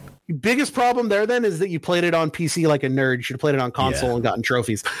biggest problem there then is that you played it on PC like a nerd. You should have played it on console and gotten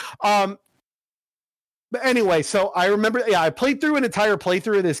trophies. But anyway, so I remember, I played through an entire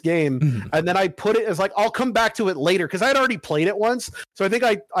playthrough of this game, and then I put it as like, I'll come back to it later because I'd already played it once. So I think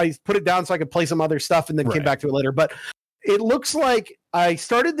I put it down so I could play some other stuff and then came back to it later. But it looks like I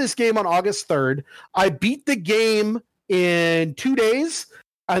started this game on August 3rd. I beat the game in 2 days.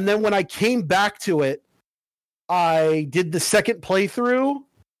 And then when I came back to it, I did the second playthrough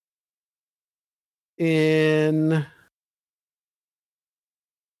in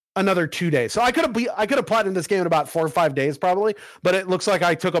another 2 days. So I could have platinumed this game in about 4 or 5 days probably, but it looks like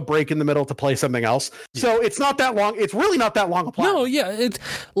I took a break in the middle to play something else. So it's not that long. It's really not that long a platinum. No, yeah, it's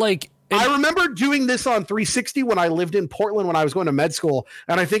like I remember doing this on 360 when I lived in Portland when I was going to med school,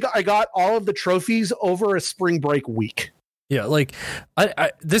 and I think I got all of the trophies over a spring break week. Yeah, like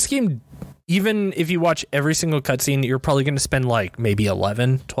I this game, even if you watch every single cutscene, you're probably going to spend like maybe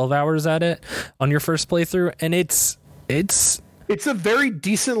 11, 12 hours at it on your first playthrough, and it's a very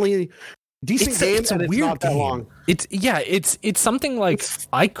decent game. It's a and weird not that game. long. It's something like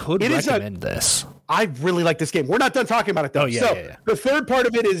I could recommend this. I really like this game. We're not done talking about it though. Oh, yeah. The third part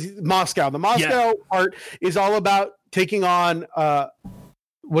of it is Moscow. The Moscow part is all about taking on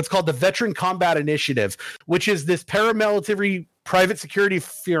what's called the Veteran Combat Initiative, which is this paramilitary private security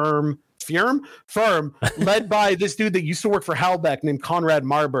firm led by this dude that used to work for Halbeck named Conrad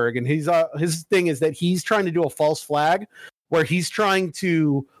Marburg. And his thing is that he's trying to do a false flag where he's trying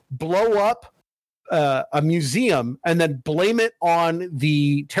to blow up a museum and then blame it on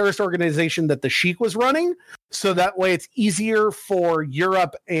the terrorist organization that the Sheik was running. So that way it's easier for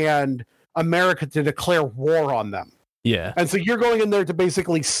Europe and America to declare war on them. Yeah. And so you're going in there to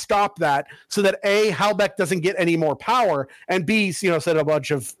basically stop that so that A, Halbeck doesn't get any more power, and B, so that a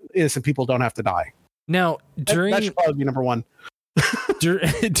bunch of innocent people don't have to die. Now, that should probably be number one.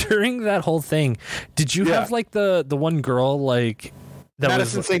 During that whole thing, did you have like the one girl like that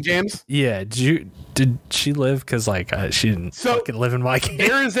Madison St. James? Yeah. Did she live? Because like she didn't fucking live in my game.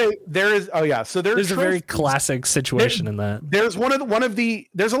 There's a very classic situation in that. There's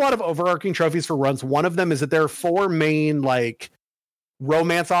there's a lot of overarching trophies for runs. One of them is that there are 4 main like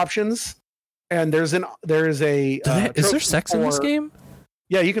romance options, and is there sex in this game?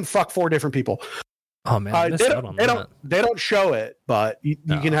 Yeah, you can fuck 4 different people. Oh man, they don't show it, but you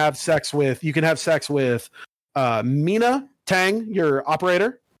can have sex with Mina Tang, your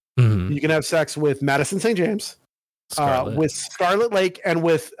operator. Mm-hmm. You can have sex with Madison St. James, Scarlet. with Scarlet Lake, and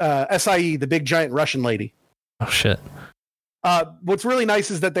with SIE, the big giant Russian lady. Oh shit. What's really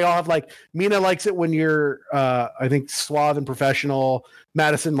nice is that they all have like Mina likes it when you're I think suave and professional.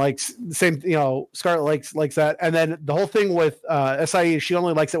 Madison likes same, Scarlet likes that. And then the whole thing with SIE, she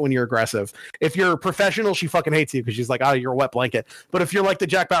only likes it when you're aggressive. If you're professional, she fucking hates you because she's like, oh, you're a wet blanket. But if you're like the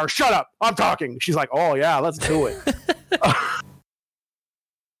Jack Bauer, shut up, I'm talking. She's like, oh yeah, let's do it.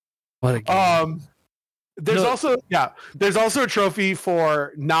 What a game. There's also a trophy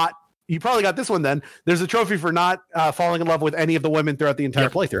for not. You probably got this one then. There's a trophy for not falling in love with any of the women throughout the entire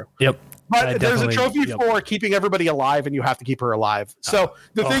playthrough. Yep. But there's a trophy for keeping everybody alive, and you have to keep her alive. So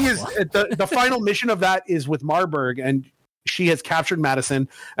the thing is, the final mission of that is with Marburg, and she has captured Madison,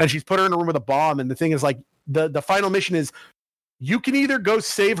 and she's put her in a room with a bomb. And the thing is, like, the final mission is you can either go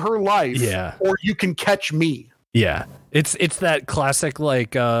save her life, or you can catch me. Yeah, it's that classic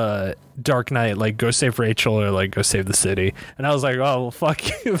like Dark Knight, like go save Rachel or like go save the city. And I was like, oh well,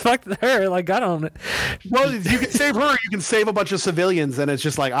 fuck you, fuck her. Like I don't. Well, you can save her. You can save a bunch of civilians, and it's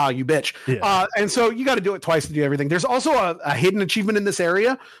just like, oh, you bitch. Yeah. And so you got to do it twice to do everything. There's also a hidden achievement in this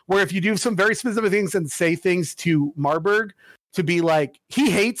area where if you do some very specific things and say things to Marburg to be like, he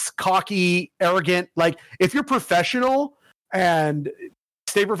hates cocky, arrogant. Like if you're professional and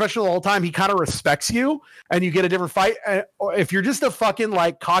stay professional the whole time, he kind of respects you and you get a different fight. Or if you're just a fucking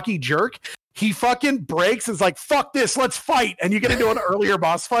like cocky jerk, he fucking breaks and is like, fuck this, let's fight. And you get into an earlier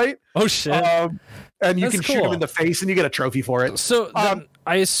boss fight. Oh shit. And you can shoot him in the face and you get a trophy for it. So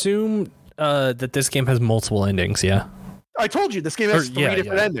I assume that this game has multiple endings. Yeah. I told you this game has 3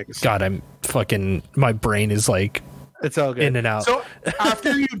 different endings. God, my brain is like, it's all good. In and out. So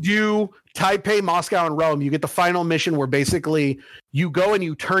after you do Taipei, Moscow, and Rome, you get the final mission where basically you go and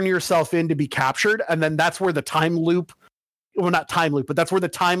you turn yourself in to be captured. And then that's where the time loop, well, not time loop, but that's where the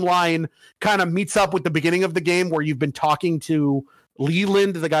timeline kind of meets up with the beginning of the game where you've been talking to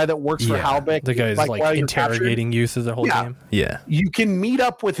Leland, the guy that works for Halbeck. The guy's like interrogating you through the whole game. Yeah. You can meet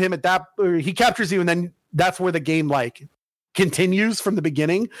up with him at that, he captures you, and then that's where the game like continues from the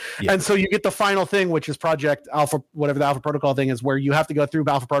beginning. And so you get the final thing, which is Project Alpha, whatever the Alpha Protocol thing is, where you have to go through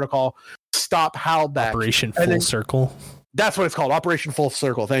Alpha Protocol, stop Halbeck. Operation Full Circle. That's what it's called. Operation Full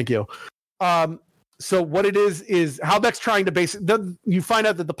Circle. Thank you. So what it is Halbeck's trying to you find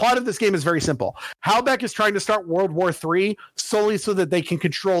out that the plot of this game is very simple. Halbeck is trying to start World War III solely so that they can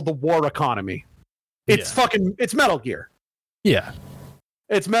control the war economy. It's it's Metal Gear. Yeah.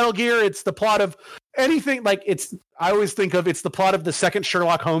 It's Metal Gear. It's the plot of anything like I always think of it's the plot of the second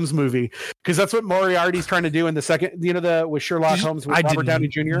Sherlock Holmes movie because that's what Moriarty's trying to do in the second, with Sherlock Holmes with Robert Downey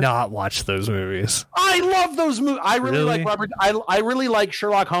Jr. Not watch those movies. I love those movies. I really like Robert. I really like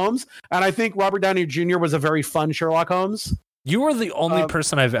Sherlock Holmes, and I think Robert Downey Jr. was a very fun Sherlock Holmes. You are the only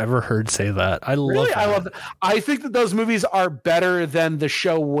person I've ever heard say that. I love that. I love that. I think that those movies are better than the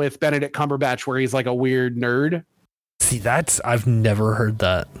show with Benedict Cumberbatch where he's like a weird nerd. See, I've never heard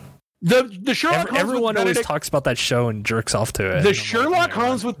that. The Sherlock Holmes everyone always talks about that show and jerks off to it. The Sherlock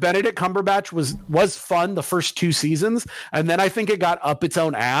Holmes with Benedict Cumberbatch was fun the first 2 seasons, and then I think it got up its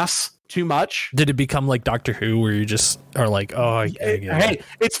own ass too much. Did it become like Doctor Who, where you just are like, oh, hey,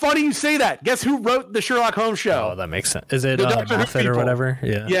 it's funny you say that. Guess who wrote the Sherlock Holmes show? Oh, that makes sense. Is it Moffat or whatever?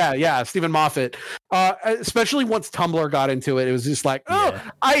 Yeah, Stephen Moffat. Especially once Tumblr got into it, it was just like,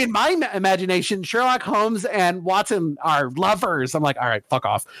 in my imagination, Sherlock Holmes and Watson are lovers. I'm like, all right, fuck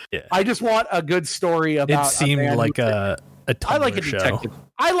off. Yeah. I just want a good story about. It seemed like a Tumblr I like a detective.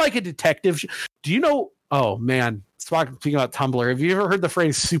 I like a detective. Do you know? Oh man. Speaking about Tumblr, have you ever heard the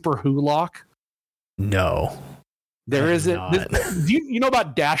phrase super hulock? No. There isn't. You know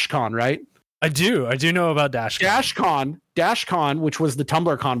about DashCon, right? I do know about DashCon. DashCon, which was the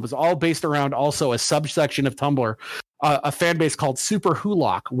Tumblr con, was all based around also a subsection of Tumblr, a fan base called Super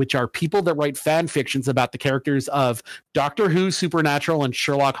Hulock, which are people that write fan fictions about the characters of Doctor Who, Supernatural, and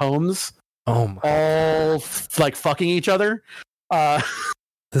Sherlock Holmes. Oh my! All like fucking each other.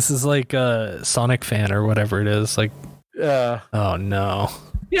 This is like a Sonic fan or whatever it is. Like, oh no.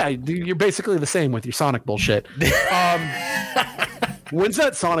 Yeah, you're basically the same with your Sonic bullshit. When's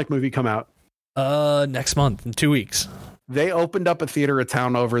that Sonic movie come out? Next month, in 2 weeks. They opened up a theater a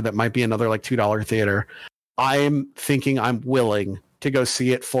town over that might be another like $2 theater. I'm thinking I'm willing to go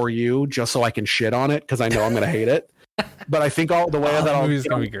see it for you just so I can shit on it because I know I'm going to hate it. But I think the way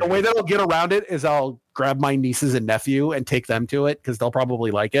that I'll get around it is I'll grab my nieces and nephew and take them to it because they'll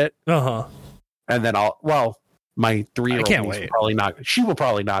probably like it. And then my 3-year-old niece will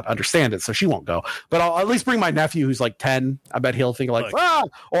probably not understand it, so she won't go. But I'll at least bring my nephew who's like 10. I bet he'll think like,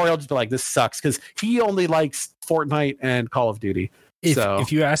 or he'll just be like, this sucks because he only likes Fortnite and Call of Duty.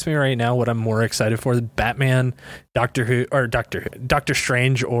 If you ask me right now what I'm more excited for, Batman, Doctor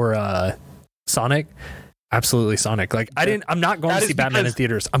Strange, or Sonic. Absolutely Sonic. Like I'm not going to see Batman in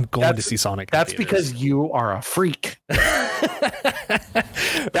theaters. I'm going to see Sonic. That's because you are a freak.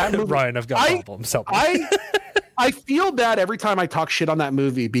 That movie, Ryan, I've got problems. I feel bad every time I talk shit on that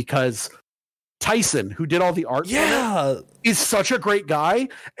movie because Tyson, who did all the art, is such a great guy,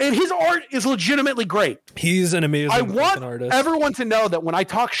 and his art is legitimately great. He's an amazing artist. I want everyone to know that when I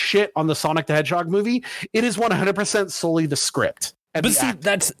talk shit on the Sonic the Hedgehog movie, it is 100% solely the script. But see,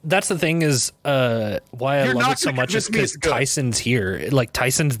 that's the thing is why I love it so much is because Tyson's here. Like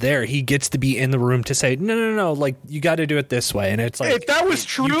Tyson's there. He gets to be in the room to say, no, like you got to do it this way. And it's like, if that was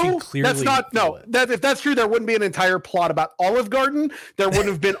true, that's not if that's true, there wouldn't be an entire plot about Olive Garden. There wouldn't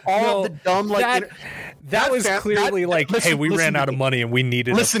have been all the dumb like that was clearly hey, we ran out of money and we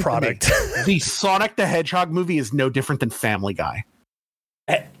needed a product. The Sonic the Hedgehog movie is no different than Family Guy.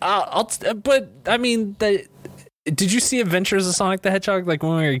 But I mean did you see Adventures of Sonic the Hedgehog like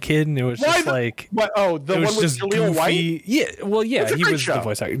when we were a kid and it was just like the one with Jaleel White? Yeah, he was the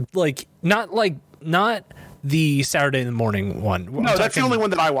voice actor. Like not the Saturday morning one. No, that's the only one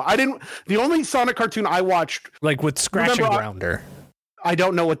that I watched. The only Sonic cartoon I watched like with Scratch and Grounder. I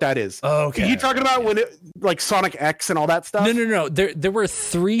don't know what that is. Oh, okay. Are you talking about when it like Sonic X and all that stuff? No. There were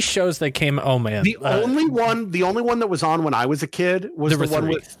 3 shows that came. Oh man. The only one that was on when I was a kid was the one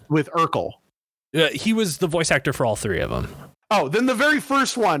with Urkel. He was the voice actor for all 3 of them. Oh, then the very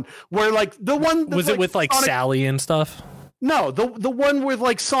first one where like the one was it with like Sonic, Sally and stuff? No, the one with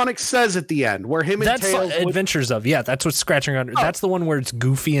like Sonic says at the end where him and Tails Adventures of that's what Scratch and Grounder. That's the one where it's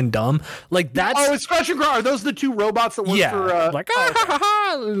goofy and dumb. Like that's it's Scratch and Grounder. Are those the 2 robots that work for like like I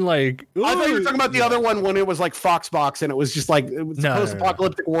thought you were talking about the other one when it was like Foxbox and it was just like it was a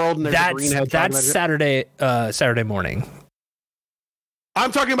post-apocalyptic world and there's a green head. That's Saturday morning.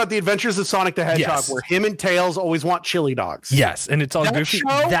 I'm talking about the Adventures of Sonic the Hedgehog, where him and Tails always want chili dogs. Yes, and it's all goofy.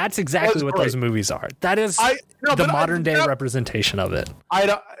 That's exactly what those movies are. That is the modern day representation of it.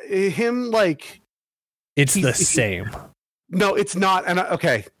 It's the same. No, it's not. And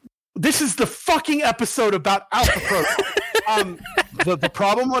okay, this is the fucking episode about Alpha Pro. The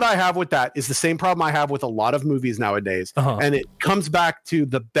problem that I have with that is the same problem I have with a lot of movies nowadays. And it comes back to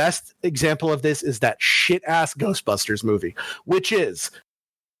the best example of this is that shit ass Ghostbusters movie, which is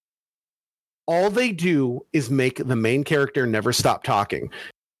all they do is make the main character never stop talking.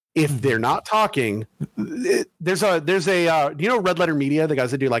 if they're not talking, there's a you know, Red Letter Media, the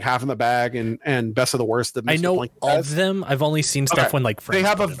guys that do like Half in the Bag and Best of the Worst. I know of them. I've only seen stuff when like friends they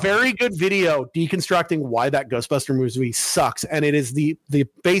have a put it very good video deconstructing why that Ghostbuster movie sucks, and it is the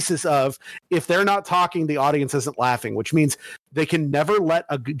basis of if they're not talking, the audience isn't laughing, which means they can never let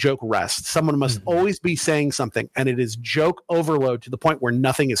a joke rest. Someone must always be saying something, and it is joke overload to the point where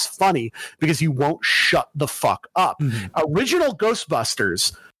nothing is funny because you won't shut the fuck up. Original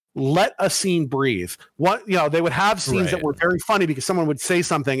Ghostbusters let a scene breathe. What, you know, they would have scenes that were very funny because someone would say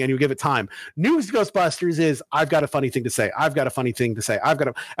something and you give it time. New Ghostbusters is I've got a funny thing to say. I've got a funny thing to say.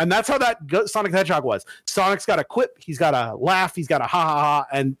 And that's how that Sonic the Hedgehog was. Sonic's got a quip. He's got a laugh. He's got a ha ha ha.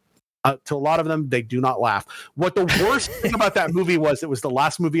 And to a lot of them, they do not laugh. What the worst thing about that movie was, it was the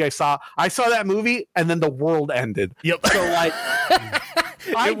last movie I saw. I saw that movie and then the world ended. Yep. So like,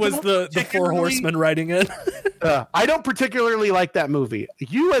 it was the Four Horsemen writing it. I don't particularly like that movie.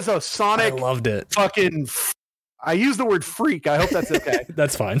 You as a Sonic, I loved it. Fucking, I use the word freak. I hope that's okay.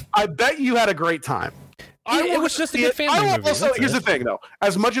 That's fine. I bet you had a great time. It was just a good family movie. Also, here's the thing, though.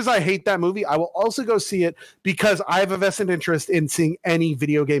 As much as I hate that movie, I will also go see it because I have a vested interest in seeing any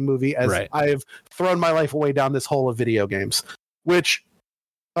video game movie, as I have thrown my life away down this hole of video games, which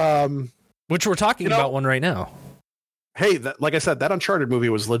we're talking about one right now. Hey, like I said, that Uncharted movie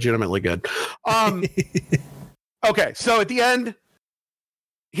was legitimately good. Okay, so at the end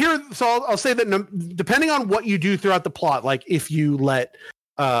here, so I'll say that depending on what you do throughout the plot, like if you let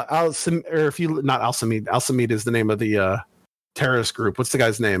Alcimede is the name of the terrorist group. What's the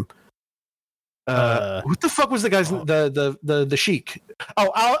guy's name? What the fuck was the guy's the Sheik?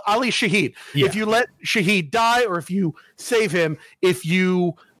 Oh, Ali Shaheed. Yeah. If you let Shaheed die, or if you save him, if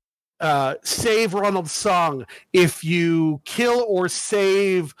you save Ronald Song, if you kill or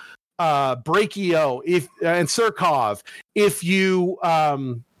save Brachio, and Surkov, if you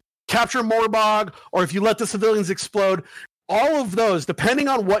capture Morbog, or if you let the civilians explode, all of those, depending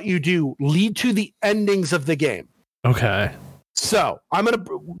on what you do, lead to the endings of the game. Okay. So I'm gonna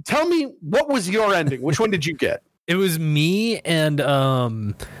tell me, what was your ending? Which one did you get? It was me and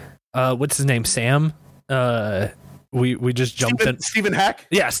what's his name? Sam. We just jumped in. Stephen Heck?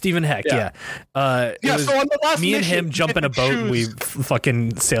 Yeah, Stephen Heck. Yeah. So on the last me mission, and him jump in a boat and we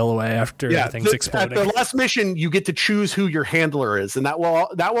fucking sail away after everything's exploding. At the last mission, you get to choose who your handler is, and that will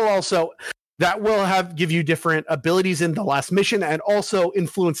give you different abilities in the last mission and also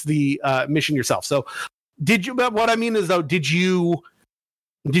influence the mission yourself. So what I mean is, though, did you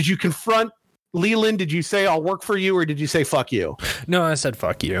confront Leland? Did you say I'll work for you, or did you say fuck you? No, I said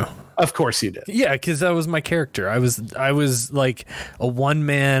fuck you. Of course you did. Yeah, because that was my character. I was like a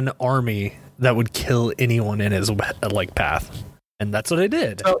one-man army that would kill anyone in his like path, and that's what I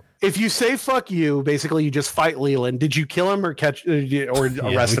did. So if you say fuck you, basically you just fight Leland. Did you kill him or arrest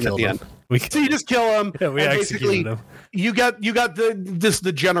him at the end? So you just kill him. Yeah, we executed him. You got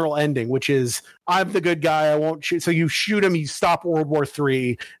the general ending, which is I'm the good guy. I won't shoot. So you shoot him. You stop World War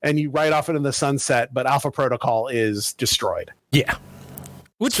III, and you ride off into the sunset. But Alpha Protocol is destroyed. Yeah,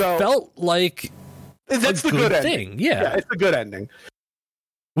 which felt like that's the good thing. Yeah, it's a good ending.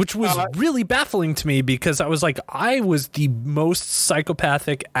 Which was really baffling to me because I was like, I was the most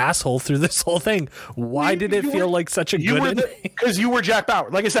psychopathic asshole through this whole thing. Why did it feel like such a good ending? Because you were Jack Bauer.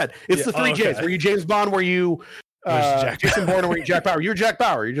 Like I said, it's the three J's. Were you James Bond? Were you Jason Bourne? Or were you Jack Bauer? You're Jack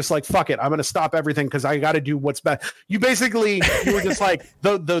Bauer. You're just like, fuck it. I'm going to stop everything because I got to do what's best. You were just like,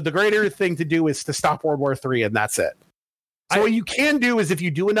 the greater thing to do is to stop World War III, and that's it. So what you can do is, if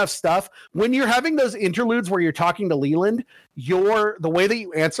you do enough stuff, when you're having those interludes where you're talking to Leland, the way that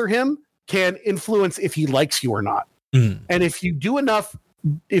you answer him can influence if he likes you or not. And if you do enough,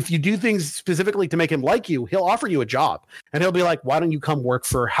 if you do things specifically to make him like you, he'll offer you a job, and he'll be like, why don't you come work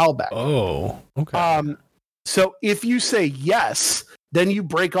for Halbech? Oh, okay. So if you say yes, then you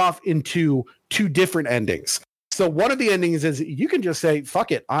break off into two different endings. So one of the endings is you can just say,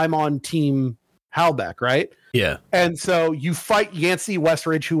 fuck it, I'm on team Halbech, right? Yeah. And so you fight Yancey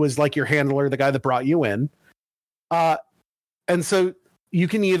Westridge, who was like your handler, the guy that brought you in. And so you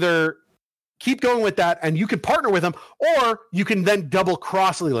can either keep going with that and you can partner with him, or you can then double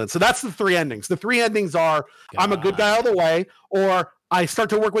cross Leland. So that's the three endings. The three endings are I'm a good guy all the way, or I start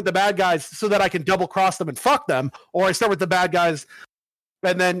to work with the bad guys so that I can double cross them and fuck them, or I start with the bad guys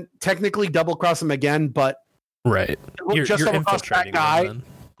and then technically double cross them again, but you're double cross that guy. Yeah.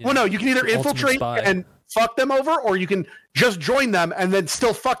 Well, no, you can either infiltrate and fuck them over, or you can just join them and then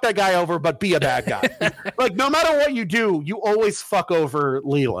still fuck that guy over, but be a bad guy. Like, no matter what you do, you always fuck over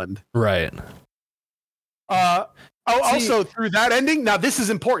Leland. Right. Also, through that ending, now this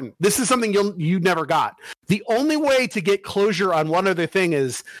is important. This is something you never got. The only way to get closure on one other thing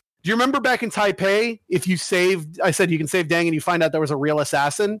is Do you remember back in Taipei, if you saved, I said you can save Dang and you find out there was a real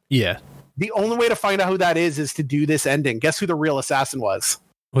assassin? Yeah. The only way to find out who that is to do this ending. Guess who the real assassin was?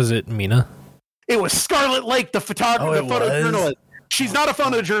 Was it Mina? It was Scarlet Lake, the photographer, the photojournalist. She's not a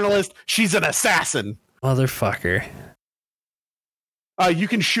photojournalist. She's an assassin. Motherfucker. You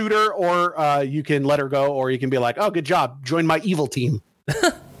can shoot her, or you can let her go, or you can be like, "Oh, good job, join my evil team."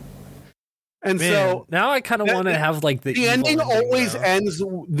 And Man, so now I kind of want to have like the ending always ends.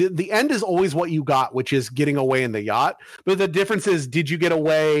 The end is always what you got, which is getting away in the yacht. But the difference is, did you get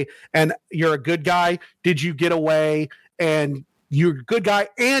away and you're a good guy? Did you get away and you're a good guy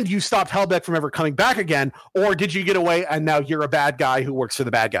and you stopped Helbeck from ever coming back again? Or did you get away and now you're a bad guy who works for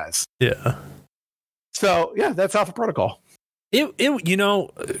the bad guys? Yeah. So yeah, that's Alpha Protocol. It you know,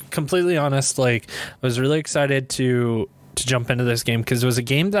 completely honest, like I was really excited to jump into this game because it was a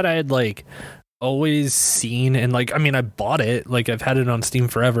game that I had like always seen, and like I mean I bought it, like I've had it on Steam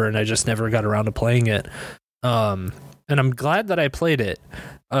forever and I just never got around to playing it. And I'm glad that I played it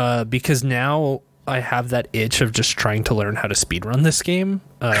because now I have that itch of just trying to learn how to speedrun this game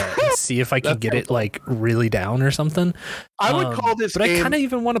and see if I can get it like really down or something. I would call this but game... I kind of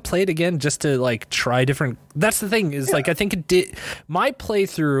even want to play it again just to like try different. That's the thing is like I think it did my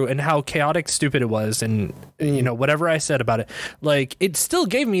playthrough and how chaotic stupid it was, and you know whatever I said about it, like it still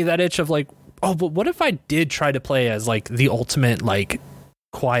gave me that itch of like, oh, but what if I did try to play as like the ultimate like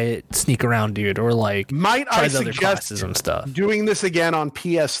quiet sneak around dude, or like might try I the other suggest classes and stuff, doing this again on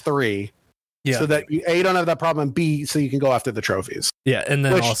PS3? Yeah. So that you A, don't have that problem, and B, so you can go after the trophies. Yeah, and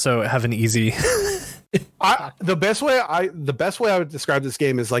then also have an easy. The best way I would describe this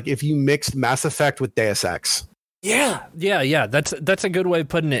game is like if you mixed Mass Effect with Deus Ex. Yeah. That's a good way of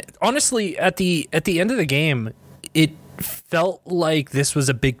putting it. Honestly, at the end of the game, it felt like this was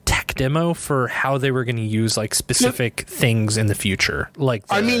a big tech demo for how they were going to use like specific things in the future. Like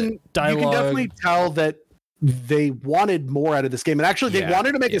I mean, dialogue. you can definitely tell that they wanted more out of this game, and actually they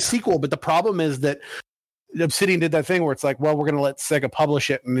wanted to make a sequel, but the problem is that Obsidian did that thing where it's like, well, we're going to let Sega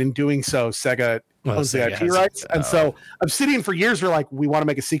publish it, and in doing so Sega owns the IP rights, and so Obsidian for years were like, we want to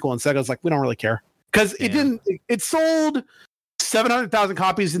make a sequel, and Sega's like, we don't really care, because it sold 700,000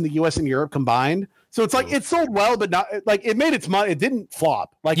 copies in the US and Europe combined, so it's like it sold well, but not like it made its money. It didn't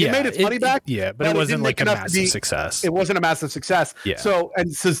flop, like it made its money back. But it wasn't like a massive success. It wasn't a massive success. Yeah. So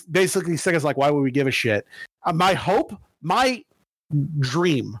basically Sega's like, why would we give a shit? My hope, my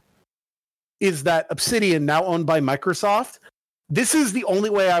dream is that Obsidian, now owned by Microsoft, this is the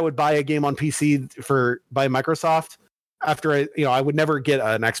only way I would buy a game on PC by Microsoft. After I would never get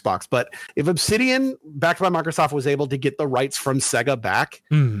an Xbox, but if Obsidian, backed by Microsoft, was able to get the rights from Sega back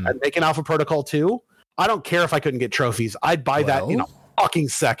and make an Alpha Protocol 2, I don't care if I couldn't get trophies. I'd buy that in a fucking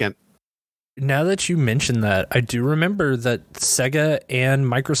second. Now that you mention that, I do remember that Sega and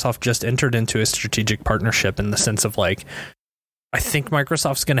Microsoft just entered into a strategic partnership in the sense of like, I think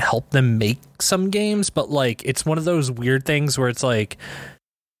Microsoft's going to help them make some games, but like it's one of those weird things where it's like,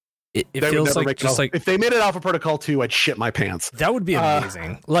 it feels like just like if they made an Alpha Protocol 2, I'd shit my pants. That would be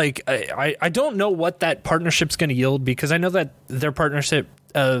amazing. Like I don't know what that partnership's going to yield, because I know that their partnership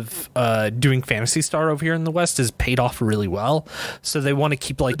of doing Phantasy Star over here in the West is paid off really well, so they want to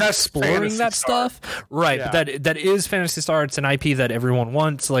keep like exploring that stuff, right? Yeah. But that is Phantasy Star. It's an IP that everyone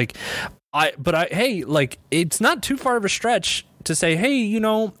wants. Like hey, like it's not too far of a stretch to say, hey,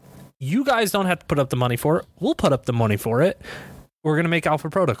 you guys don't have to put up the money for it. We'll put up the money for it. We're going to make Alpha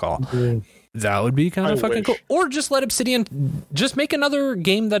Protocol. That would be kind of fucking cool. Or just let Obsidian just make another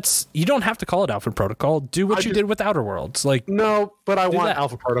game that's, you don't have to call it Alpha Protocol. Do what you did with Outer Worlds. Like, no, but I want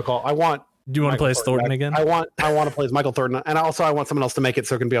Alpha Protocol. Do you want to play as Thornton again? I want to play as Michael Thornton, and also I want someone else to make it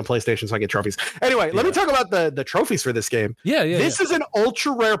so it can be on PlayStation so I get trophies. Anyway, let me talk about the trophies for this game. This is an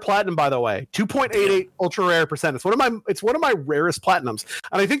ultra rare platinum, by the way. 2.88 ultra rare percent. It's one of my rarest platinums,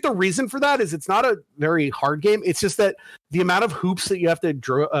 and I think the reason for that is it's not a very hard game. It's just that the amount of hoops that you have to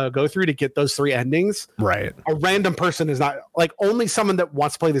go through to get those 3 endings. Right. A random person is not, like, only someone that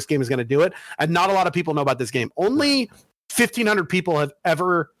wants to play this game is going to do it, and not a lot of people know about this game. Only 1,500 people have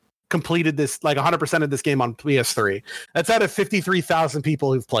ever completed this, like 100% of this game on PS3. That's out of 53,000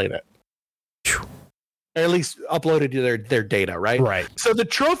 people who've played it. Or at least uploaded their data, right? Right. So the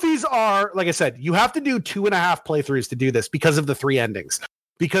trophies are, like I said, you have to do 2.5 playthroughs to do this because of the 3 endings.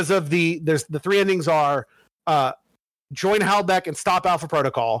 Because of the 3 endings are join Halbeck and stop Alpha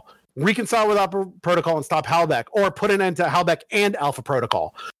Protocol, reconcile with Alpha Protocol and stop Halbeck, or put an end to Halbeck and Alpha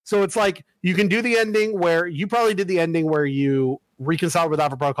Protocol. So it's like you can do the ending where you probably did the ending where you reconciled with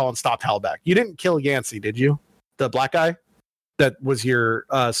Alpha Protocol and stopped Halbeck. You didn't kill Yancey, did you? The black guy that was your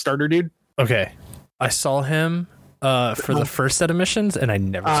starter dude? Okay. I saw him for the first set of missions, and I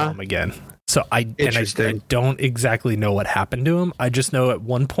never saw him again. So I don't exactly know what happened to him. I just know at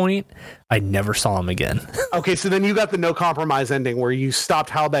one point I never saw him again. Okay, so then you got the no compromise ending where you stopped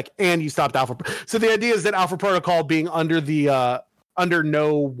Halbeck and you stopped Alpha. So the idea is that Alpha Protocol being under the under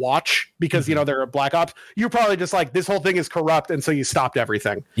no watch because they're Black Ops. You're probably just like, this whole thing is corrupt, and so you stopped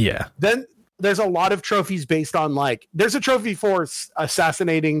everything. Yeah. Then there's a lot of trophies based on there's a trophy for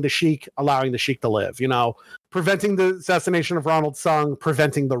assassinating the Sheik, allowing the Sheik to live. Preventing the assassination of Ronald Sung,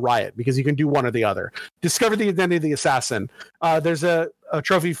 preventing the riot, because you can do one or the other. Discover the identity of the assassin. There's a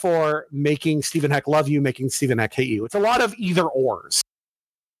trophy for making Stephen Heck love you, making Stephen Heck hate you. It's a lot of either ors.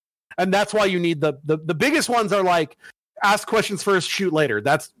 And that's why you need the biggest ones are like, ask questions first, shoot later.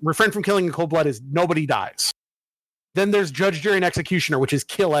 That's refrain from killing in cold blood is nobody dies. Then there's Judge, Jury, and Executioner, which is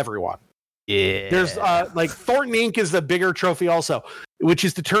kill everyone. Yeah. There's Thornton Inc. is the bigger trophy also, which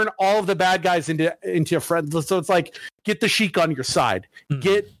is to turn all of the bad guys into a friend. So it's like, get the Sheik on your side,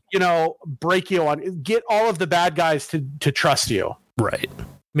 get Brachio on, get all of the bad guys to trust you. Right.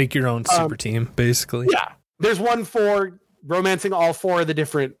 Make your own super team, basically. Yeah. There's one for romancing all four of the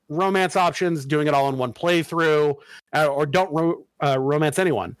different romance options, doing it all in one playthrough, or don't romance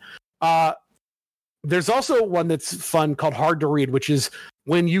anyone. There's also one that's fun called Hard to Read, which is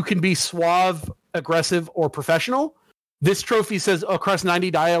when you can be suave, aggressive, or professional. This trophy says across 90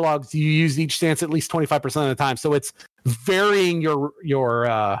 dialogues, you use each stance at least 25% of the time. So it's varying your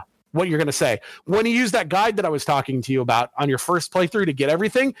what you're going to say. When you use that guide that I was talking to you about on your first playthrough to get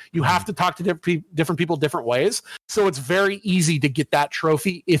everything, you have to talk to different people different ways. So it's very easy to get that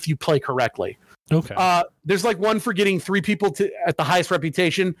trophy if you play correctly. Okay. There's one for getting 3 people at the highest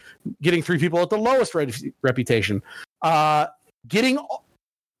reputation, getting 3 people at the lowest reputation, getting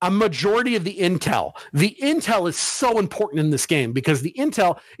a majority of the intel. The intel is so important in this game because the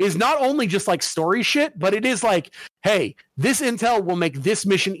intel is not only just story shit, but it is like, hey, this intel will make this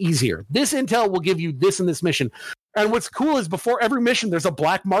mission easier. This intel will give you this in this mission. And what's cool is before every mission, there's a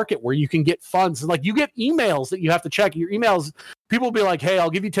black market where you can get funds. And you get emails that you have to check. Your emails, people will be like, hey, I'll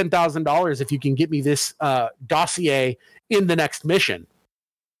give you $10,000 if you can get me this dossier in the next mission.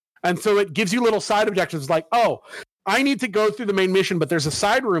 And so it gives you little side objectives like, oh, I need to go through the main mission, but there's a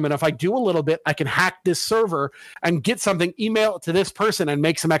side room. And if I do a little bit, I can hack this server and get something, email it to this person and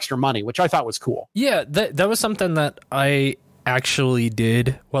make some extra money, which I thought was cool. Yeah, that was something that I actually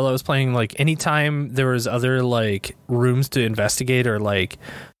did while I was playing. Anytime there was other rooms to investigate or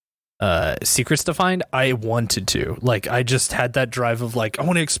secrets to find, I wanted to. I just had that drive of I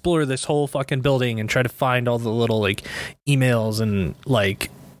want to explore this whole fucking building and try to find all the little emails and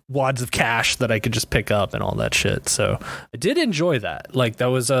wads of cash that I could just pick up and all that shit. So I did enjoy that. That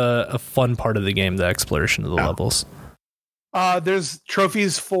was a fun part of the game, the exploration of the levels. There's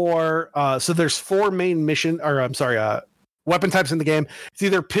trophies for so there's 4 main weapon types in the game. It's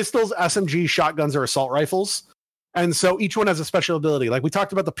either pistols, SMG, shotguns, or assault rifles. And so each one has a special ability. We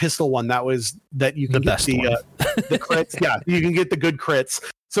talked about the pistol one, that you can get the crits. Yeah, you can get the good crits.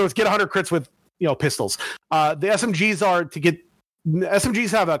 So it's get 100 crits with pistols. The SMGs are to get.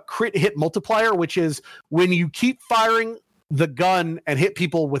 SMGs have a crit hit multiplier, which is when you keep firing the gun and hit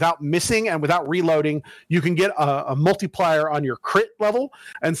people without missing and without reloading, you can get a multiplier on your crit level.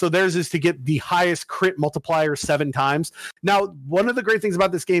 And so theirs is to get the highest crit multiplier 7 times. Now, one of the great things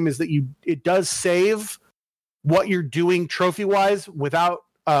about this game is that it does save what you're doing trophy wise without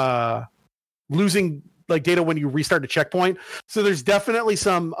losing data when you restart a checkpoint. So there's definitely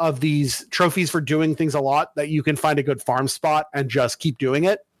some of these trophies for doing things a lot that you can find a good farm spot and just keep doing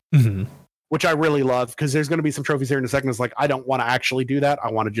it, which I really love, because there's going to be some trophies here in a second. It's I don't want to actually do that.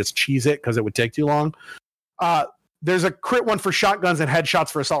 I want to just cheese it because it would take too long. There's a crit one for shotguns and headshots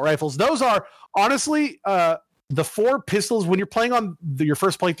for assault rifles. Those are honestly the 4 pistols. When you're playing on your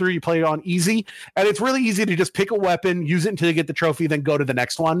first playthrough, you play it on easy, and it's really easy to just pick a weapon, use it until you get the trophy, then go to the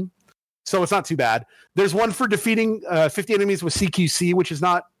next one. So it's not too bad. There's one for defeating 50 enemies with CQC, which is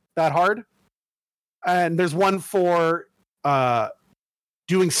not that hard. And there's one for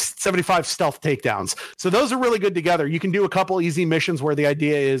doing 75 stealth takedowns. So those are really good together. You can do a couple easy missions where the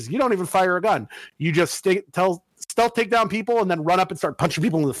idea is you don't even fire a gun. You just stealth takedown people and then run up and start punching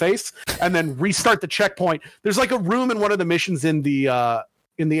people in the face and then restart the checkpoint. There's a room in one of the missions in the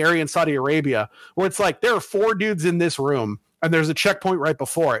area in Saudi Arabia where it's there are 4 dudes in this room. And there's a checkpoint right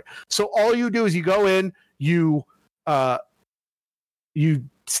before it. So all you do is you go in, you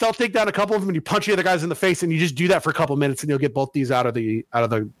stealth take down a couple of them, and you punch the other guys in the face, and you just do that for a couple of minutes, and you'll get both these out of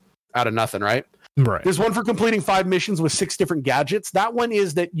nothing, right? Right. There's one for completing 5 missions with 6 different gadgets. That one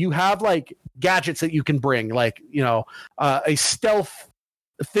is that you have gadgets that you can bring, a stealth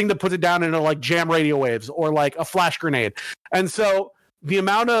thing that puts it down into like jam radio waves or like a flash grenade. And so the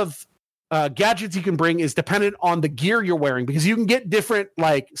amount of gadgets you can bring is dependent on the gear you're wearing, because you can get different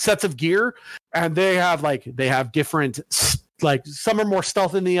like sets of gear, and they have different, like some are more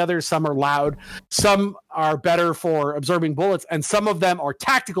stealth than the others, some are loud, some are better for absorbing bullets, and some of them are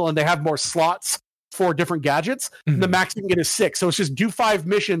tactical and they have more slots for different gadgets. The max you can get is 6. So it's just do 5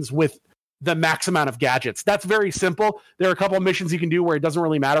 missions with the max amount of gadgets. That's very simple. There are a couple of missions you can do where it doesn't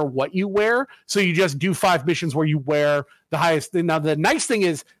really matter what you wear. So you just do 5 missions where you wear the highest. Now, the nice thing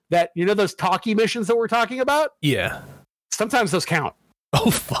is that, you know, those talkie missions that we're talking about? Yeah. Sometimes those count.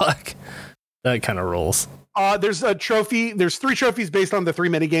 Oh, fuck. That kind of rolls. There's a trophy. There's 3 trophies based on the 3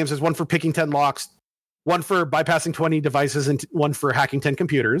 mini games. There's one for picking 10 locks, one for bypassing 20 devices, and one for hacking 10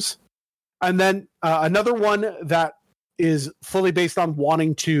 computers. And then another one that is fully based on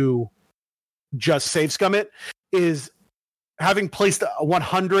wanting to just save scum it is having placed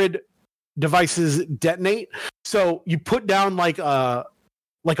 100 devices detonate. So you put down like a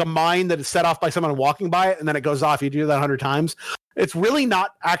mine that is set off by someone walking by it, and then it goes off. You do that 100 times. It's really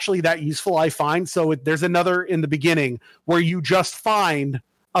not actually that useful, I find. So there's another in the beginning where you just find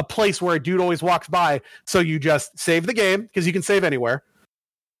a place where a dude always walks by. So you just save the game, because you can save anywhere.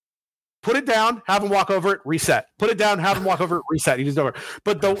 Put it down, have him walk over it, reset. Put it down, have him walk over it, reset. You just over.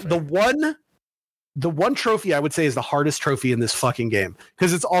 But the one trophy I would say is the hardest trophy in this fucking game,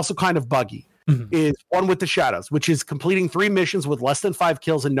 because it's also kind of buggy, is one with the shadows, which is completing 3 missions with less than 5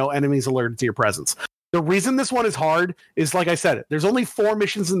 kills and no enemies alerted to your presence. The reason this one is hard is, like I said, there's only 4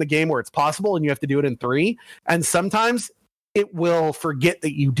 missions in the game where it's possible, and you have to do it in 3. And sometimes it will forget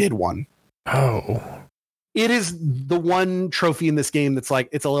that you did one. Oh. It is the one trophy in this game that's like,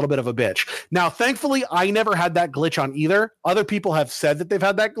 it's a little bit of a bitch. Now, thankfully, I never had that glitch on either. Other people have said that they've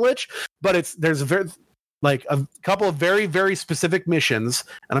had that glitch, but there's a couple of very, very specific missions,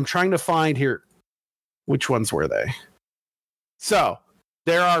 and I'm trying to find here, which ones were they? So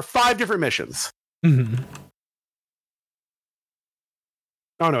there are 5 different missions. Mm-hmm.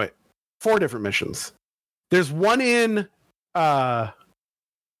 Oh no, wait, 4 different missions. There's one in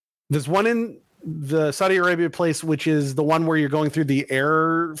the Saudi Arabia place, which is the one where you're going through the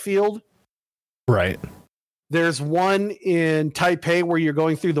airfield. Right. There's one in Taipei where you're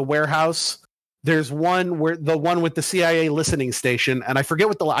going through the warehouse. There's one where the one with the CIA listening station, and I forget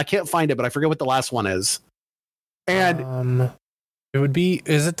I can't find it, but I forget what the last one is. And it would be,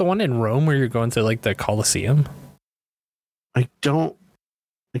 is it the one in Rome where you're going to like the Colosseum? I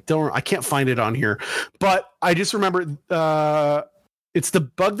can't find it on here, but I just remember it's the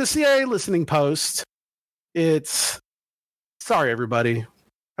bug the CIA listening post. Sorry, everybody.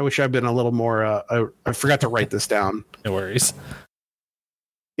 I wish I'd been a little more, I forgot to write this down. No worries.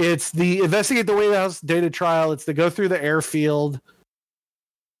 It's the investigate the White House data trial. It's the go through the airfield.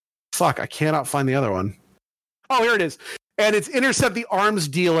 Fuck, I cannot find the other one. Oh, here it is. And it's intercept the arms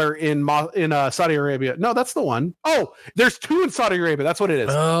dealer in Saudi Arabia. No, that's the one. Oh, there's 2 in Saudi Arabia. That's what it is.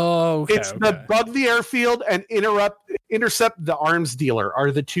 Oh, okay, it's the bug the airfield and intercept the arms dealer are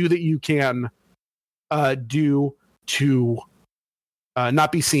the 2 that you can do to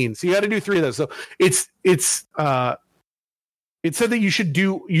not be seen. So you had to do 3 of those. So it said that you should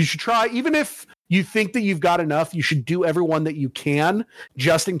try, even if you think that you've got enough, you should do every one that you can,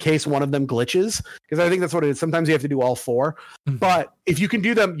 just in case one of them glitches. Because I think that's what it is. Sometimes you have to do all 4. Mm-hmm. But if you can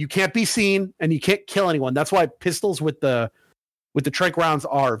do them, you can't be seen and you can't kill anyone. That's why pistols with the trike rounds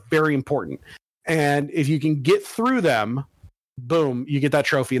are very important. And if you can get through them, boom, you get that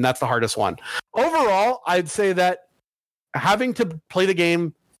trophy, and that's the hardest one. Overall, I'd say that having to play the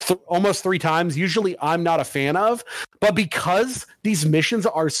game almost 3 times, usually I'm not a fan of, but because these missions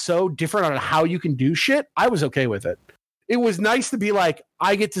are so different on how you can do shit, I was okay with it. It was nice to be like,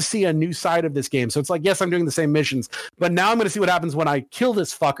 I get to see a new side of this game. So it's like, yes, I'm doing the same missions, but now I'm going to see what happens when I kill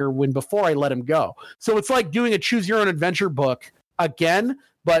this fucker before I let him go. So it's like doing a choose your own adventure book again,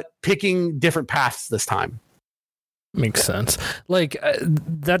 but picking different paths this time. Makes sense. Like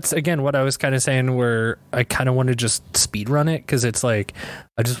that's again what I was kind of saying, where I kind of want to just speed run it, because it's like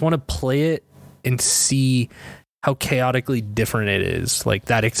I just want to play it and see how chaotically different it is. Like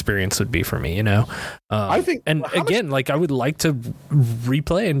that experience would be for me, you know. I think, and again, like I would like to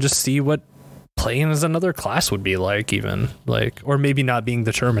replay and just see what playing as another class would be like, even like, or maybe not being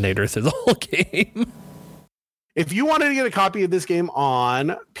the Terminator through the whole game. If you wanted to get a copy of this game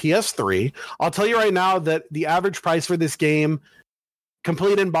on PS3, I'll tell you right now that the average price for this game,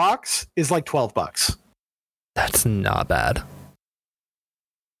 complete in box, is like $12. That's not bad.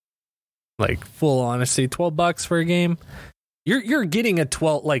 Like full honesty, $12 for a game. You're getting a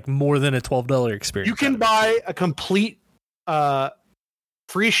more than a $12 experience. You can buy a complete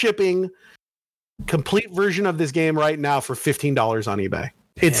free shipping, complete version of this game right now for $15 on eBay.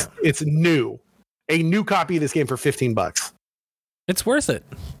 It's new. A new copy of this game for $15. It's worth it.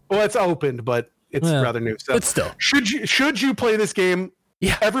 Well, it's opened, but it's rather new. So but still, should you play this game?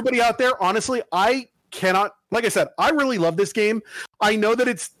 Yeah. Everybody out there, honestly, I cannot. Like I said, I really love this game. I know that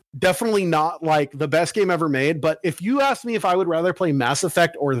it's definitely not like the best game ever made, but if you ask me if I would rather play Mass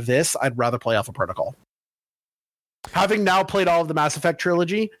Effect or this, I'd rather play Alpha Protocol. Having now played all of the Mass Effect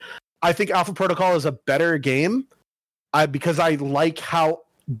trilogy, I think Alpha Protocol is a better game because I like how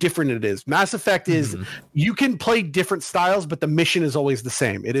different it is. Mass Effect is you can play different styles, but the mission is always the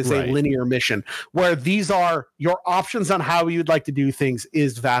same. It is a linear mission, where these are your options on how you'd like to do things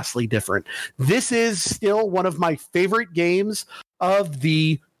is vastly different. This is still one of my favorite games of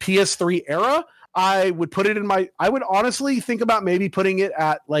the PS3 era. I would put it in I would honestly think about maybe putting it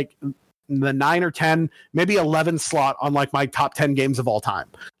at like the 9 or 10, maybe 11 slot on like my top 10 games of all time.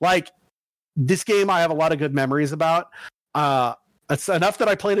 Like, this game I have a lot of good memories about. It's enough that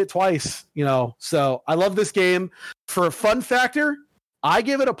I played it twice, so I love this game. For a fun factor, I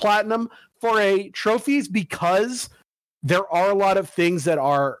give it a platinum. For a trophies, because there are a lot of things that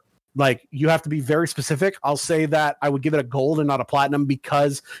are like, you have to be very specific. I'll say that I would give it a gold and not a platinum,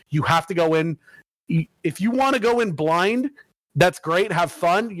 because you have to go in. If you want to go in blind, that's great. Have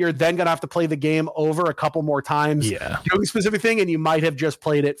fun. You're then going to have to play the game over a couple more times. Doing a specific thing, and you might have just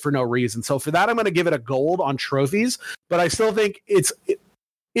played it for no reason. So for that, I'm going to give it a gold on trophies, but I still think it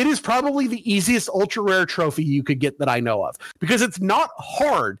is probably the easiest ultra rare trophy you could get that I know of, because it's not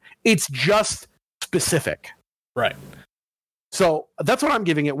hard. It's just specific. Right. So that's what I'm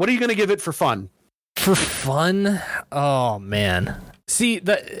giving it. What are you going to give it for fun? For fun? Oh, man. See,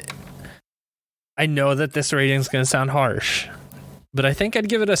 that I know that this rating is going to sound harsh, but I think I'd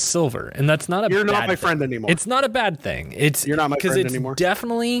give it a silver, and that's not a You're bad not my thing. friend anymore. It's not a bad thing. You're not my friend anymore. Because it's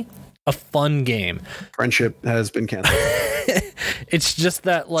definitely a fun game. Friendship has been canceled. It's just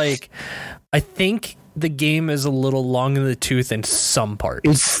that, like, I think the game is a little long in the tooth in some parts.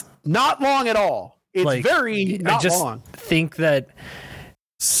 It's not long at all. It's like, very not I just long. think that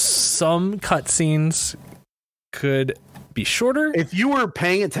some cutscenes could be shorter. If you were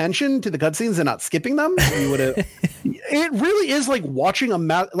paying attention to the cutscenes and not skipping them, you would have. It really is like watching a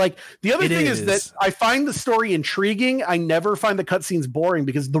like the other thing is that I find the story intriguing. I never find the cutscenes boring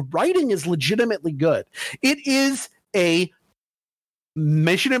because the writing is legitimately good. It is a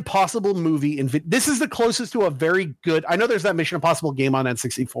Mission Impossible movie. This is the closest to a very good. I know there's that Mission Impossible game on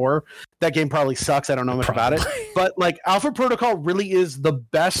N64. That game probably sucks. I don't know much about it, but like Alpha Protocol really is the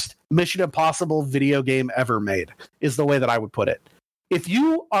best Mission Impossible video game ever made, is the way that I would put it. If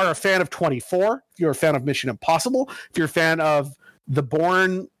you are a fan of 24, if you're a fan of Mission Impossible, if you're a fan of the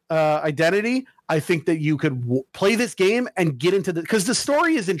Bourne Identity, I think that you could play this game and get into because the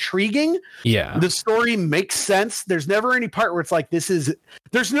story is intriguing. Yeah. The story makes sense. There's never any part where it's like,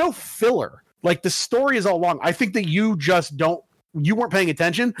 there's no filler. Like, the story is all long. I think that you weren't paying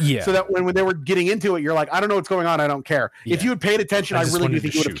attention. Yeah. So that when they were getting into it, you're like, I don't know what's going on. I don't care. Yeah. If you had paid attention, I really do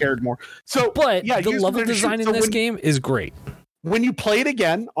think you would have cared more. So, but yeah, the level design in this game is great. When you play it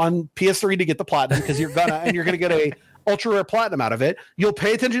again on PS3 to get the platinum, because you're gonna get a ultra rare platinum out of it, you'll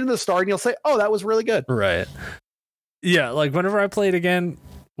pay attention to the story and you'll say, oh, that was really good. Right. Yeah, like whenever I play it again,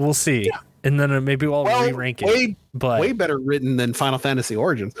 we'll see. Yeah. And then maybe I'll re-rank it. Way better written than Final Fantasy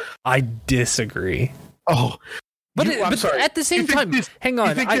Origins. I disagree. Oh. But at the same time, hang on.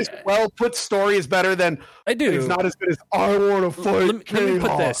 You think this well-put story is better than... I do. It's not as good as I want to fight.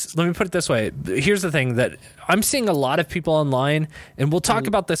 Let me put it this way. Here's the thing that I'm seeing a lot of people online, and we'll talk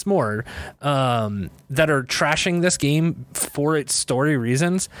about this more, that are trashing this game for its story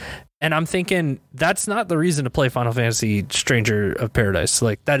reasons. And I'm thinking that's not the reason to play Final Fantasy Stranger of Paradise.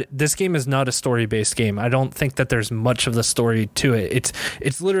 Like that, this game is not a story-based game. I don't think that there's much of the story to it.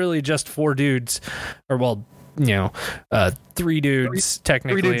 It's literally just four dudes, or well, three dudes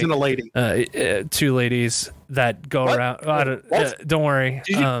technically. 3 dudes and a lady. 2 ladies that go around. Don't worry.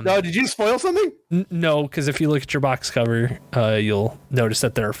 Did you spoil something? No, because if you look at your box cover, you'll notice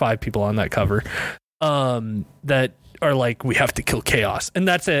that there are 5 people on that cover. That are like, we have to kill chaos, and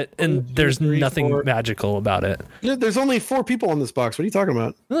that's it. And there's nothing magical about it. Yeah, there's only 4 people on this box. What are you talking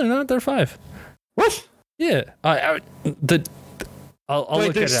about? No, they're not. They're 5. What? Yeah. I'll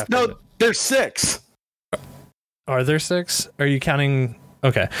look at it after. No, there's 6. Are there 6? Are you counting?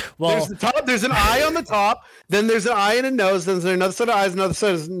 Okay. Well, there's an eye on the top, then there's an eye and a nose, then there's another set of eyes,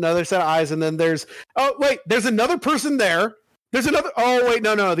 another set of eyes, and then there's there's another person there. There's another. Oh wait,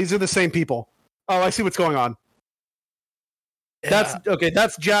 no, these are the same people. Oh, I see what's going on. That's okay.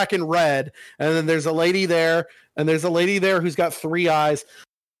 That's Jack in red, and then there's a lady there, and there's a lady there who's got 3 eyes.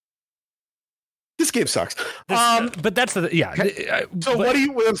 This game sucks. But that's the So what are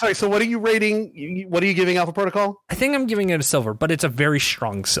you? I'm sorry. So what are you rating? What are you giving Alpha Protocol? I think I'm giving it a silver, but it's a very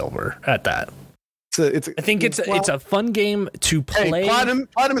strong silver at that. I think it's a fun game to play. Hey, Platinum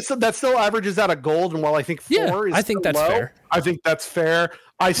that still averages out a gold, and while I think 4 is I think that's low, fair. I think that's fair.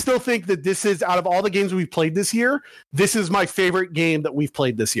 I still think that this is, out of all the games we've played this year, this is my favorite game that we've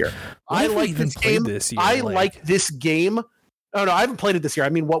played this year. I like this game. Like this game. Oh no, I haven't played it this year. I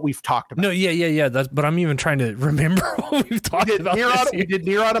mean, what we've talked about. No, yeah. But I'm even trying to remember what we've talked about. We did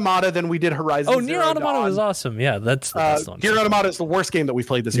Nier Automata, then we did Horizon. Oh, Nier Automata was awesome. Yeah, that's the best one. Nier Automata is the worst game that we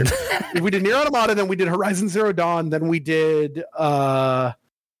played this year. We did Nier Automata, then we did Horizon Zero Dawn, then we did Alice,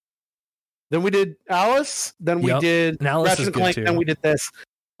 then we did Alice Ratchet and Clank, then we did this.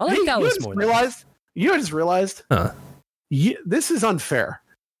 I like Alice more. I just realized. This is unfair.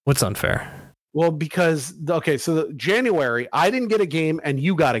 What's unfair? Well, because so January, I didn't get a game and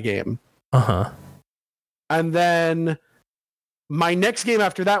you got a game. And then my next game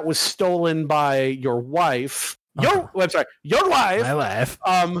after that was stolen by your wife. Your wife. My wife.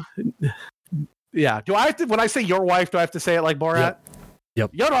 Yeah. Do I have to, when I say your wife, do I have to say it like Borat?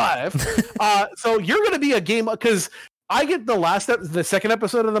 Yep. Your wife. So you're going to be a game, because I get the second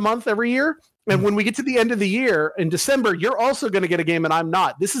episode of the month every year. And when we get to the end of the year in December, you're also going to get a game and I'm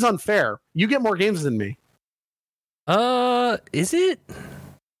not. This is unfair. You get more games than me. Is it?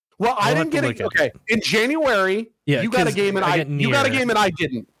 Well, I didn't get it. Okay. In January, you got a game and I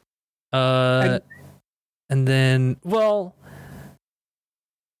didn't. And then, well,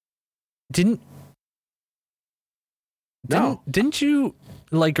 didn't you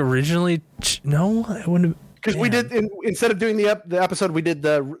like originally? No, I wouldn't. Because we did, instead of doing the episode, we did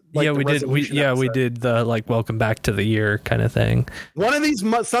we did the like welcome back to the year kind of thing. One of these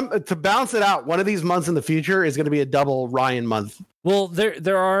months, to balance it out, one of these months in the future is going to be a double Ryan month. Well,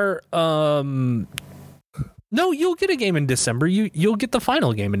 there are no, you'll get a game in December. You'll get the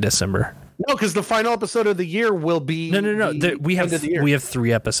final game in December. No, because the final episode of the year will be no. We have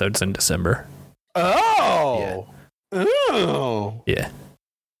 3 episodes in December. Oh, yeah.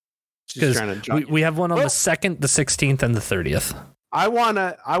 Because we have one on the 2nd, the 16th, and the 30th. I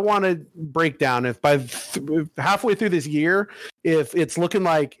wanna break down if by halfway through this year, if it's looking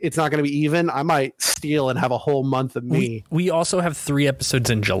like it's not going to be even, I might steal and have a whole month of me. We also have 3 episodes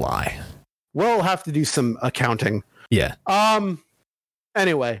in July. We'll have to do some accounting. Yeah.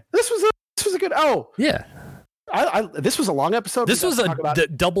 Anyway, this was a good. Oh yeah. This was a long episode. This was a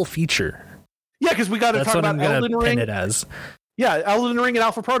double feature. Yeah, because we got to talk about Elden Ring. It as. Yeah, Elden Ring and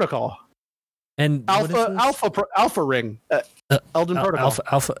Alpha Protocol. And Alpha Ring. Elden Protocol.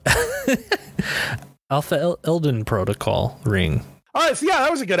 Alpha Elden Protocol Ring. All right, so yeah, that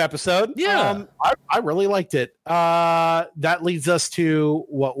was a good episode. Yeah. I really liked it. That leads us to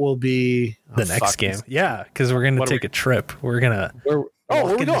what will be the next game. Yeah, because we're gonna take a trip. We're gonna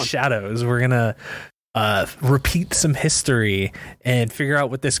walk in the shadows. We're gonna repeat some history and figure out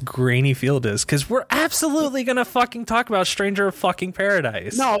what this grainy field is, because we're absolutely gonna fucking talk about Stranger of fucking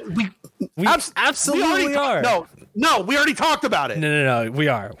Paradise. No, we absolutely are. No, we already talked about it. No, we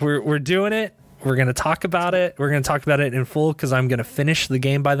are. We're doing it. We're gonna talk about it. We're gonna talk about it in full, because I'm gonna finish the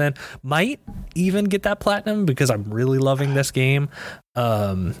game by then. Might even get that platinum, because I'm really loving this game.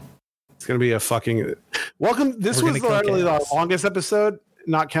 It's gonna be a fucking welcome. This was literally the longest episode,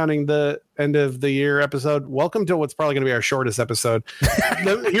 not counting the end of the year episode. Welcome to what's probably going to be our shortest episode.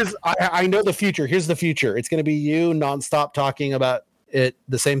 I know the future. Here's the future. It's going to be you nonstop talking about it,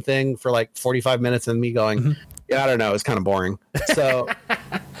 the same thing for like 45 minutes, and me going, yeah, I don't know. It's kind of boring. So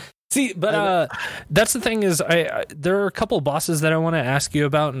see, but that's the thing is, there are a couple of bosses that I want to ask you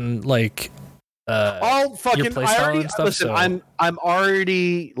about, and like, I'm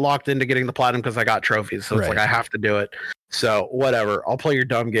already locked into getting the platinum because I got trophies. So it's like I have to do it. So whatever, I'll play your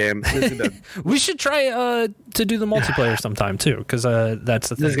dumb game. We should try to do the multiplayer sometime too, because that's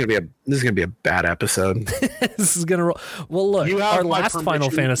the thing. This is gonna be a bad episode. This is gonna roll. Well, look, our last Final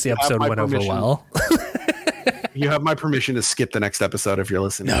Fantasy episode went over well. You have my permission to skip the next episode if you're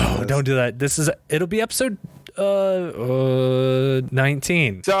listening. No, don't do that. It'll be episode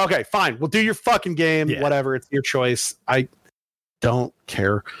 19. So okay, fine. We'll do your fucking game. Yeah. Whatever, it's your choice. I don't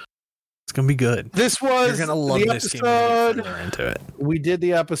care. It's gonna be good. This was You're gonna love the this episode. Game into it. We did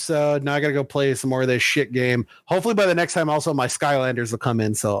the episode. Now I gotta go play some more of this shit game. Hopefully by the next time, also my Skylanders will come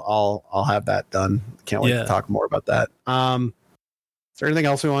in, so I'll have that done. Can't wait to talk more about that. Is there anything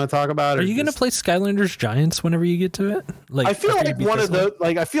else we want to talk about? Are you gonna play Skylanders Giants whenever you get to it? Like, I feel like one of those.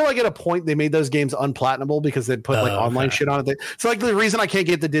 Like, I feel like at a point they made those games unplatinable because they put like online shit on it. So like the reason I can't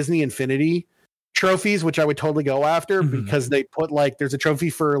get the Disney Infinity trophies, which I would totally go after because they put like there's a trophy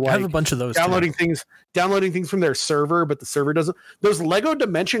for like I have a bunch of those downloading things from their server, but the server doesn't. Those Lego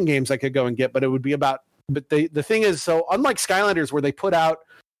Dimension games I could go and get, but it would be about. But the thing is, so unlike Skylanders, where they put out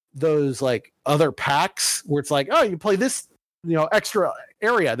those like other packs where it's like, oh, you play this, extra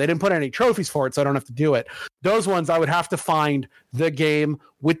area. They didn't put any trophies for it, so I don't have to do it. Those ones I would have to find the game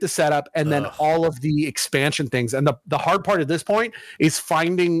with the setup and then all of the expansion things. And the hard part at this point is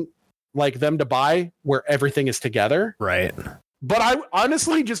finding like them to buy where everything is together. Right. But I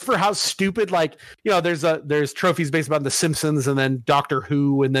honestly, just for how stupid, like, there's trophies based on The Simpsons and then Doctor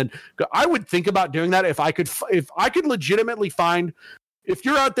Who. And then I would think about doing that if I could legitimately find, if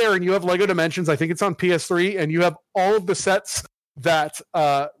you're out there and you have Lego Dimensions, I think it's on PS3, and you have all of the sets that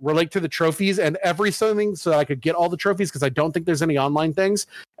relate to the trophies and everything, so that I could get all the trophies, because I don't think there's any online things,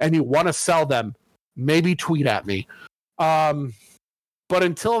 and you want to sell them, maybe tweet at me. But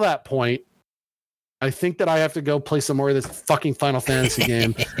until that point, I think that I have to go play some more of this fucking Final Fantasy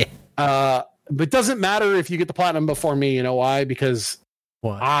game. But it doesn't matter if you get the platinum before me. You know why? Because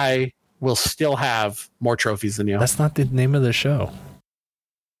I will still have more trophies than you. That's not the name of the show.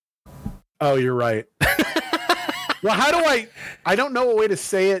 Oh, you're right. Well, how do I don't know a way to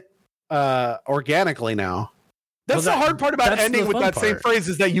say it organically now. That's the hard part about ending with that same phrase,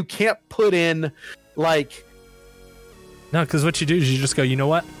 is that you can't put in like... No, because what you do is you just go, you know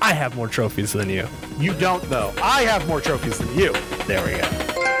what? I have more trophies than you. You don't, though. I have more trophies than you. There we go.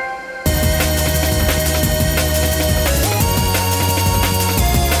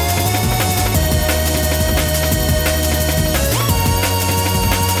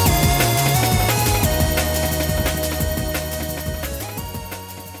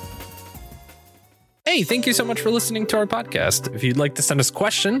 Hey, thank you so much for listening to our podcast. If you'd like to send us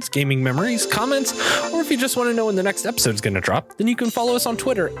questions, gaming memories, comments, or if you just want to know when the next episode's going to drop, then you can follow us on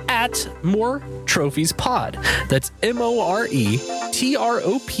Twitter at More Trophies Pod. That's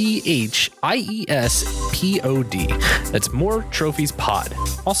MoreTrophiespod. That's More Trophies Pod.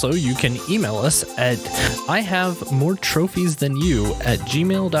 Also, you can email us at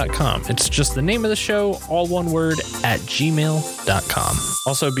ihavemorotrophiesthanYou@gmail.com. It's just the name of the show, all one word, @gmail.com.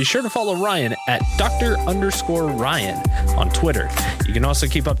 Also, be sure to follow Ryan at Dr._Ryan on Twitter. You can also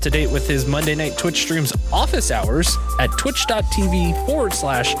keep up to date with his Monday night Twitch streams office hours at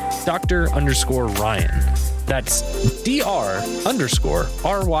twitch.tv/Dr._Ryan. That's Dr._RYAN.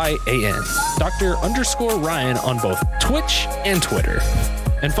 Dr._Ryan on both Twitch and Twitter.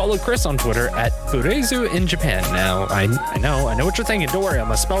 And follow Chris on Twitter at Burezu in Japan. Now, I know what you're thinking. Don't worry, I'm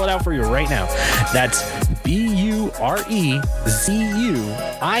going to spell it out for you right now. That's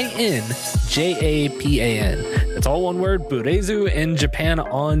BUREZUINJAPAN. That's all one word, Burezu in Japan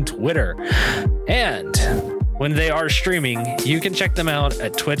on Twitter. And when they are streaming, you can check them out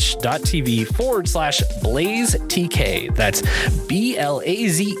at twitch.tv/BlazeTK. That's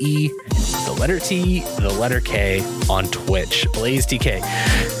BLAZE, the letter T, the letter K on Twitch. BlazeTK.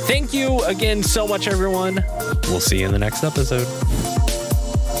 Thank you again so much, everyone. We'll see you in the next episode.